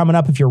roasts that are coming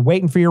up. If you're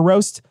waiting for your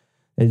roast,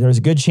 there's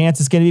a good chance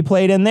it's going to be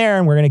played in there,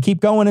 and we're going to keep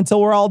going until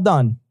we're all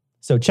done.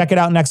 So check it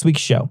out next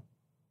week's show.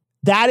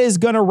 That is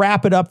going to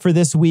wrap it up for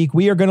this week.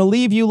 We are going to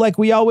leave you like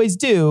we always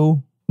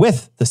do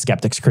with the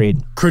Skeptic's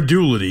Creed.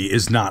 Credulity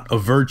is not a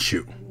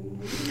virtue.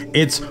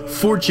 It's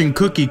fortune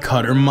cookie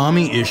cutter,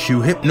 mommy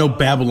issue,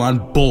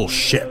 hypno-Babylon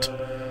bullshit.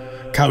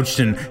 Couched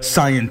in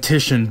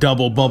scientician,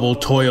 double bubble,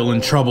 toil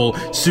and trouble,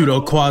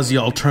 pseudo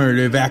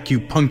quasi-alternative,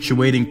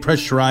 acupunctuating,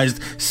 pressurized,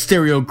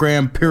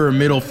 stereogram,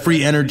 pyramidal,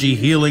 free energy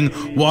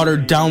healing,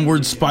 watered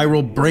downward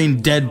spiral,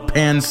 brain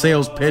deadpan,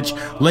 sales pitch,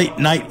 late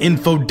night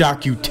info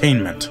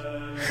docutainment.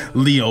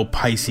 Leo,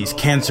 Pisces,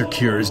 cancer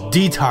cures,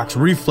 detox,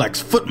 reflex,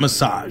 foot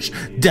massage,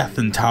 death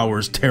and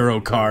towers,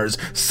 tarot cards,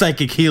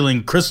 psychic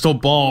healing, crystal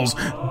balls,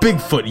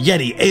 Bigfoot,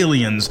 Yeti,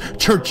 aliens,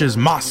 churches,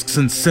 mosques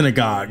and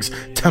synagogues,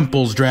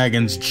 temples,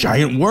 dragons,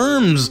 giant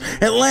worms,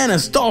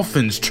 Atlantis,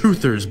 dolphins,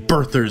 truthers,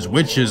 birthers,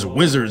 witches,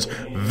 wizards,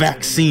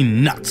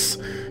 vaccine nuts,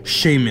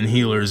 shaman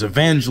healers,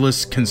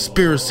 evangelists,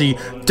 conspiracy,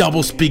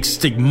 doublespeak,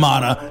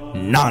 stigmata,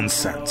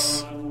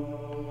 nonsense.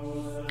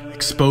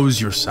 Expose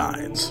your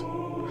sides.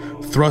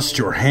 Thrust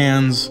your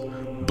hands,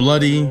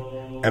 bloody,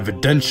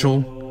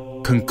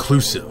 evidential,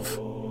 conclusive.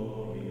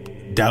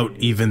 Doubt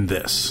even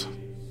this.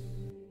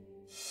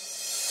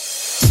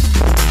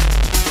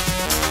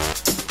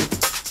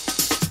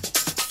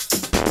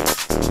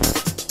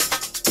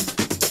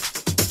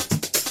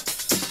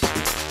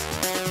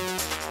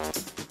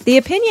 The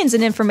opinions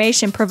and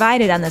information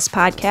provided on this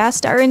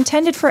podcast are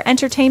intended for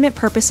entertainment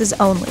purposes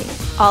only.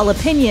 All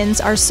opinions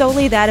are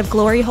solely that of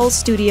Glory Hole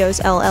Studios,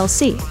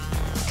 LLC.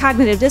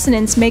 Cognitive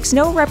Dissonance makes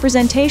no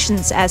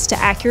representations as to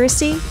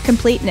accuracy,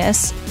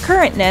 completeness,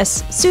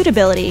 currentness,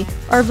 suitability,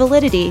 or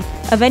validity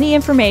of any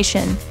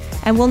information,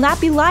 and will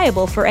not be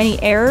liable for any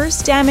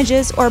errors,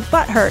 damages, or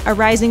butthurt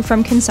arising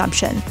from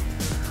consumption.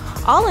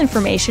 All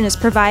information is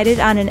provided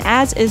on an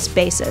as-is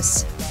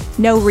basis.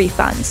 No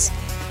refunds.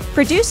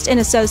 Produced in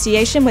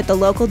association with the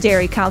local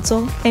Dairy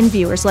Council and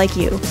viewers like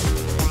you.